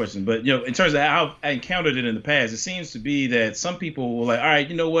asked this question, but, in terms of how I encountered it in the past, it seems to be that some people will like, all right,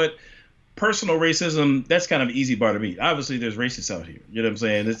 you know what, personal racism, that's kind of an easy bar to meet. Obviously, there's racists out here. You know what I'm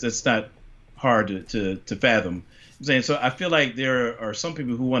saying? It's not hard to fathom. I'm saying, so I feel like there are some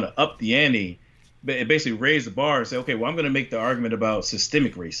people who want to up the ante, but basically raise the bar and say, okay, well, I'm going to make the argument about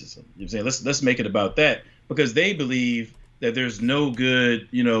systemic racism. You know what I'm saying? Let's make it about that, because they believe that there's no good,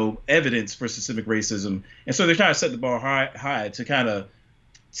 evidence for systemic racism. And so they're trying to set the bar high to kind of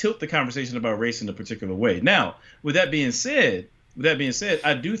tilt the conversation about race in a particular way. Now, with that being said,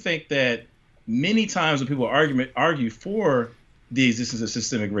 I do think that many times when people argue for the existence of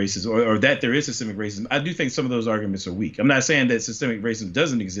systemic racism or that there is systemic racism, I do think some of those arguments are weak. I'm not saying that systemic racism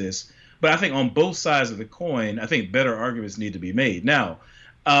doesn't exist, but I think on both sides of the coin, I think better arguments need to be made. Now,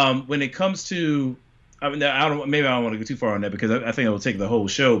 when it comes to, maybe I don't want to go too far on that because I think it will take the whole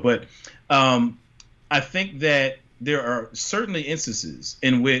show. But I think that there are certainly instances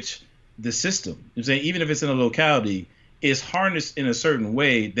in which the system, I'm saying, even if it's in a locality, is harnessed in a certain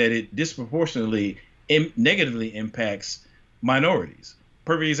way that it disproportionately negatively impacts minorities.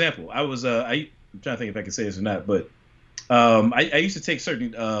 Perfect example. I'm trying to think if I can say this or not, but I used to take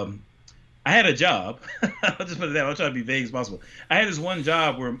certain. I had a job. I'll just put it that. I'll try to be vague as possible. I had this one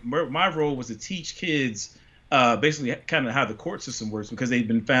job where my role was to teach kids basically kind of how the court system works, because they've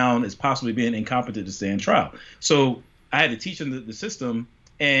been found as possibly being incompetent to stand trial. So I had to teach them the system,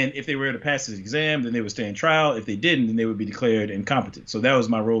 and if they were to pass this exam, then they would stand trial. If they didn't, then they would be declared incompetent. So that was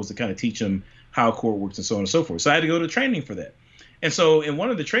my role, was to kind of teach them how court works and so on and so forth. So I had to go to training for that. And so in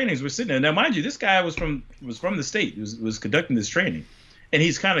one of the trainings, we're sitting there. Now, mind you, this guy was from the state, was conducting this training. And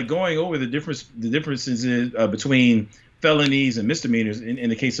he's kind of going over the differences between felonies and misdemeanors in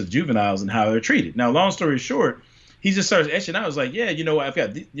the case of juveniles and how they're treated. Now, long story short, he just starts etching out. I was like, yeah, I've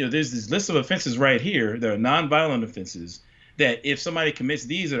got, there's this list of offenses right here. There are nonviolent offenses that if somebody commits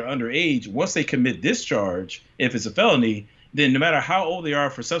these that are underage, once they commit this charge, if it's a felony, then no matter how old they are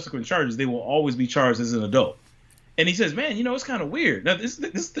for subsequent charges, they will always be charged as an adult. And he says, man, it's kind of weird. Now, this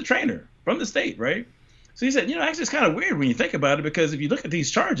is the trainer from the state, right? So he said, actually, it's kind of weird when you think about it, because if you look at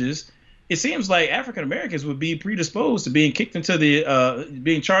these charges, it seems like African Americans would be predisposed to being kicked into the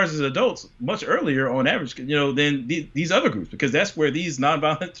being charged as adults much earlier on average, than these other groups, because that's where these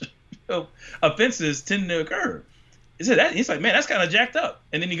nonviolent offenses tend to occur. He said that, he's like, man, that's kind of jacked up.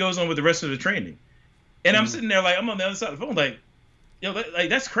 And then he goes on with the rest of the training. And I'm sitting there like, I'm on the other side of the phone, like, like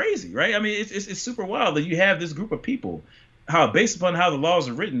that's crazy, right? I mean, it's super wild that you have this group of people, how based upon how the laws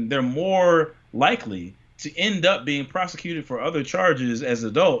are written, they're more likely to end up being prosecuted for other charges as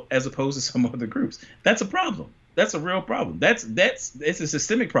adult as opposed to some other groups. That's a problem. That's a real problem. It's a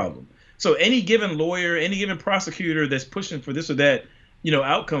systemic problem. So any given lawyer, any given prosecutor that's pushing for this or that,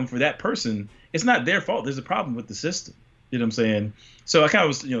 outcome for that person, it's not their fault. There's a problem with the system. You know what I'm saying? So I kind of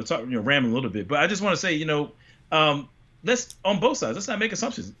was, rambling a little bit, but I just want to say, let's, on both sides, let's not make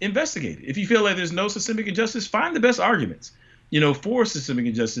assumptions. Investigate it. If you feel like there's no systemic injustice, find the best arguments, for systemic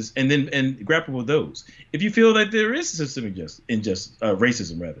injustice, and grapple with those. If you feel that there is systemic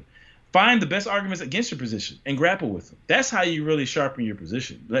racism, rather, find the best arguments against your position and grapple with them. That's how you really sharpen your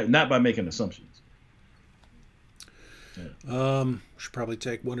position, not by making assumptions. Yeah. Should probably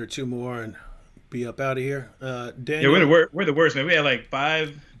take one or two more and be up out of here. Daniel, yeah, we're the worst, man. We had like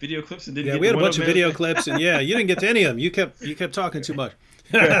 5 video clips and didn't. Yeah, we had a bunch of video clips, and yeah, you didn't get to any of them. You kept talking too much.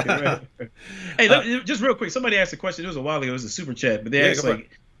 Right. Hey, just real quick, somebody asked a question. It was a while ago. It was a super chat, but they asked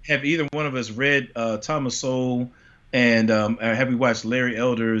have either one of us read Thomas Sowell and have we watched Larry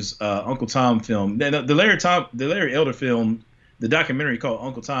Elder's Uncle Tom film? The Larry Elder film, the documentary called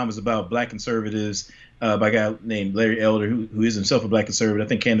Uncle Tom, is about Black conservatives by a guy named Larry Elder, who is himself a Black conservative. I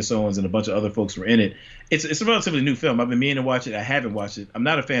think Candace Owens and a bunch of other folks were in it. It's a relatively new film. I've been meaning to watch it. I haven't watched it. I'm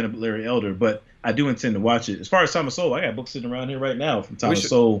not a fan of Larry Elder, but I do intend to watch it. As far as Thomas Sowell, I got books sitting around here right now from Thomas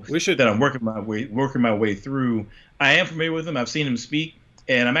Sowell that I'm working my way through. I am familiar with him. I've seen him speak,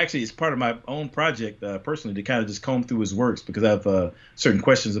 and I'm actually, it's part of my own project personally to kind of just comb through his works, because I have certain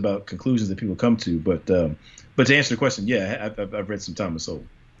questions about conclusions that people come to. But to answer the question, yeah, I've read some Thomas Sowell.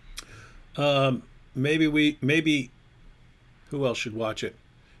 Maybe who else should watch it?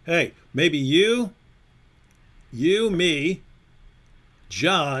 Hey, maybe you, me,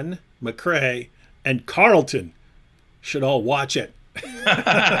 John McCrae, and Carlton should all watch it.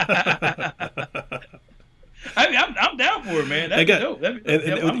 I'm down for it, man. That'd be dope.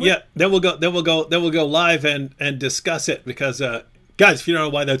 Yeah, then we'll go live and discuss it, because guys, if you don't know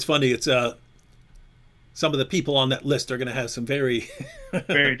why that's funny, it's some of the people on that list are going to have some very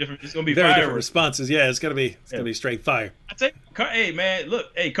different. It's going to be very different responses. Yeah, it's going to be straight fire. I tell you, hey man,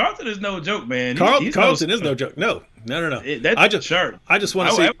 look, Carlton is no joke, man. Carlton is no joke. No. I just want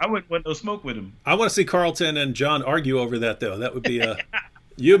to see. I wouldn't want no smoke with him. I want to see Carlton and John argue over that, though. That would be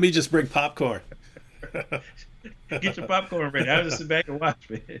you and me just bring popcorn. Get your popcorn ready. I'll just sit back and watch,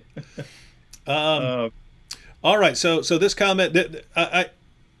 man. All right. So this comment,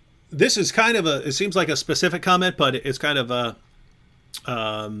 this is kind of it seems like a specific comment, but it's kind of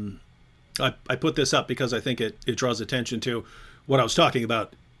I put this up because I think it draws attention to what I was talking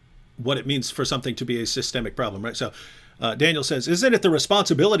about, what it means for something to be a systemic problem, right? So Daniel says, isn't it the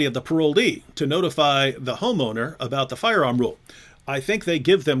responsibility of the parolee to notify the homeowner about the firearm rule? I think they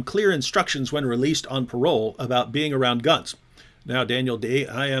give them clear instructions when released on parole about being around guns. Now, Daniel D.,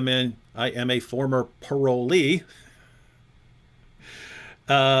 I am a former parolee.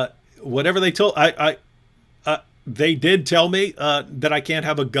 Whatever they told, they did tell me that I can't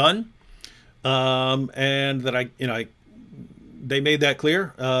have a gun, and that they made that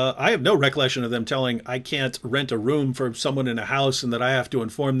clear. I have no recollection of them telling I can't rent a room for someone in a house and that I have to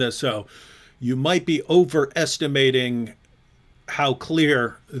inform this. So you might be overestimating how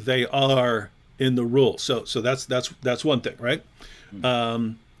clear they are in the rules. So that's one thing, right?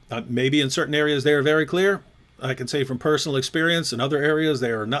 Maybe in certain areas they are very clear. I can say from personal experience, in other areas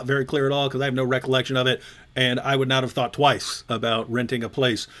they are not very clear at all, because I have no recollection of it, and I would not have thought twice about renting a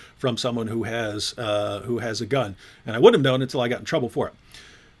place from someone who has a gun, and I wouldn't have known until I got in trouble for it.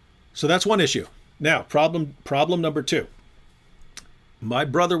 So that's one issue. Now, problem number 2. My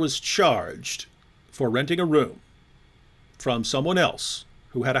brother was charged for renting a room from someone else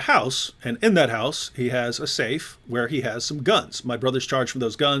who had a house, and in that house he has a safe where he has some guns. My brother's charged for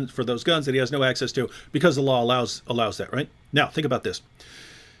those guns that he has no access to because the law allows that, right? Now, think about this.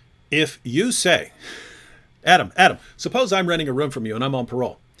 If you say, Adam, suppose I'm renting a room from you and I'm on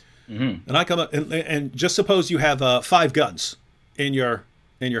parole, and I come up and just suppose you have 5 guns in your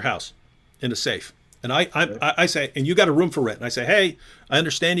house in a safe, And I say, and you got a room for rent. And I say, hey, I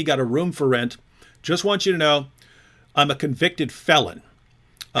understand you got a room for rent. Just want you to know, I'm a convicted felon.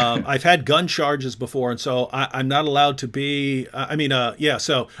 I've had gun charges before, and so I'm not allowed to be. Yeah.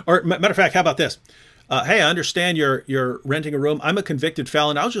 So, or matter of fact, how about this? Hey, I understand you're renting a room. I'm a convicted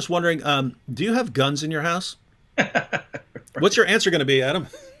felon. I was just wondering, do you have guns in your house? Right. What's your answer going to be, Adam?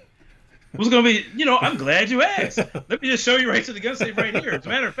 What's going to be? I'm glad you asked. Let me just show you right to the gun safe right here. As a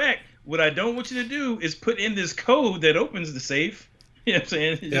matter of fact, what I don't want you to do is put in this code that opens the safe. You know what I'm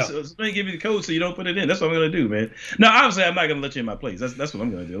saying? Yeah. Just let me give you the code so you don't put it in. That's what I'm going to do, man. Now, obviously, I'm not going to let you in my place. That's what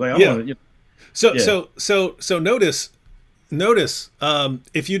I'm going to do. Like, So notice,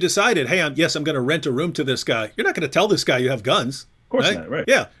 if you decided, hey, I'm going to rent a room to this guy, you're not going to tell this guy you have guns. Of course not, right?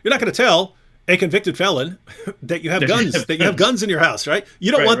 Yeah, you're not going to tell a convicted felon that you have guns, that you have guns in your house, right?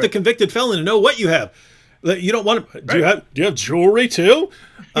 You don't want the convicted felon to know what you have. You don't want to. Do you have jewelry too?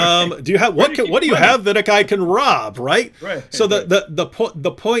 Do you have what do you have that a guy can rob? Right. Right. So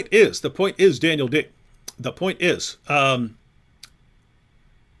the point is Daniel D. The point is,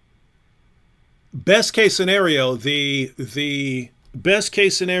 best case scenario, the best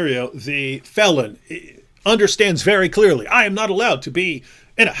case scenario, the felon understands very clearly, I am not allowed to be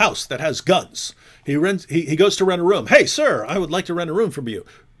in a house that has guns. He goes to rent a room. Hey, sir, I would like to rent a room from you,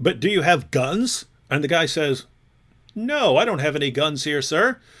 but do you have guns? And the guy says, no, I don't have any guns here,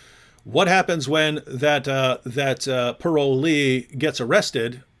 sir. What happens when that parolee gets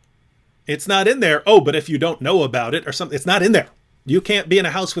arrested? It's not in there. Oh, but if you don't know about it or something, it's not in there. You can't be in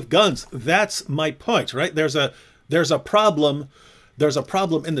a house with guns. That's my point, right? There's a problem. There's a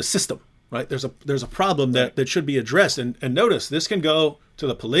problem in the system, right? There's a problem that should be addressed. And notice this can go to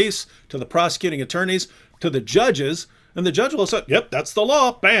the police, to the prosecuting attorneys, to the judges, and the judge will say, yep, that's the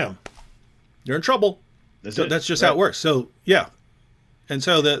law. Bam. You're in trouble. That's just how it works. So yeah, and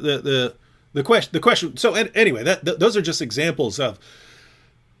so the question. So anyway, those are just examples of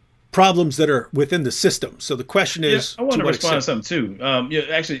problems that are within the system. So the question is, I want to respond to something too.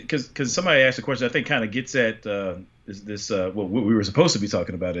 Actually, because somebody asked a question I think kind of gets at what we were supposed to be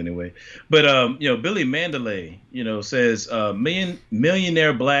talking about anyway. But Billy Mandalay, says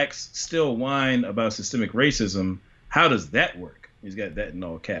millionaire blacks still whine about systemic racism. How does that work? He's got that in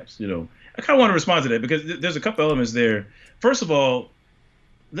all caps. I kind of want to respond to that because there's a couple elements there. First of all,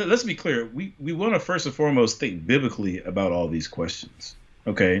 let's be clear. We want to first and foremost think biblically about all these questions.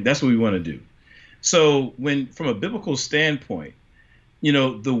 Okay, that's what we want to do. So from a biblical standpoint,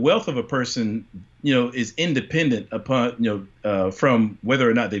 the wealth of a person, is independent upon, from whether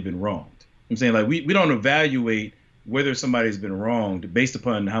or not they've been wronged. I'm saying, like, we don't evaluate whether somebody's been wronged based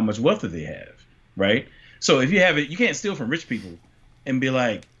upon how much wealth that they have, right? So if you have it, you can't steal from rich people and be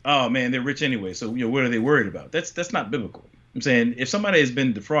like, oh man, they're rich anyway, so what are they worried about? That's not biblical. I'm saying if somebody has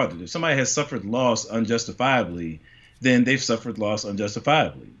been defrauded, if somebody has suffered loss unjustifiably, then they've suffered loss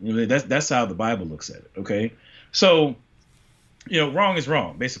unjustifiably. That's how the Bible looks at it. Okay, so wrong is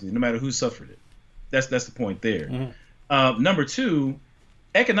wrong, basically, no matter who suffered it. That's the point there. Mm-hmm. Number two,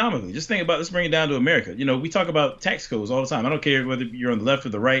 economically, just think about, let's bring it down to America. We talk about tax codes all the time. I don't care whether you're on the left or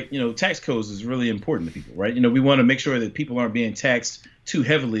the right. Tax codes is really important to people, right? We want to make sure that people aren't being taxed too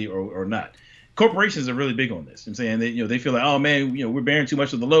heavily or not. Corporations are really big on this. I'm saying that, they feel like, oh man, we're bearing too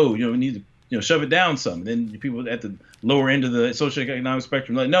much of the load. We need to, shove it down some. Then people at the lower end of the socioeconomic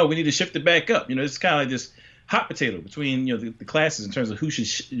spectrum are like, no, we need to shift it back up. It's kind of like this hot potato between, the classes in terms of who should,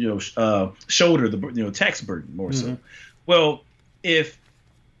 shoulder the, tax burden more so. Well, if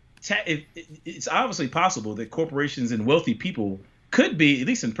it's obviously possible that corporations and wealthy people could be, at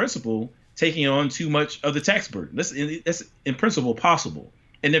least in principle, taking on too much of the tax burden. That's in principle possible.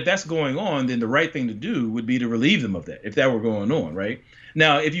 And if that's going on, then the right thing to do would be to relieve them of that, if that were going on, right?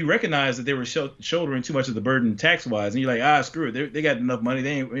 Now, if you recognize that they were shouldering too much of the burden tax-wise, and you're like, screw it, they got enough money,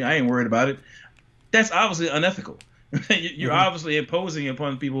 I ain't worried about it, that's obviously unethical. You're obviously imposing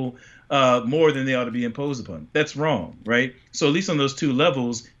upon people more than they ought to be imposed upon. That's wrong, right? So at least on those two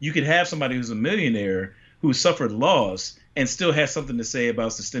levels, you could have somebody who's a millionaire who suffered loss and still has something to say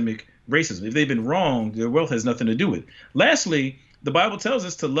about systemic racism. If they've been wronged, their wealth has nothing to do with it. Lastly, the Bible tells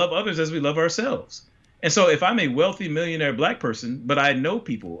us to love others as we love ourselves. And so if I'm a wealthy millionaire black person, but I know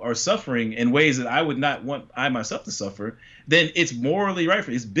people are suffering in ways that I would not want I myself to suffer, then it's morally right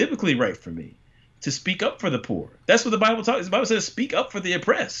it's biblically right for me to speak up for the poor. That's what the Bible talks. The Bible says, speak up for the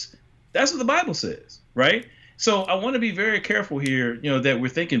oppressed. That's what the Bible says, right? So I want to be very careful here, that we're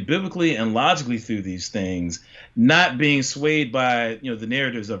thinking biblically and logically through these things, not being swayed by, the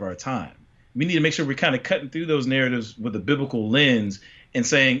narratives of our time. We need to make sure we're kind of cutting through those narratives with a biblical lens and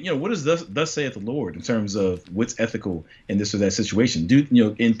saying, what is thus saith the Lord in terms of what's ethical in this or that situation?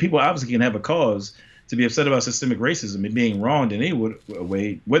 And people obviously can have a cause to be upset about systemic racism and being wronged in any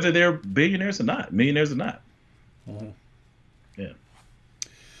way, whether they're billionaires or not, millionaires or not. Yeah.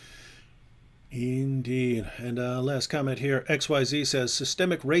 Indeed. And last comment here, XYZ says,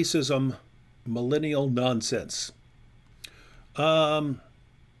 systemic racism, millennial nonsense. There's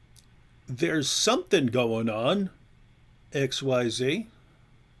something going on, XYZ.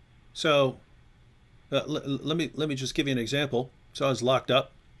 So let me just give you an example. So I was locked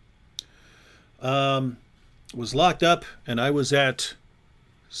up. And I was at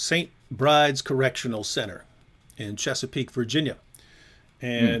St. Bride's Correctional Center in Chesapeake, Virginia.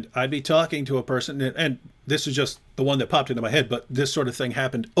 And I'd be talking to a person, and this is just the one that popped into my head, but this sort of thing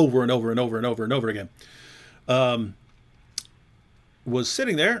happened over and over and over and over and over again. Was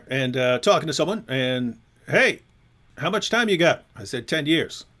sitting there and talking to someone, and, hey, how much time you got? I said, 10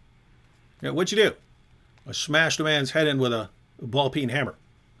 years. You know, what'd you do? I smashed a man's head in with a ball-peen hammer.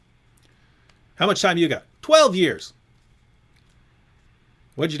 How much time you got? 12 years.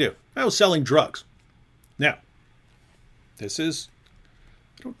 What'd you do? I was selling drugs. Now, this is,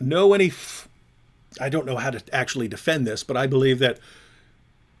 I don't know I don't know how to actually defend this, but I believe that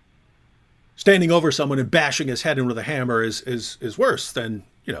standing over someone and bashing his head in with a hammer is worse than,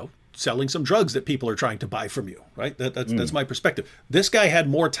 you know, selling some drugs that people are trying to buy from you, right? That's my perspective. This guy had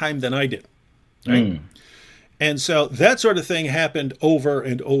more time than I did, right? And so that sort of thing happened over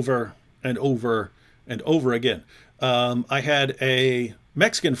and over and over and over again. I had a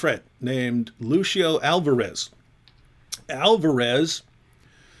Mexican friend named Lucio Alvarez. Alvarez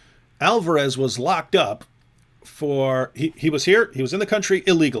was locked up for, he was here, he was in the country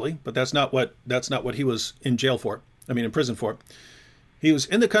illegally, but that's not what he was in jail for. I mean, in prison for. He was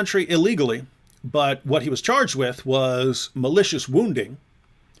in the country illegally, but what he was charged with was malicious wounding.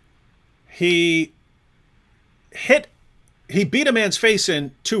 He beat a man's face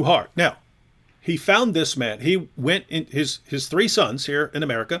in too hard. Now, he found this man. He went in his 3 sons here in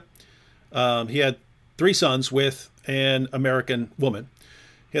America. He had 3 sons with an American woman.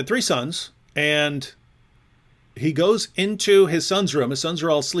 He had 3 sons, and he goes into his son's room. His sons are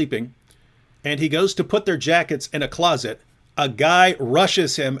all sleeping, and he goes to put their jackets in a closet. A guy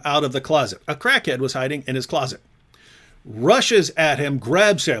rushes him out of the closet. A crackhead was hiding in his closet. Rushes at him,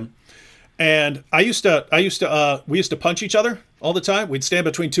 grabs him, and we used to punch each other all the time. We'd stand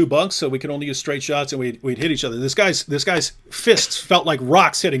between 2 bunks, so we could only use straight shots, and we'd hit each other. This guy's fists felt like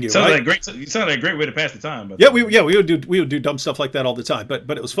rocks hitting you. Sounds like a great way to pass the time. Yeah, we would do dumb stuff like that all the time,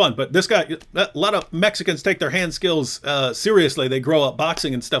 but it was fun. But this guy, a lot of Mexicans take their hand skills seriously. They grow up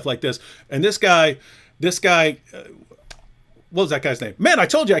boxing and stuff like this. And this guy, what was that guy's name? Man, I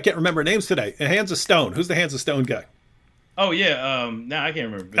told you I can't remember names today. Hands of Stone. Who's the Hands of Stone guy? Oh yeah, now I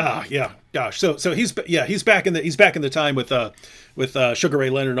can't remember. Yeah, gosh. So he's back in the time with Sugar Ray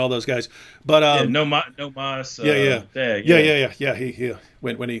Leonard and all those guys. But no mas. Yeah. He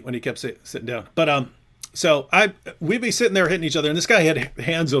when he kept sitting down. But so we'd be sitting there hitting each other, and this guy had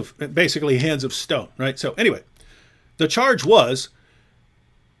hands of stone, right? So anyway, the charge was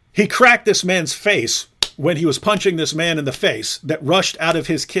he cracked this man's face when he was punching this man in the face that rushed out of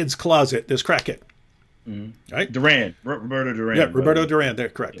his kid's closet. This crackhead. Right? Roberto Duran. Yeah, Roberto Duran. They're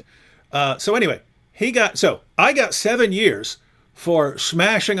correct. Yeah. So anyway, I got 7 years for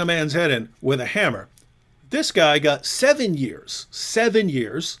smashing a man's head in with a hammer. This guy got 7 years. 7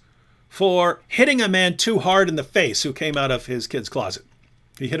 years for hitting a man too hard in the face who came out of his kid's closet.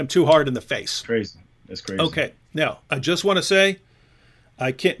 He hit him too hard in the face. Crazy. That's crazy. Okay. Now, I just want to say,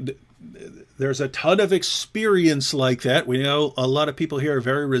 there's a ton of experience like that. We know a lot of people here are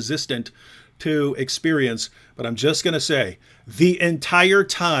very resistant to experience, but I'm just going to say, the entire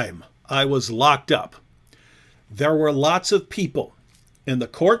time I was locked up, there were lots of people in the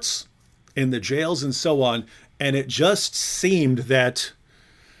courts, in the jails, and so on, and it just seemed that,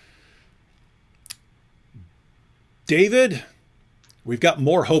 David, we've got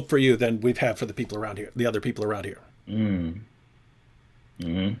more hope for you than we've had for the people around here, the other people around here. And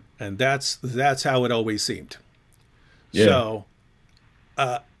that's how it always seemed. Yeah. So,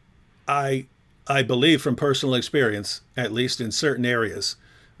 I believe from personal experience, at least in certain areas,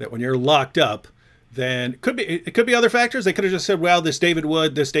 that when you're locked up, then it could be other factors. They could have just said, well, this David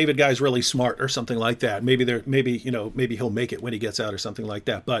guy's really smart or something like that. Maybe he'll make it when he gets out or something like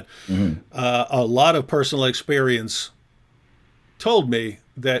that. But a lot of personal experience told me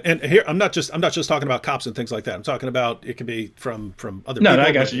that, and here I'm not just talking about cops and things like that. I'm talking about, it could be from other people,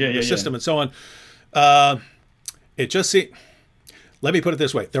 I got you. The system and so on. It just seemed. Let me put it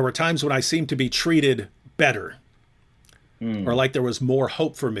this way. There were times when I seemed to be treated better or like there was more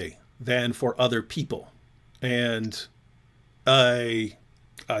hope for me than for other people. And I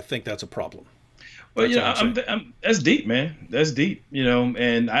think that's a problem. Well, that's deep, man. That's deep,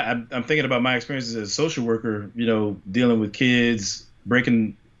 and I'm thinking about my experiences as a social worker, dealing with kids,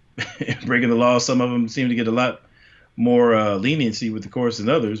 breaking the law. Some of them seem to get a lot more leniency with the courts than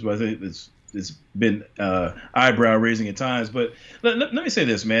others, but I think it's been eyebrow raising at times. But let me say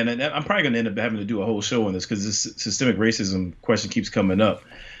this, man, and I'm probably going to end up having to do a whole show on this because this systemic racism question keeps coming up.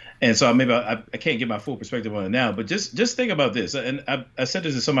 And so maybe I can't get my full perspective on it now, but just think about this. And I said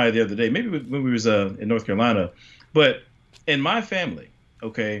this to somebody the other day, maybe when we was in North Carolina, but in my family,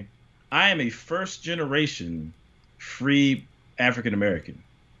 okay, I am a first generation free African American.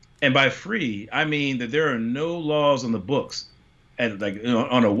 And by free, I mean that there are no laws on the books at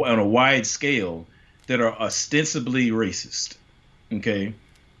on a wide scale that are ostensibly racist. Okay,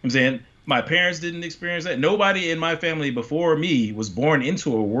 I'm saying my parents didn't experience that. Nobody in my family before me was born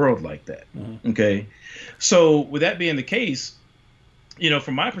into a world like that. Mm-hmm. Okay, so with that being the case,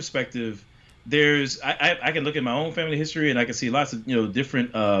 from my perspective, I can look at my own family history and I can see lots of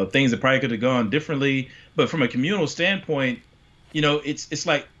different things that probably could have gone differently. But from a communal standpoint, it's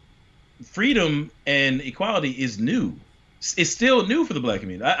like freedom and equality is new. It's still new for the Black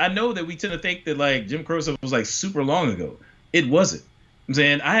community. I know that we tend to think that like Jim Crow stuff was like super long ago. It wasn't. I'm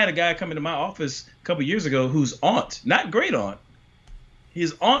saying I had a guy come into my office a couple years ago whose aunt, not great aunt,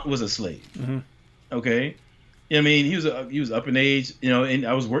 his aunt was a slave. Mm-hmm. Okay, I mean he was up in age, and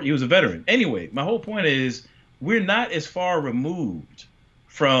he was a veteran. Anyway, my whole point is we're not as far removed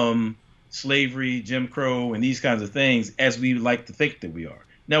from slavery, Jim Crow, and these kinds of things as we like to think that we are.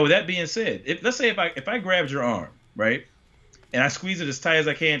 Now, with that being said, let's say if I grabbed your arm, right, and I squeezed it as tight as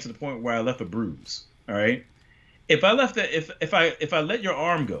I can to the point where I left a bruise, all right. If I left that, if I let your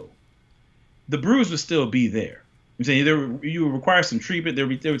arm go, the bruise would still be there. I'm saying you would require some treatment. There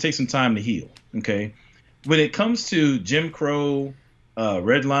would take some time to heal. Okay. When it comes to Jim Crow,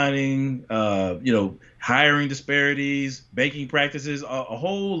 redlining, hiring disparities, banking practices, a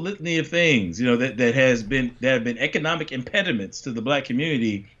whole litany of things, that have been economic impediments to the Black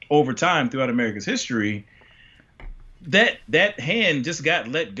community over time throughout America's history. That hand just got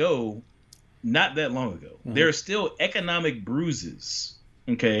let go not that long ago. Mm-hmm. There are still economic bruises,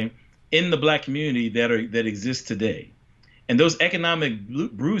 okay, in the Black community that exist today. And those economic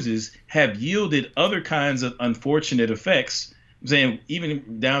bruises have yielded other kinds of unfortunate effects. I'm saying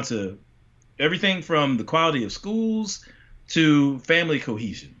even down to everything from the quality of schools to family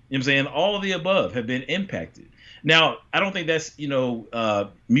cohesion. You know what I'm saying? All of the above have been impacted. Now, I don't think that's,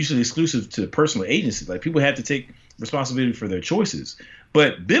 mutually exclusive to personal agency. Like people have to take responsibility for their choices.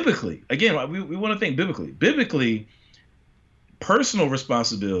 But biblically, again, we want to think biblically. Biblically, personal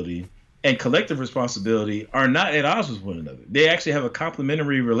responsibility and collective responsibility are not at odds with one another. They actually have a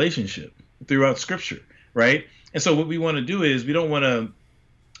complementary relationship throughout Scripture, right? And so what we want to do is we don't want to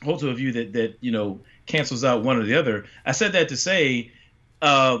hold to a view that cancels out one or the other. I said that to say,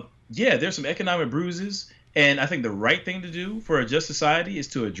 there's some economic bruises, and I think the right thing to do for a just society is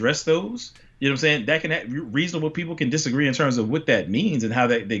to address those. You know what I'm saying? That can reasonable people can disagree in terms of what that means and how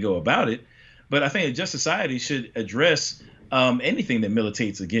they go about it. But I think a just society should address anything that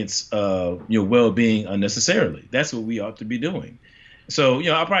militates against well-being unnecessarily. That's what we ought to be doing. So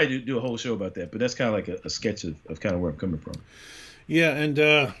I'll probably do a whole show about that. But that's kind of like a sketch of kind of where I'm coming from. Yeah,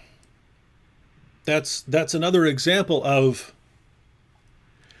 and that's another example of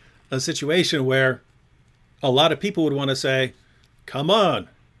a situation where a lot of people would want to say, "Come on.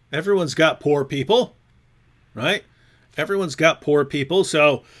 Everyone's got poor people, right? Everyone's got poor people.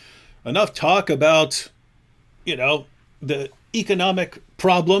 So enough talk about, the economic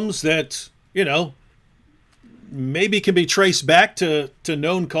problems that, maybe can be traced back to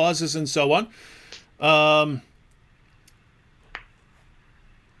known causes and so on."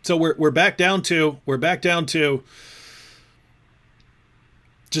 So we're back down to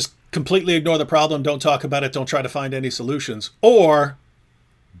just completely ignore the problem. Don't talk about it. Don't try to find any solutions, or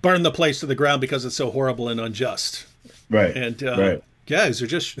burn the place to the ground because it's so horrible and unjust. Right. And right. Guys are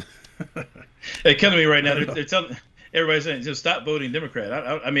just they're killing me right now. They're telling everybody's saying just stop voting Democrat.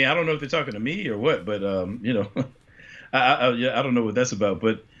 I mean, I don't know if they're talking to me or what, but I don't know what that's about.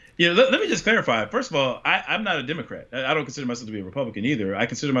 But let me just clarify. First of all, I'm not a Democrat. I don't consider myself to be a Republican either. I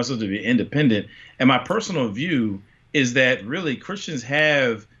consider myself to be independent. And my personal view is that really Christians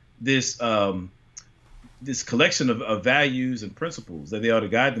have this collection of values and principles that they ought to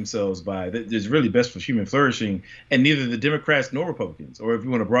guide themselves by that is really best for human flourishing. And neither the Democrats nor Republicans, or if you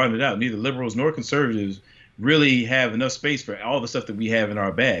want to broaden it out, neither liberals nor conservatives really have enough space for all the stuff that we have in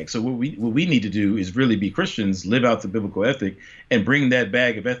our bag. So what we need to do is really be Christians, live out the biblical ethic, and bring that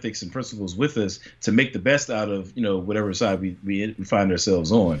bag of ethics and principles with us to make the best out of, you know, whatever side we find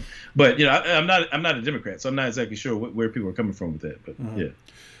ourselves on. But, you know, I'm not a Democrat, so I'm not exactly sure where people are coming from with that. But yeah.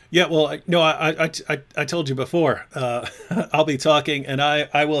 Yeah, well, no, I told you before, I'll be talking and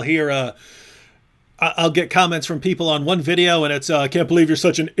I will hear, I'll get comments from people on one video and it's, I can't believe you're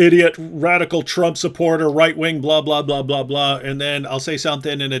such an idiot, radical Trump supporter, right wing, blah, blah, blah, blah, blah. And then I'll say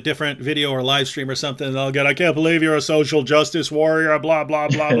something in a different video or live stream or something and I'll get, I can't believe you're a social justice warrior, blah, blah,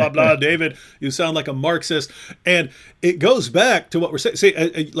 blah, blah, blah. David, you sound like a Marxist. And it goes back to what we're saying.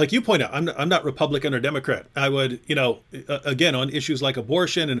 See, like you point out, I'm not Republican or Democrat. I would, you know, again, on issues like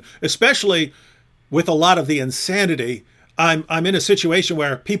abortion and especially with a lot of the insanity, I'm in a situation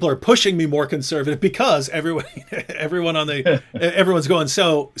where people are pushing me more conservative because everyone's going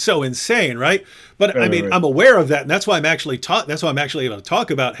so insane, right? But I mean, I'm aware of that, and that's why I'm actually able to talk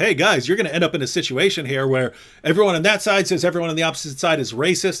about, hey guys, you're going to end up in a situation here where everyone on that side says everyone on the opposite side is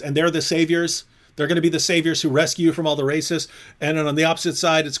racist, and they're the saviors. They're going to be the saviors who rescue you from all the racists, and then on the opposite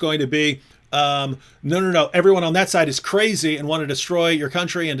side, it's going to be no, everyone on that side is crazy and want to destroy your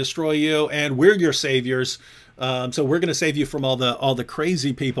country and destroy you, and we're your saviors. So we're going to save you from all the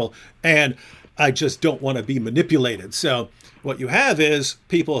crazy people, and I just don't want to be manipulated. So what you have is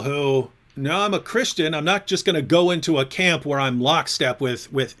people who, no, I'm a Christian. I'm not just going to go into a camp where I'm lockstep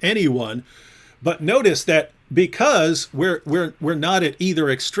with anyone. But notice that because we're not at either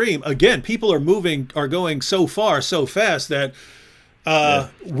extreme. Again, people are going so far so fast that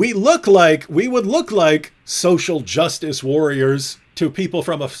we would look like social justice warriors to people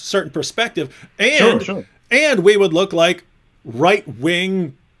from a certain perspective, and sure. And we would look like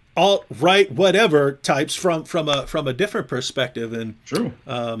right-wing, alt-right, whatever types from a different perspective. And true.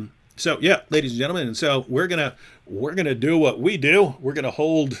 So yeah, ladies and gentlemen, and so we're gonna do what we do. We're gonna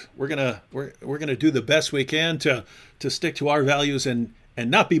do the best we can to stick to our values and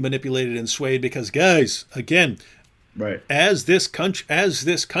not be manipulated and swayed. Because guys, again, right, as this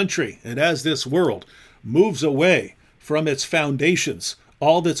country and as this world moves away from its foundations,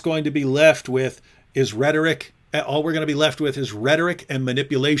 all that's going to be left with is rhetoric. All we're going to be left with is rhetoric and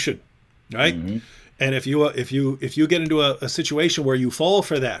manipulation, right? Mm-hmm. And if you get into a situation where you fall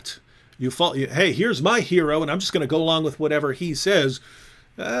for that, hey, here's my hero, and I'm just going to go along with whatever he says.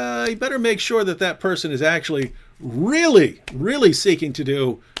 You better make sure that person is actually really, really seeking to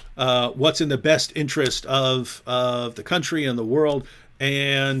do what's in the best interest of the country and the world,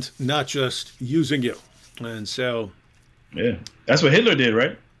 and not just using you. And so, yeah, that's what Hitler did,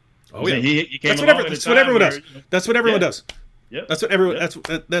 right? Oh yeah, that's what everyone does. That's what everyone does. Yep. That's what everyone.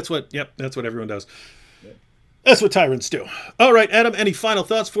 That's what everyone does. Yep. That's what tyrants do. All right, Adam. Any final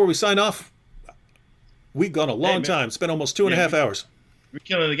thoughts before we sign off? We've gone a long time. Spent almost 2.5 hours. We're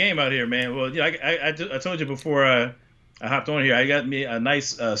killing the game out here, man. Well, yeah, I told you before I hopped on here. I got me a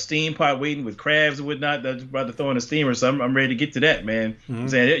nice steam pot waiting with crabs and whatnot. That's about to throw in a steamer, so I'm ready to get to that, man. Mm-hmm. I'm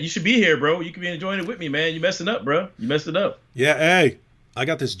saying, you should be here, bro. You could be enjoying it with me, man. You messing up, bro. You messed it up. Yeah, hey. I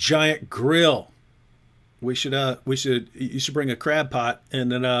got this giant grill. You should bring a crab pot,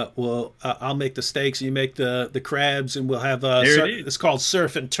 and then I'll make the steaks, you make the crabs, and we'll have it's called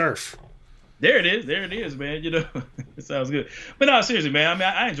surf and turf. There it is, man. You know, it sounds good. But no, seriously, man. I mean,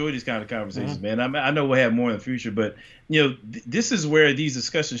 I enjoy these kind of conversations, man. I know we'll have more in the future, but you know, this is where these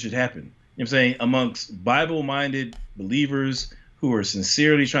discussions should happen. You know what I'm saying? Amongst Bible-minded believers who are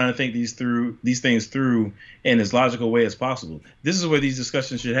sincerely trying to think these things through in as logical way as possible. This is where these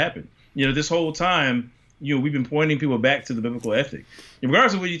discussions should happen. You know, this whole time, you know, we've been pointing people back to the biblical ethic.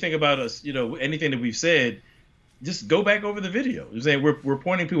 Regardless of what you think about us, you know, anything that we've said, just go back over the video. You're saying we're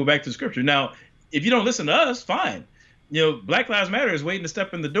pointing people back to Scripture. Now, if you don't listen to us, fine. You know, Black Lives Matter is waiting to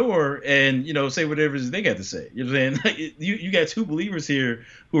step in the door and, you know, say whatever it is they got to say. You know what I'm saying? Like, you got two believers here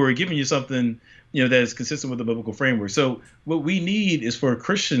who are giving you something, you know, that is consistent with the biblical framework. So what we need is for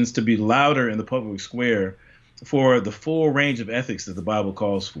Christians to be louder in the public square for the full range of ethics that the Bible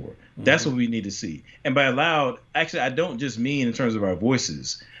calls for. Mm-hmm. That's what we need to see. And by loud, actually, I don't just mean in terms of our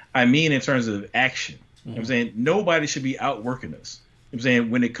voices. I mean in terms of action. Mm-hmm. You know what I'm saying? Nobody should be outworking us. You know what I'm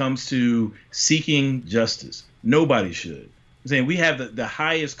saying? When it comes to seeking justice, nobody should. I'm saying we have the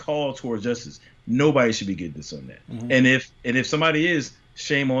highest call towards justice. Nobody should be getting this on that. Mm-hmm. And if somebody is,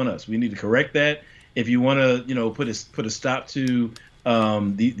 shame on us. We need to correct that. If you want to, you know, put a stop to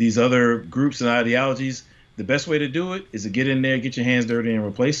these other groups and ideologies, the best way to do it is to get in there, get your hands dirty, and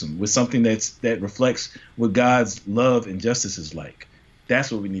replace them with something that reflects what God's love and justice is like.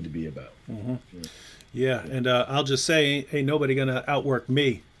 That's what we need to be about. Mm-hmm. Yeah, and I'll just say, ain't nobody gonna outwork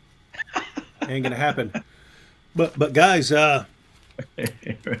me. Ain't gonna happen. But guys, yeah,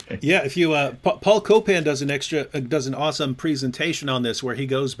 if you Paul Copan does an awesome presentation on this, where he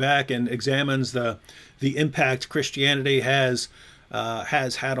goes back and examines the impact Christianity has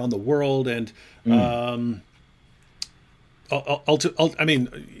had on the world, and I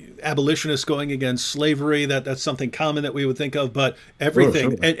mean, abolitionists going against slavery, that's something common that we would think of, but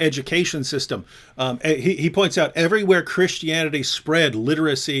everything, education system. He points out everywhere Christianity spread,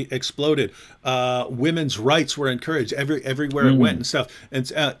 literacy exploded, women's rights were encouraged everywhere it went and stuff.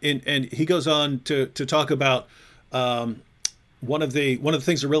 And he goes on to talk about one of the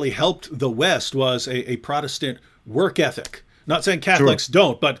things that really helped the West was a Protestant work ethic. Not saying Catholics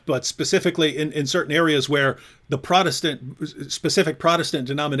don't, but specifically in certain areas where the specific Protestant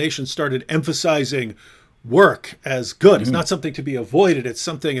denominations started emphasizing work as good. It's not something to be avoided. It's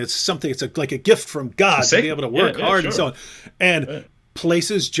like a gift from God to be able to work hard and so on. And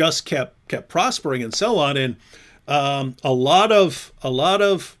places just kept prospering and so on. And a lot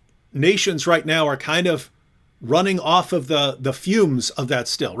of nations right now are kind of running off of the fumes of that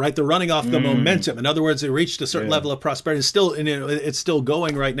still, right? They're running off the momentum. In other words, they reached a certain level of prosperity. It's still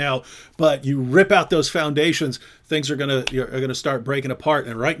going right now, but you rip out those foundations, things are gonna start breaking apart.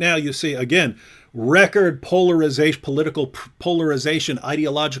 And right now you see, again, record polarization, political polarization,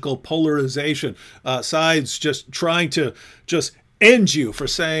 ideological polarization, sides just trying to just end you for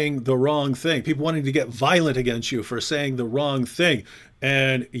saying the wrong thing, people wanting to get violent against you for saying the wrong thing.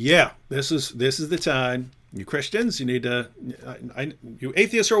 And yeah, this is the time. You Christians, you need to, you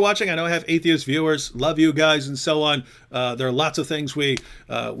atheists who are watching, I know I have atheist viewers, love you guys and so on. There are lots of things we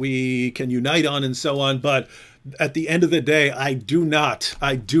can unite on and so on. But at the end of the day, I do not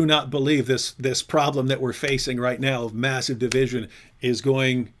believe this problem that we're facing right now of massive division is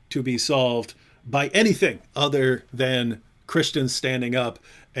going to be solved by anything other than Christians standing up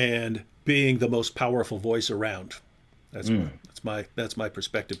and being the most powerful voice around. That's my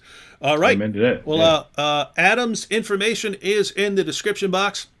perspective. All right. Amen to that. Well, Adam's information is in the description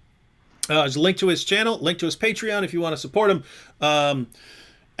box. There's a link to his channel, link to his Patreon if you want to support him.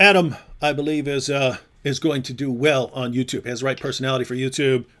 Adam, I believe, is going to do well on YouTube. He has the right personality for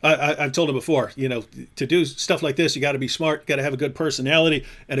YouTube. I've told him before, to do stuff like this, you got to be smart, got to have a good personality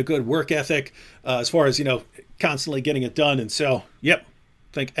and a good work ethic, as far as constantly getting it done. And so, yep,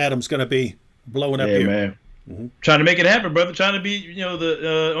 I think Adam's going to be blowing up here. Man. Trying to make it happen, brother. Trying to be,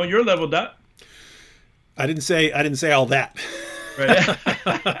 on your level, Doc. I didn't say all that. Right.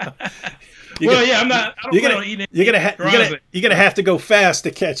 I'm not. You're gonna have to go fast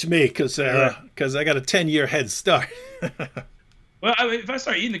to catch me, because I got a 10-year head start. Well, if I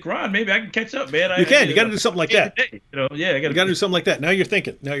start eating the Quran, maybe I can catch up, man. You can. You got to do something like that. I got to do something like that. Now you're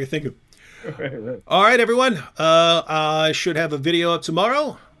thinking. Right. All right, everyone. I should have a video up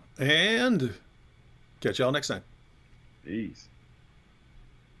tomorrow, and catch y'all next time. Peace.